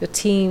 your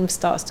team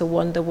starts to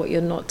wonder what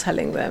you're not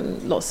telling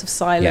them. Lots of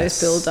silos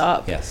build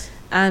up. Yes.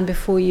 And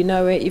before you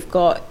know it, you've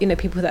got, you know,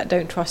 people that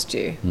don't trust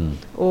you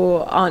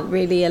or aren't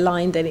really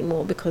aligned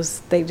anymore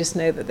because they just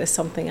know that there's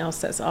something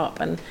else that's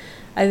up. And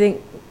I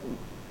think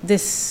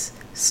this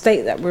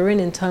state that we're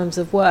in terms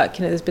of work,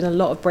 you know, there's been a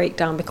lot of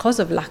breakdown because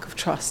of lack of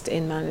trust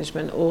in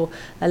management, or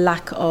a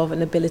lack of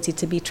an ability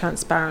to be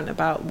transparent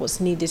about what's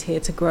needed here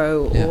to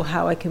grow or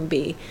how I can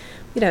be.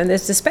 You know, and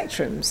there's the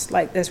spectrums,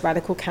 like there's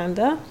radical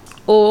candor,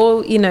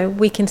 or, you know,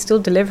 we can still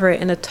deliver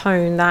it in a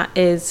tone that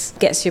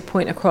gets your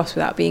point across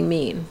without being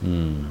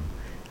mean.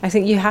 I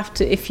think you have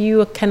to, if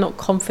you cannot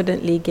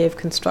confidently give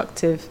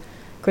constructive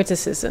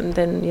criticism,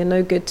 then you're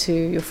no good to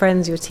your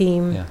friends, your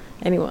team,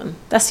 anyone.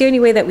 That's the only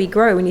way that we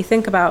grow. When you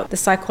think about the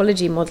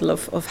psychology model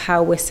of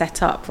how we're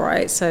set up,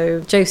 right?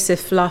 So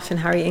Joseph Luff and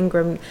Harry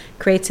Ingram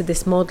created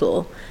this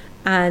model,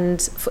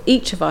 and for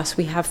each of us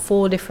we have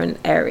 4 different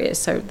areas.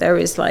 So there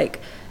is like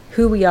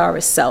who we are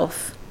as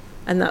self,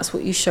 and that's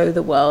what you show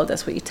the world,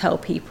 that's what you tell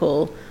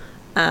people,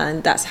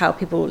 and that's how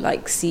people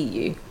like see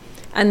you.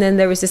 And then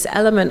there is this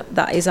element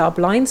that is our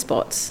blind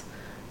spots,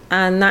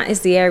 and that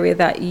is the area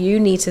that you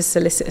need to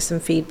solicit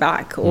some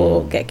feedback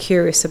or get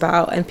curious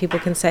about. And people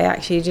can say,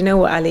 actually, do you know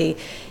what, Ali,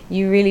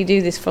 you really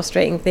do this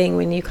frustrating thing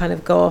when you kind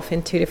of go off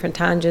in 2 different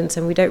tangents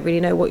and we don't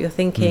really know what you're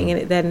thinking, and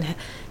it then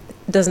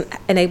doesn't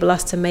enable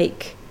us to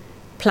make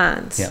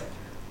plans.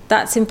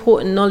 That's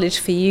important knowledge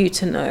for you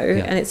to know,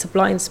 and it's a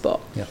blind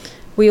spot.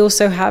 We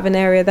also have an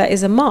area that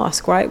is a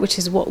mask, right, which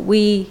is what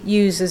we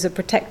use as a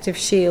protective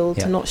shield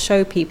to not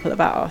show people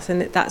about us,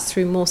 and that's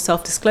through more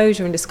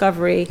self-disclosure and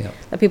discovery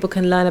that people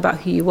can learn about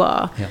who you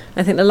are.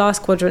 I think the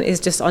last quadrant is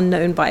just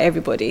unknown by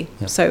everybody,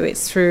 so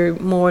it's through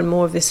more and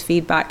more of this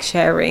feedback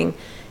sharing,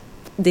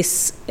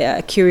 this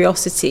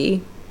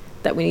curiosity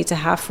that we need to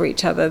have for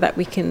each other, that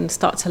we can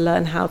start to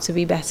learn how to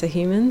be better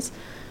humans.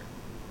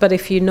 But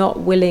if you're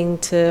not willing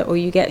to, or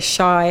you get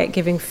shy at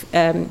giving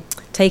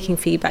taking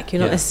feedback,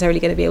 you're not necessarily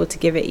going to be able to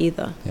give it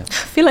either. I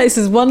feel like this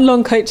is one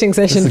long coaching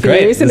session for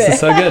you, isn't it? This is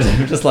so good.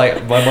 I'm just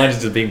like, my mind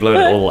is just being blown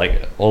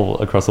all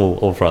across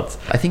all fronts.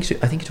 I think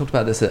you talked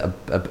about this a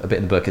bit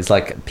in the book. It's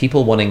like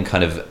people wanting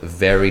kind of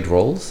varied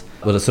roles,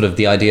 but sort of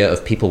the idea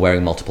of people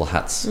wearing multiple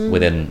hats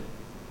within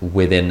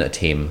a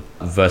team,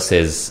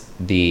 versus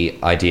the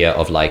idea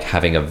of like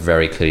having a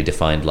very clearly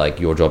defined,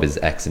 like, your job is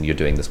X and you're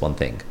doing this one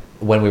thing.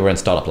 When we were in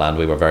startup land,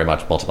 we were very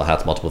much multiple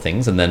hats, multiple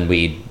things. And then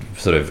we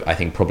sort of, I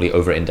think, probably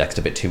over-indexed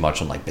a bit too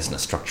much on like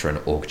business structure and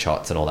org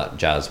charts and all that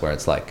jazz, where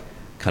it's like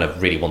kind of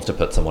really wants to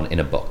put someone in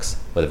a box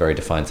with a very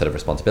defined set of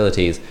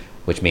responsibilities,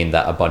 which mean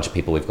that a bunch of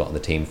people we've got on the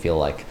team feel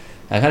like,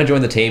 I kind of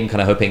joined the team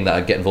kind of hoping that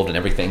I'd get involved in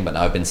everything, but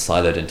now I've been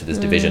siloed into this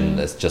division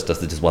that's just does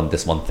this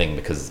one thing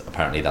because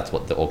apparently that's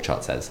what the org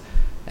chart says.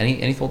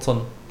 Any thoughts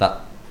on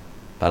that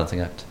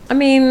balancing act? I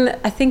mean,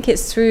 I think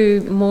it's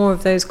through more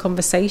of those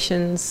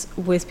conversations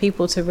with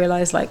people to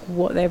realize like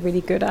what they're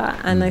really good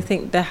at. And I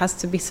think there has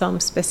to be some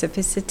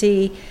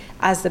specificity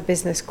as the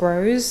business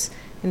grows,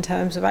 in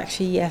terms of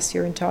actually, yes,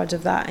 you're in charge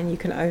of that and you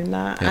can own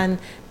that and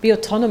be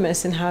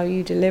autonomous in how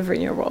you deliver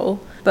in your role.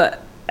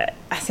 But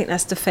I think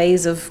that's the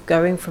phase of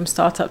going from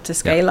startup to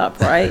scale up,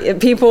 right?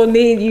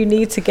 You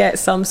need to get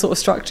some sort of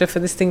structure for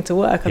this thing to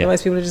work.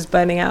 Otherwise people are just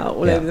burning out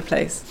all over the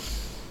place.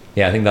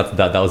 Yeah, I think that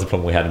was the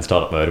problem we had in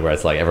startup mode, where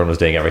it's like everyone was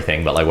doing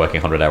everything but like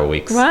working 100-hour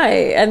weeks.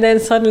 Right, and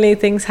then suddenly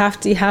things have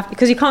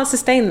because you can't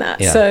sustain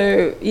that.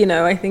 So, you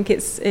know, I think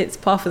it's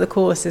part of the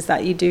course is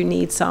that you do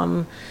need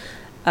some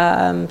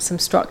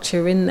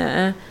structure in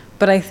there.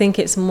 But I think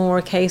it's more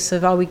a case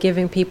of, are we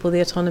giving people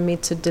the autonomy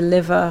to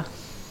deliver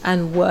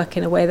and work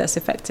in a way that's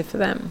effective for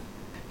them?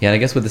 Yeah, and I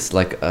guess with this,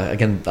 like,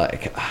 again,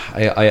 like,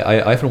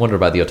 I often wonder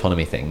about the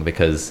autonomy thing,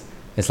 because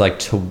it's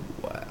like,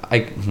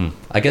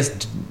 I guess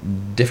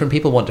different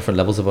people want different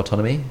levels of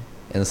autonomy,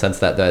 in the sense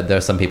that there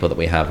are some people that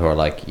we have who are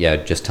like, yeah,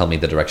 just tell me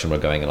the direction we're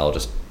going and I'll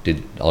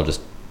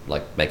just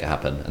like make it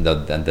happen. And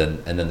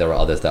then there are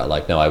others that are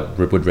like, no, I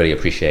would really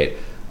appreciate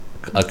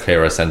a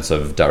clearer sense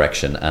of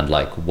direction and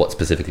like what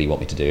specifically you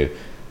want me to do,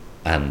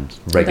 and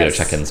regular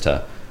check-ins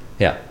to,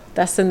 yeah.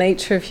 That's the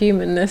nature of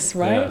humanness,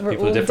 right? Yeah, we're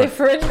all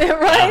different,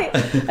 right?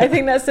 I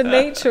think that's the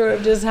nature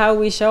of just how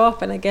we show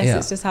up, and I guess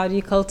it's just how do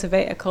you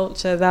cultivate a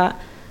culture that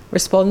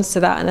responds to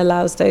that and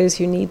allows those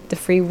who need the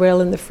free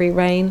will and the free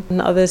reign, and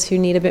others who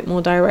need a bit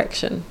more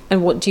direction.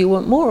 And what do you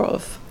want more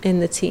of in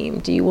the team?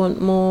 Do you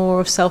want more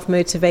of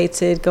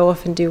self-motivated, go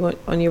off and do it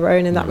on your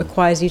own, and that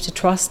requires you to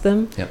trust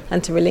them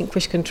and to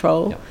relinquish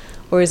control?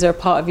 Or is there a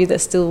part of you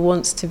that still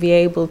wants to be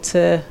able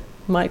to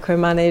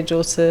micromanage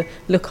or to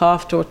look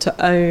after or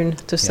to own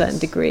to a certain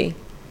degree?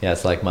 Yeah,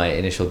 it's like my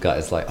initial gut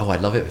is like, oh, I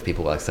love it if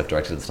people were like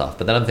self-directed and stuff.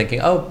 But then I'm thinking,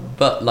 oh,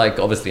 but like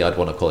obviously I'd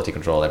want to quality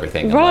control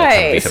everything. And,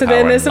 right. Like, so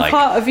then there's a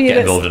part of you get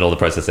involved in all the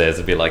processes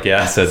and be like,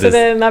 yeah. So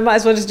then I might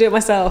as well just do it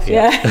myself.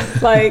 Yeah.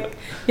 Like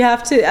you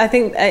have to. I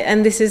think,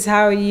 and this is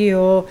how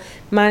your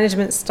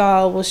management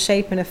style will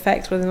shape and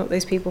affect whether or not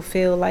those people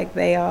feel like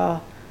they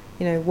are,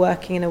 you know,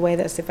 working in a way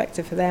that's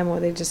effective for them, or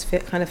they just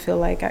kind of feel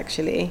like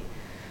actually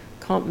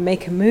can't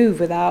make a move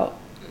without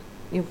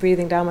you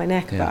breathing down my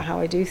neck about how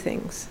I do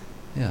things.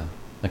 Yeah.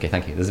 Okay,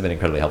 thank you. This has been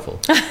incredibly helpful.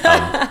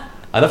 I'd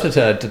love to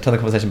turn the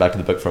conversation back to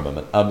the book for a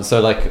moment.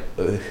 So, like,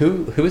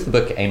 who is the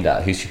book aimed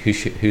at?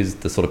 Who's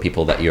the sort of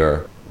people that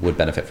would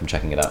benefit from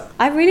checking it out?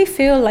 I really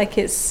feel like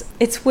it's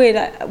weird.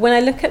 When I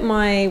look at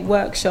my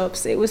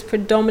workshops, it was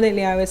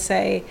predominantly, I would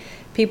say,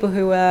 people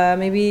who were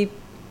maybe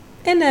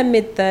in their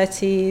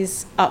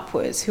mid-30s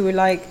upwards, who were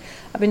like,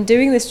 I've been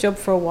doing this job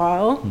for a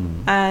while,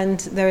 and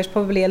there is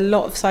probably a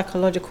lot of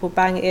psychological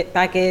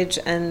baggage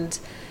and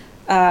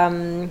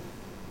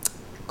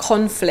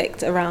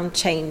conflict around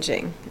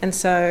changing. And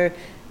so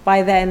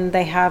by then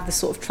they have the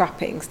sort of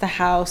trappings, the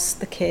house,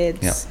 the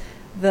kids,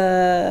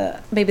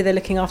 maybe they're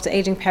looking after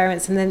aging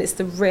parents, and then it's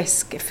the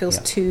risk. It feels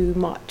too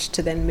much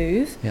to then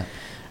move.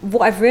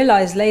 What I've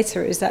realized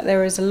later is that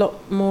there is a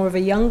lot more of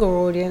a younger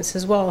audience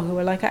as well, who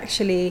are like,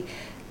 actually,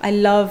 I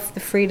love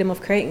the freedom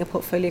of creating a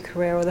portfolio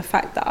career, or the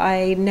fact that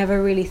I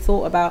never really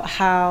thought about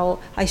how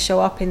I show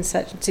up in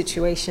certain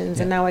situations,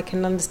 and now I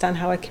can understand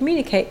how I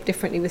communicate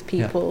differently with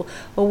people,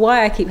 or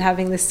why I keep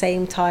having the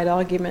same tired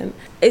argument.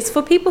 It's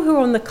for people who are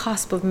on the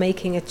cusp of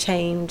making a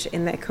change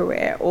in their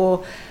career,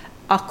 or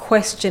are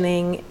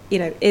questioning, you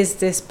know, is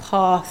this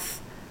path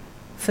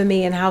for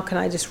me, and how can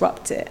I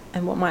disrupt it,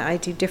 and what might I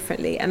do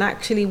differently, and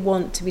actually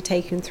want to be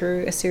taken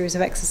through a series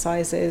of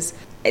exercises.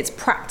 It's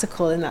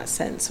practical in that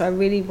sense. So I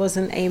really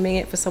wasn't aiming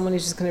it for someone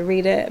who's just going to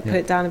read it, put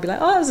it down and be like,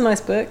 oh, that was a nice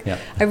book.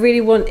 I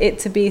really want it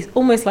to be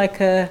almost like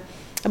a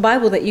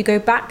Bible that you go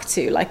back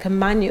to, like a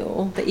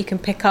manual that you can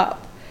pick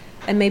up,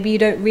 and maybe you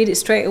don't read it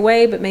straight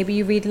away, but maybe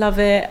you love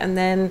it, and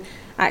then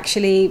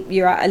actually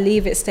you're at a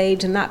leave it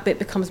stage and that bit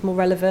becomes more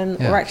relevant,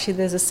 or actually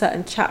there's a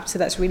certain chapter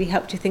that's really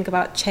helped you think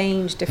about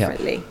change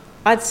differently.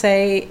 I'd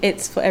say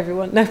it's for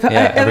everyone. No, but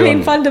I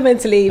mean,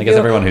 fundamentally, I guess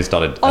everyone who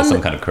started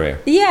some kind of career.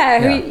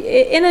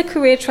 In a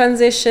career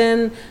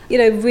transition, you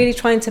know, really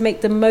trying to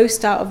make the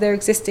most out of their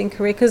existing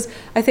career. Because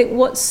I think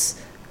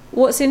what's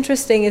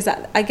interesting is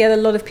that I get a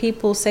lot of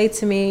people say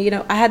to me, you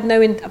know, I have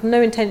no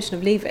intention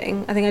of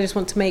leaving. I think I just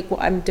want to make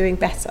what I'm doing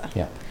better.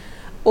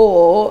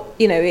 Or,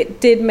 you know, it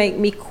did make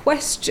me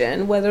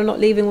question whether or not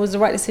leaving was the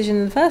right decision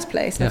in the first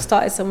place. And I've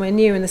started somewhere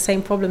new, and the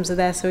same problems are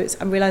there. So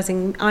I'm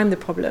realizing I'm the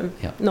problem,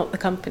 not the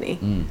company.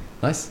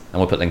 Nice. And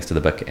we'll put links to the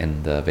book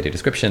in the video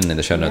description, in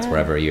the show notes,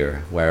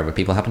 wherever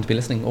people happen to be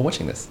listening or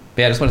watching this.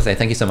 But yeah, I just want to say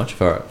thank you so much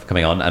for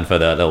coming on, and for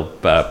the little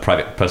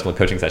private personal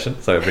coaching session.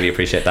 So I really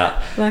appreciate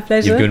that. My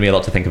pleasure. You've given me a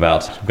lot to think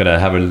about. I'm going to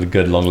have a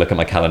good long look at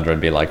my calendar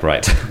and be like,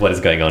 right, what is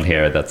going on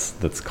here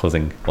that's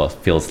causing, well,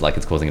 feels like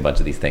it's causing a bunch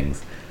of these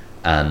things.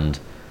 And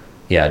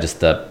yeah, just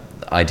the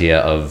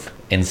idea of,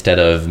 instead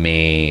of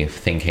me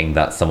thinking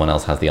that someone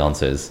else has the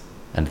answers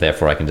and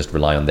therefore I can just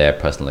rely on their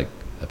personal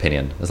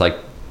opinion, it's like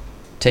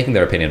taking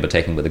their opinion, but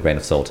taking it with a grain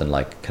of salt, and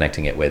like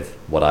connecting it with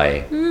what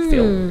I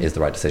feel is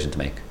the right decision to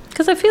make.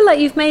 Because I feel like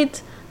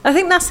I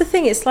think that's the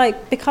thing, it's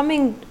like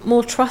becoming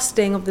more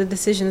trusting of the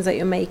decisions that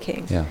you're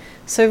making.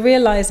 So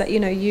realize that, you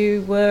know,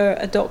 you were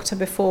a doctor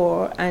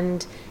before,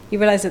 and you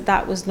realize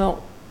that was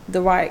not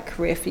the right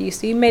career for you,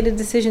 so you made a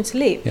decision to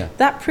leave.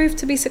 That proved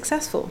to be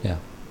successful.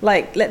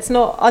 Like, let's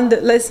not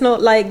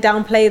like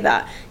downplay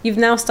that. You've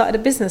now started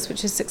a business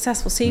which is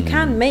successful, so you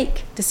can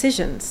make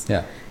decisions.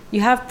 You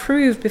have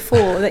proved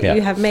before that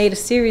you have made a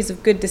series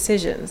of good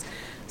decisions.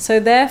 So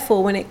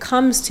therefore, when it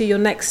comes to your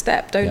next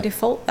step, don't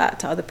default that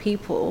to other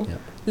people.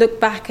 Look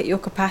back at your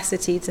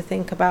capacity to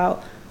think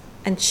about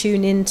and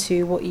tune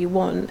into what you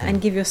want,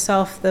 and give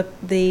yourself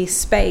the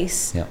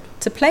space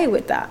to play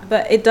with that.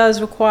 But it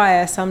does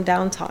require some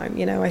downtime.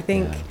 You know, I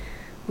think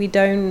we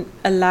don't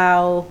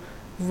allow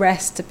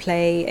rest to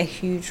play a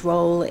huge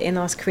role in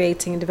us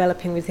creating and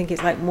developing. We think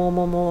it's like more,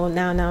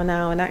 now.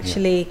 And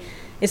actually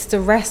it's the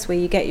rest where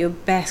you get your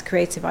best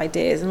creative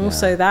ideas. And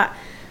also that,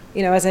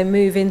 you know, as I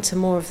move into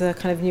more of the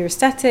kind of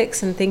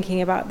neuroaesthetics and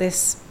thinking about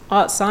this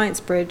art science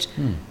bridge,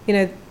 you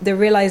know, the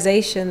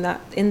realization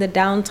that in the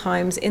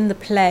downtimes, in the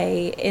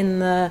play, in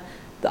the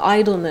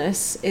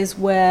idleness is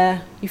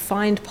where you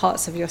find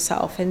parts of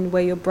yourself and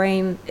where your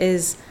brain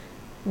is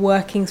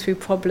working through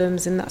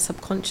problems in that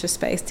subconscious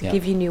space to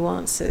give you new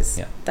answers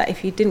that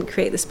if you didn't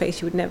create the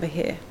space you would never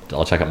hear.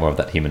 I'll check out more of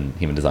that human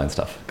design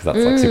stuff because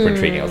that's like super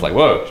intriguing. I was like,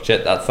 whoa,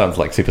 shit, that sounds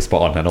like super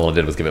spot on, and all I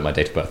did was give it my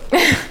date of birth.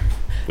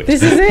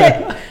 This is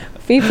it.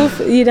 People,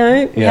 you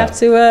know, we have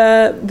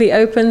to be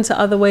open to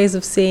other ways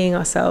of seeing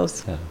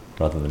ourselves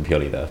rather than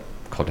purely the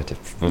cognitive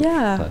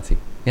fancy.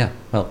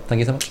 Well, thank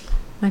you so much.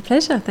 My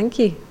pleasure. Thank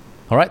you.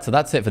 All right, so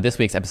that's it for this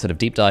week's episode of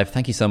Deep Dive.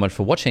 Thank you so much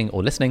for watching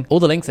or listening. All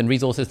the links and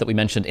resources that we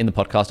mentioned in the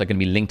podcast are going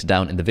to be linked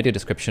down in the video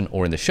description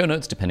or in the show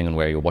notes, depending on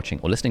where you're watching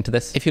or listening to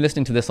this. If you're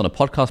listening to this on a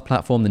podcast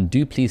platform, then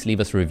do please leave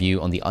us a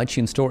review on the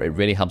iTunes store. It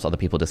really helps other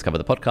people discover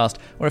the podcast.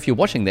 Or if you're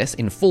watching this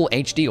in full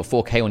HD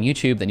or 4K on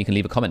YouTube, then you can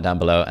leave a comment down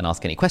below and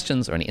ask any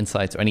questions or any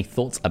insights or any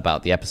thoughts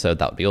about the episode.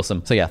 That would be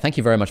awesome. So yeah, thank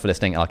you very much for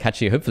listening. I'll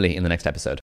catch you hopefully in the next episode.